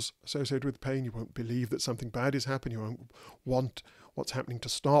reactions associated with pain. You won't believe that something bad is happening. You won't want what's happening to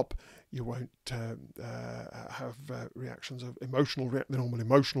stop. You won't have reactions of the normal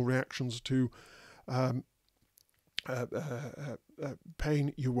emotional reactions to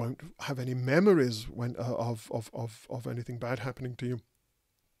pain. You won't have any memories of anything bad happening to you.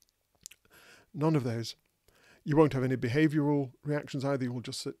 None of those. You won't have any behavioural reactions either. You will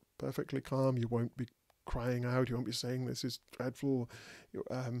just sit perfectly calm. You won't be crying out. You won't be saying this is dreadful.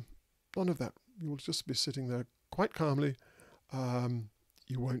 None of that. You will just be sitting there quite calmly.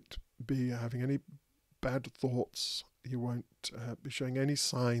 You won't be having any bad thoughts. You won't be showing any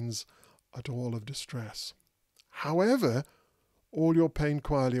signs at all of distress. However, all your pain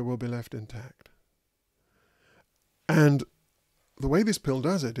qualia will be left intact. And the way this pill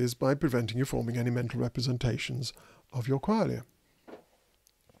does it is by preventing you forming any mental representations of your qualia.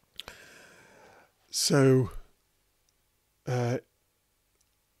 So the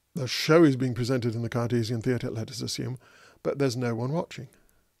show is being presented in the Cartesian theatre, let us assume, but there's no one watching.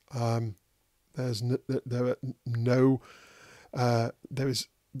 The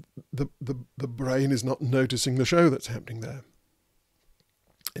brain is not noticing the show that's happening there.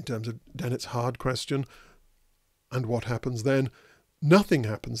 In terms of Dennett's hard question, and what happens then? Nothing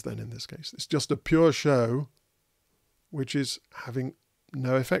happens then in this case. It's just a pure show which is having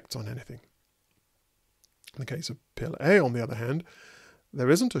no effects on anything. In the case of pill A, on the other hand, there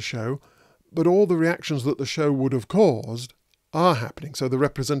isn't a show, but all the reactions that the show would have caused are happening. So the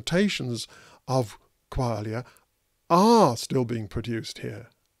representations of qualia are still being produced here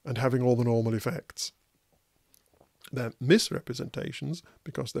and having all the normal effects. They're misrepresentations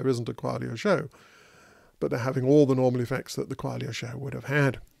because there isn't a qualia show, but they're having all the normal effects that the qualia show would have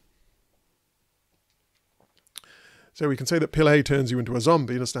had. So we can say that pill A turns you into a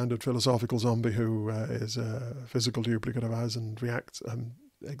zombie, a standard philosophical zombie who is a physical duplicate of us and reacts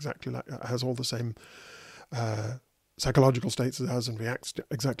exactly like, has all the same psychological states as us and reacts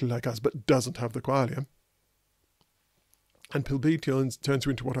exactly like us, but doesn't have the qualia. And pill B turns you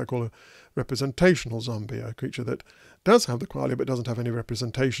into what I call a representational zombie, a creature that does have the qualia but doesn't have any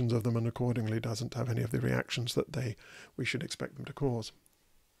representations of them and accordingly doesn't have any of the reactions that we should expect them to cause.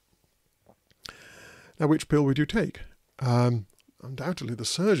 Now, which pill would you take? Undoubtedly, the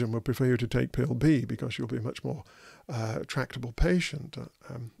surgeon would prefer you to take pill B because you'll be a much more tractable patient,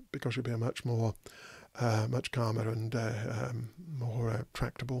 because you'll be a much calmer and more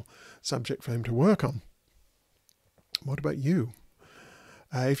tractable subject for him to work on. What about you?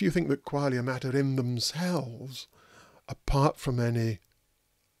 If you think that qualia matter in themselves, apart from any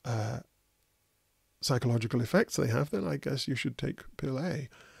psychological effects they have, then I guess you should take pill A.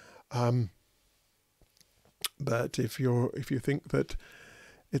 But if you think that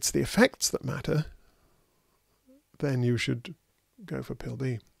it's the effects that matter, then you should go for pill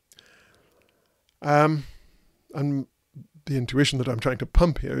B. And the intuition that I'm trying to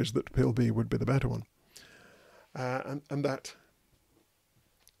pump here is that pill B would be the better one. And that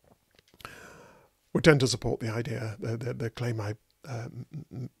would tend to support the idea, the claim I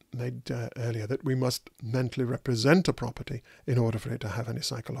made earlier, that we must mentally represent a property in order for it to have any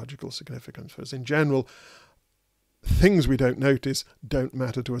psychological significance. Whereas in general, things we don't notice don't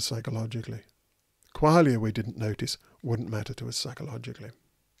matter to us psychologically. Qualia we didn't notice wouldn't matter to us psychologically.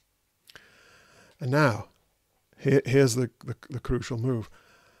 And now, here's the crucial move.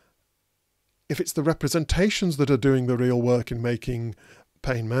 If it's the representations that are doing the real work in making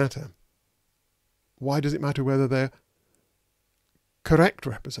pain matter, why does it matter whether they're correct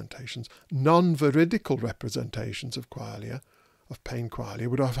representations? Non-veridical representations of qualia, of pain qualia,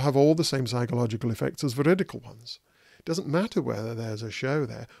 would have all the same psychological effects as veridical ones. It doesn't matter whether there's a show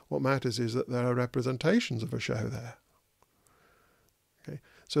there. What matters is that there are representations of a show there. Okay?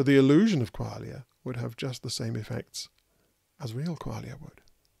 So the illusion of qualia would have just the same effects as real qualia would.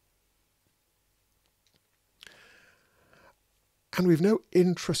 And we've no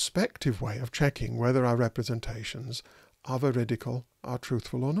introspective way of checking whether our representations are veridical, are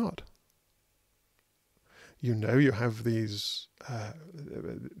truthful or not. You know you have these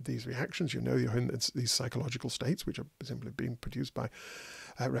reactions, you know you're in these psychological states which are simply being produced by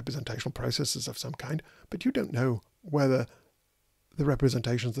representational processes of some kind, but you don't know whether the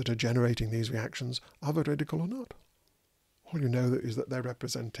representations that are generating these reactions are veridical or not. All you know is that they're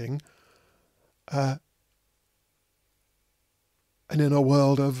representing an inner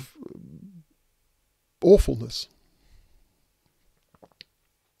world of awfulness.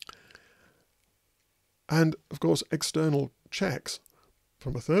 And, of course, external checks,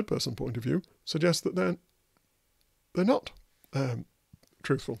 from a third-person point of view, suggest that they're not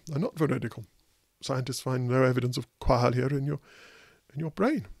truthful. They're not veridical. Scientists find no evidence of qualia in your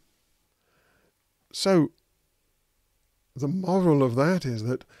brain. So, the moral of that is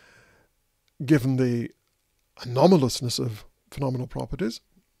that, given the anomalousness of phenomenal properties,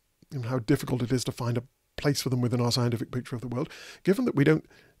 and how difficult it is to find a place for them within our scientific picture of the world, given that we don't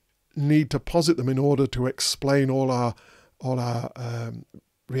need to posit them in order to explain all our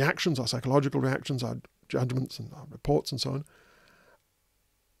reactions, our psychological reactions, our judgments and our reports and so on,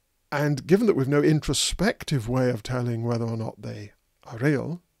 and given that we've no introspective way of telling whether or not they are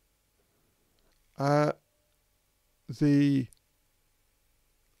real, the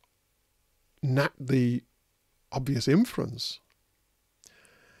obvious inference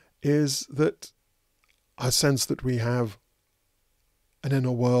is that our sense that we have an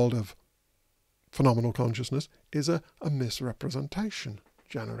inner world of phenomenal consciousness is a misrepresentation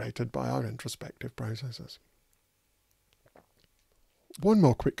generated by our introspective processes. One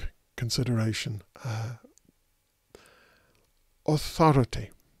more quick consideration. Authority.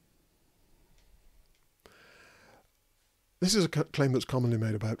 This is a claim that's commonly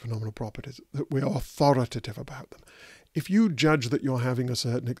made about phenomenal properties, that we are authoritative about them. If you judge that you're having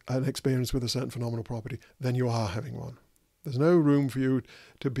an experience with a certain phenomenal property, then you are having one. There's no room for you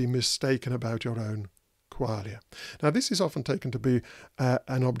to be mistaken about your own qualia. Now, this is often taken to be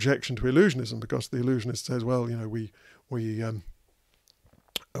an objection to illusionism, because the illusionist says, well, you know,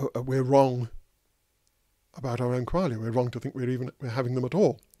 we're wrong about our own qualia. We're wrong to think we're having them at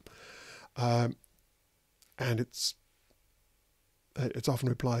all. And it's often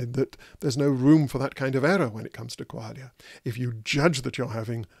replied that there's no room for that kind of error when it comes to qualia. If you judge that you're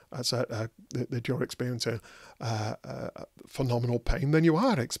having that you're experiencing phenomenal pain, then you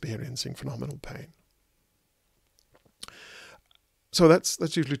are experiencing phenomenal pain. So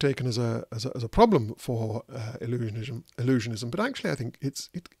that's usually taken as a problem for illusionism. But actually, I think it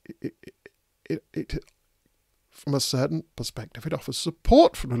from a certain perspective, it offers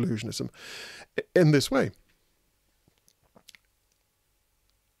support for illusionism in this way.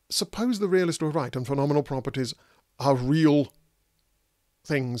 Suppose the realist were right and phenomenal properties are real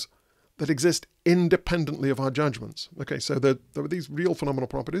things that exist independently of our judgments. Okay, so there are these real phenomenal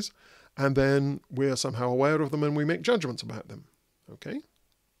properties, and then we're somehow aware of them and we make judgments about them. Okay?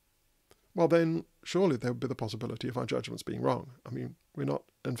 Well, then surely there would be the possibility of our judgments being wrong. I mean, we're not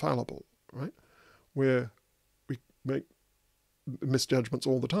infallible, right? We make misjudgments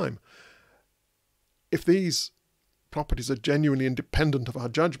all the time. If these properties are genuinely independent of our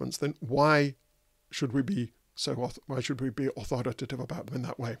judgments, then why should we be authoritative about them in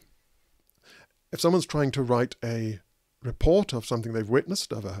that way? If someone's trying to write a report of something they've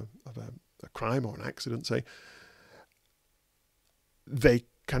witnessed, of a crime or an accident, say, they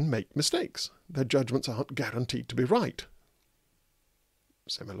can make mistakes. Their judgments aren't guaranteed to be right.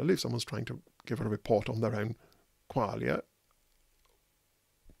 Similarly, if someone's trying to give a report on their own qualia,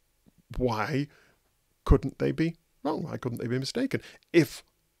 why couldn't they be wrong? Why couldn't they be mistaken? If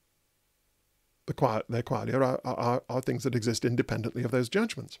their qualia are things that exist independently of those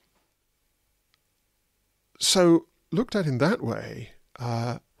judgments. So, looked at in that way,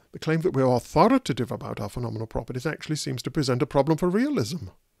 the claim that we're authoritative about our phenomenal properties actually seems to present a problem for realism,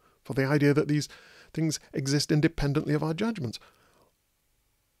 for the idea that these things exist independently of our judgments.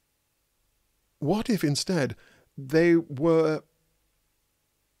 What if instead they were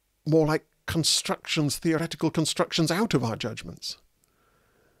more like constructions, theoretical constructions out of our judgments?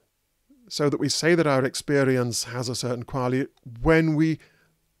 So that we say that our experience has a certain quality when we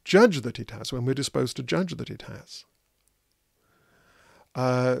judge that it has, when we're disposed to judge that it has.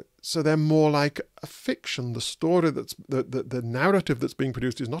 So they're more like a fiction. The story the narrative that's being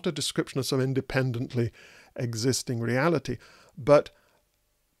produced is not a description of some independently existing reality, but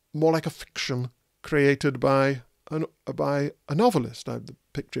more like a fiction created by a novelist. I have the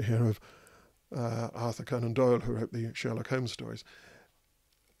picture here of Arthur Conan Doyle, who wrote the Sherlock Holmes stories.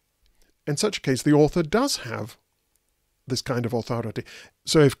 In such a case, the author does have this kind of authority.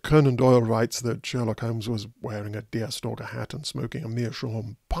 So if Conan Doyle writes that Sherlock Holmes was wearing a deerstalker hat and smoking a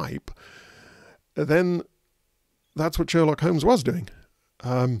meerschaum pipe, then that's what Sherlock Holmes was doing.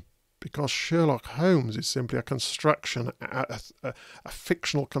 Because Sherlock Holmes is simply a construction, a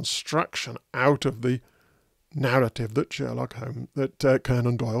fictional construction out of the narrative that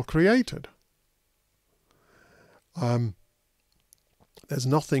Conan Doyle created. There's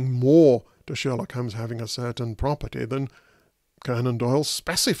nothing more to Sherlock Holmes having a certain property than Conan Doyle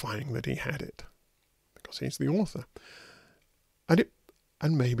specifying that he had it, because he's the author. And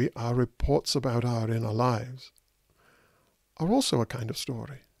maybe our reports about our inner lives are also a kind of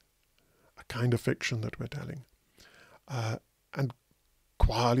story, a kind of fiction that we're telling. And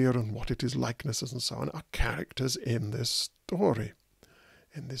qualia and what it is, likenesses and so on, are characters in this story,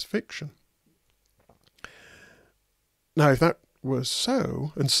 in this fiction. Now, if that was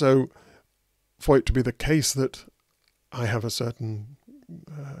so, and so for it to be the case that I have a certain,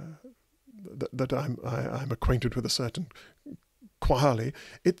 that I'm acquainted with a certain quality,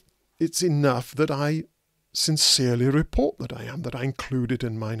 it's enough that I sincerely report that I am, that I include it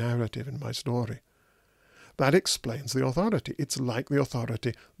in my narrative, in my story. That explains the authority. It's like the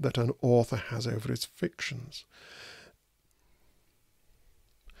authority that an author has over his fictions.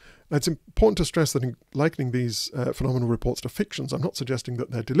 Now, it's important to stress that in likening these phenomenal reports to fictions, I'm not suggesting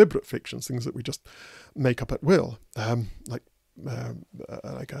that they're deliberate fictions, things that we just make up at will, like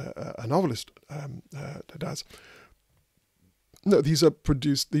a novelist does. No, these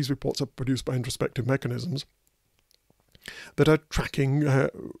reports are produced by introspective mechanisms that are tracking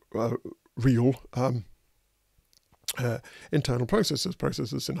real internal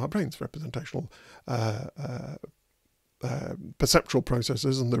processes in our brains, representational perceptual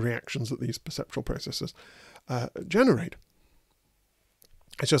processes and the reactions that these perceptual processes generate.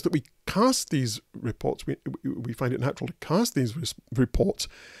 It's just that we cast these reports, we find it natural to cast these reports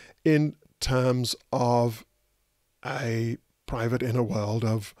in terms of a private inner world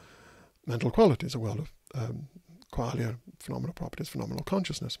of mental qualities, a world of qualia, phenomenal properties, phenomenal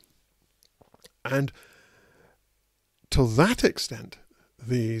consciousness. And to that extent,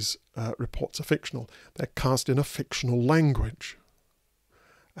 these reports are fictional. They're cast in a fictional language.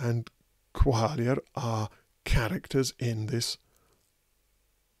 And qualia are characters in this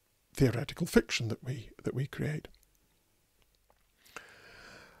theoretical fiction that we create.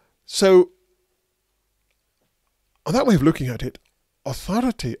 So, on that way of looking at it, our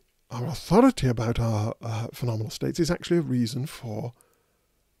authority about our phenomenal states is actually a reason for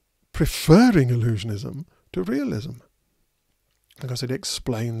preferring illusionism to realism, because it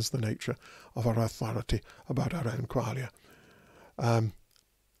explains the nature of our authority about our own qualia.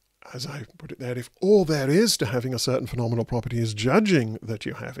 As I put it there, if all there is to having a certain phenomenal property is judging that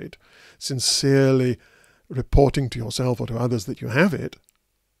you have it, sincerely reporting to yourself or to others that you have it,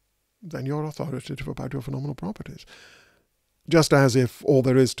 then you're authoritative about your phenomenal properties. Just as if all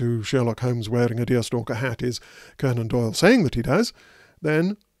there is to Sherlock Holmes wearing a deerstalker hat is Conan Doyle saying that he does,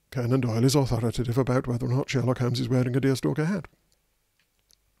 then Conan Doyle is authoritative about whether or not Sherlock Holmes is wearing a deerstalker hat.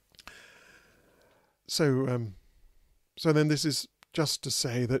 So then this is just to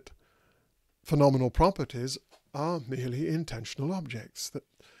say that phenomenal properties are merely intentional objects, that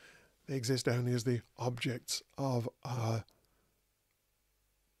they exist only as the objects of our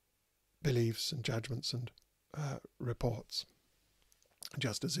beliefs and judgments and reports,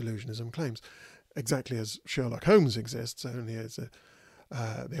 just as illusionism claims, exactly as Sherlock Holmes exists only as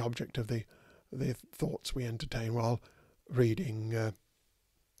the object of the thoughts we entertain while reading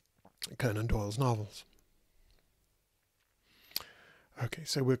Conan Doyle's novels. Okay,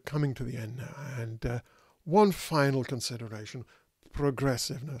 so we're coming to the end now, and One final consideration,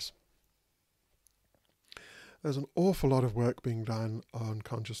 progressiveness. There's an awful lot of work being done on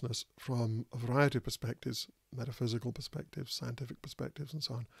consciousness from a variety of perspectives, metaphysical perspectives, scientific perspectives, and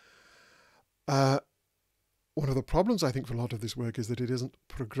so on. One of the problems, I think, for a lot of this work is that it isn't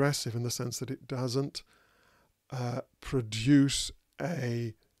progressive in the sense that it doesn't produce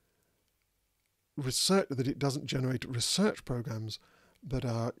a research, that it doesn't generate research programs that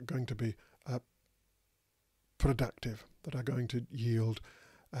are going to be productive, that are going to yield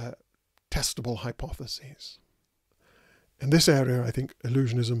testable hypotheses. In this area, I think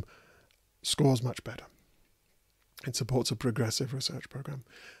illusionism scores much better. It supports a progressive research program.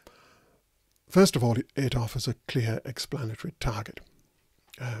 First of all, it offers a clear explanatory target.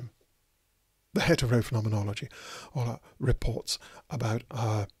 The heterophenomenology, or reports about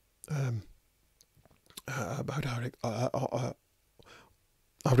our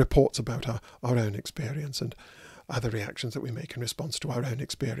reports about our own experience and other reactions that we make in response to our own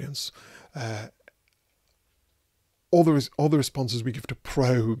experience. All the responses we give to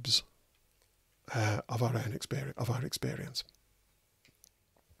probes of our own experience,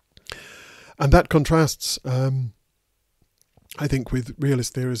 and that contrasts, I think, with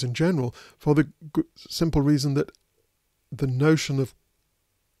realist theories in general, for the simple reason that the notion of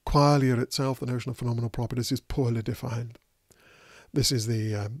qualia itself, the notion of phenomenal properties, is poorly defined. This is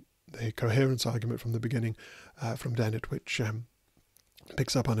the coherence argument from the beginning from Dennett, which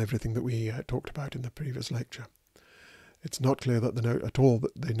picks up on everything that we talked about in the previous lecture. It's not clear that at all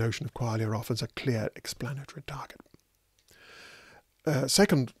that the notion of qualia offers a clear explanatory target.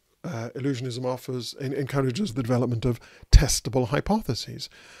 Second, illusionism encourages the development of testable hypotheses.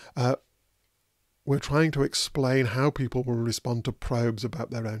 We're trying to explain how people will respond to probes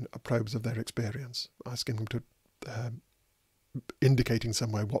about probes of their experience, asking them to indicating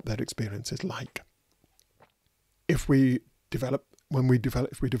some way what their experience is like. If we develop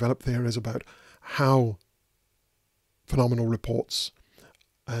theories about how phenomenal reports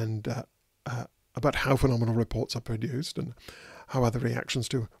and about how phenomenal reports are produced and how other reactions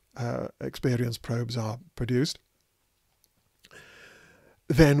to experience probes are produced,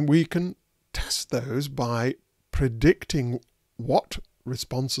 then we can test those by predicting what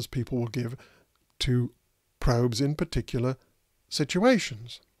responses people will give to probes in particular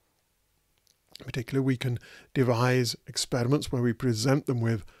situations. In particular, we can devise experiments where we present them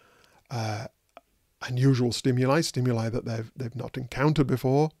with unusual stimuli that they've not encountered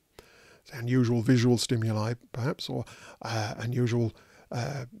before, say unusual visual stimuli perhaps, or unusual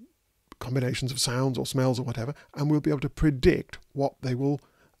combinations of sounds or smells or whatever, and we'll be able to predict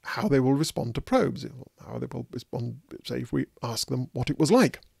how they will respond to probes, how they will respond, say, if we ask them what it was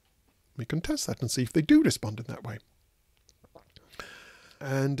like. We can test that and see if they do respond in that way.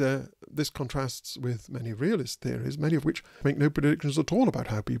 And this contrasts with many realist theories, many of which make no predictions at all about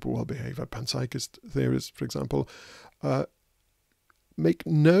how people will behave. Panpsychist theories, for example, make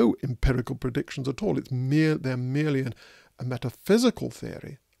no empirical predictions at all. They're merely a metaphysical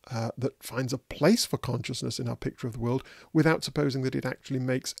theory that finds a place for consciousness in our picture of the world without supposing that it actually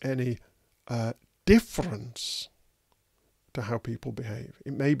makes any difference to how people behave.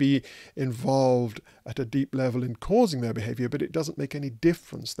 It may be involved at a deep level in causing their behavior, but it doesn't make any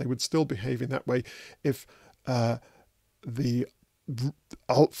difference. They would still behave in that way if the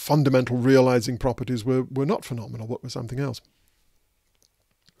fundamental realizing properties were not phenomenal, but were something else.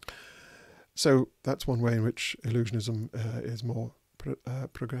 So that's one way in which illusionism is more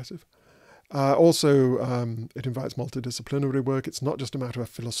progressive. Also, it invites multidisciplinary work. It's not just a matter of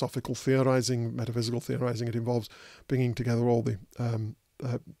philosophical theorizing, metaphysical theorizing. It involves bringing together all the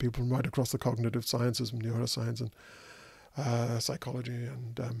people from right across the cognitive sciences, from neuroscience and psychology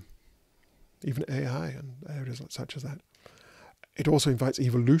and even AI and areas such as that. It also invites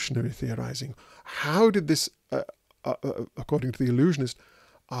evolutionary theorizing. How did this, according to the illusionist,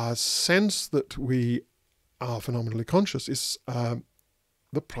 our sense that we are phenomenally conscious is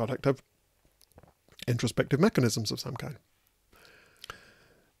the product of introspective mechanisms of some kind.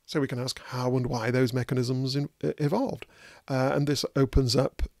 So we can ask how and why those mechanisms evolved. And this opens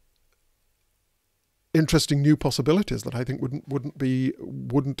up interesting new possibilities that I think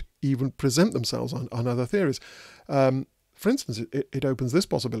wouldn't even present themselves on other theories. For instance, it opens this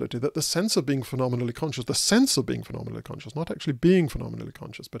possibility that the sense of being phenomenally conscious, not actually being phenomenally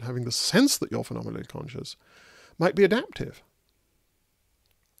conscious, but having the sense that you're phenomenally conscious, might be adaptive.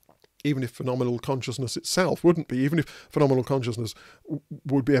 Even if phenomenal consciousness itself wouldn't be, even if phenomenal consciousness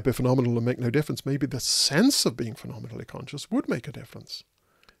would be epiphenomenal and make no difference, maybe the sense of being phenomenally conscious would make a difference.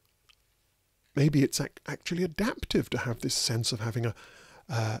 Maybe it's actually adaptive to have this sense of having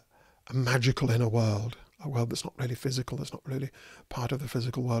a magical inner world, a world that's not really physical, that's not really part of the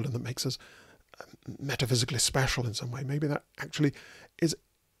physical world, and that makes us metaphysically special in some way. Maybe that actually is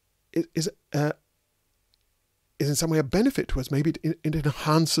in some way a benefit to us. Maybe it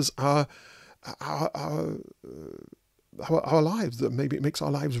enhances our lives. That maybe it makes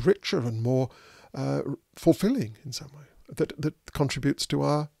our lives richer and more fulfilling in some way. That contributes to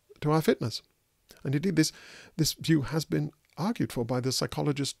our fitness. And indeed, this view has been argued for by the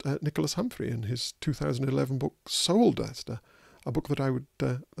psychologist Nicholas Humphrey in his 2011 book Soul Dust, a book that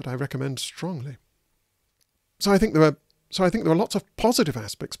I recommend strongly. So I think there are lots of positive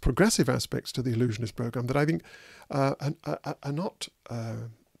aspects, progressive aspects to the illusionist program that I think are not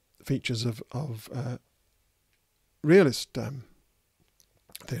features of realist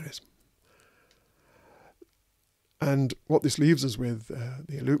theories. And what this leaves us with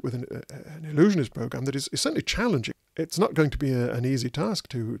an illusionist program that is certainly challenging. It's not going to be an easy task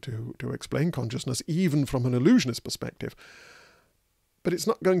to explain consciousness, even from an illusionist perspective. But it's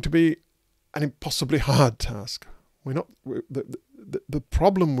not going to be an impossibly hard task. The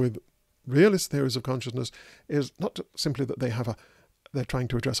problem with realist theories of consciousness is not simply that they're trying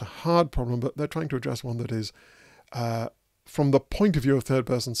to address a hard problem, but they're trying to address one that is, from the point of view of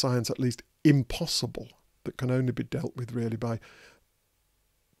third-person science, at least impossible, that can only be dealt with really by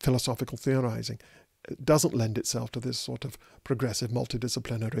philosophical theorizing. It doesn't lend itself to this sort of progressive,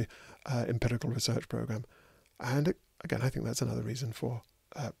 multidisciplinary empirical research program. And again, I think that's another reason for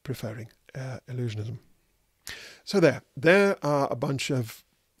preferring illusionism. So there are a bunch of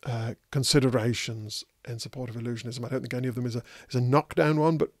considerations in support of illusionism. I don't think any of them is a knockdown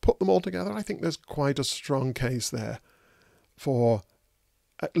one, but put them all together, I think there's quite a strong case there for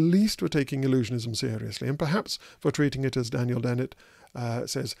at least for taking illusionism seriously, and perhaps for treating it, as Daniel Dennett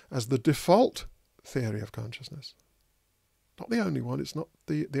says, as the default theory of consciousness. Not the only one, it's not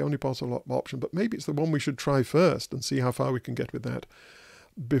the only possible option, but maybe it's the one we should try first and see how far we can get with that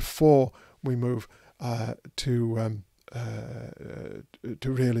before we move to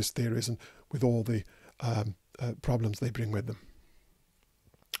realist theories and with all the problems they bring with them.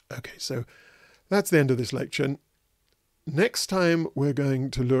 Okay, so that's the end of this lecture. Next time we're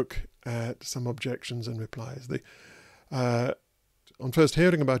going to look at some objections and replies. On first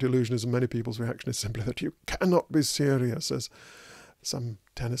hearing about illusionism, many people's reaction is simply that you cannot be serious, as some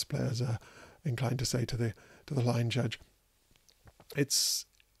tennis players are inclined to say to the line judge. It's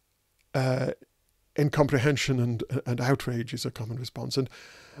incomprehension and outrage is a common response, and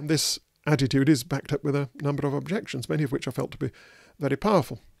this attitude is backed up with a number of objections, many of which are felt to be very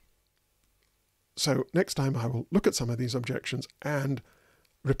powerful. So next time I will look at some of these objections and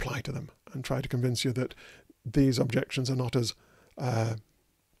reply to them and try to convince you that these objections are not as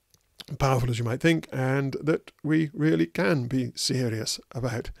powerful as you might think, and that we really can be serious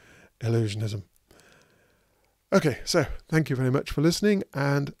about illusionism. Okay, so thank you very much for listening,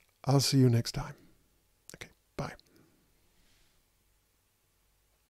 and I'll see you next time.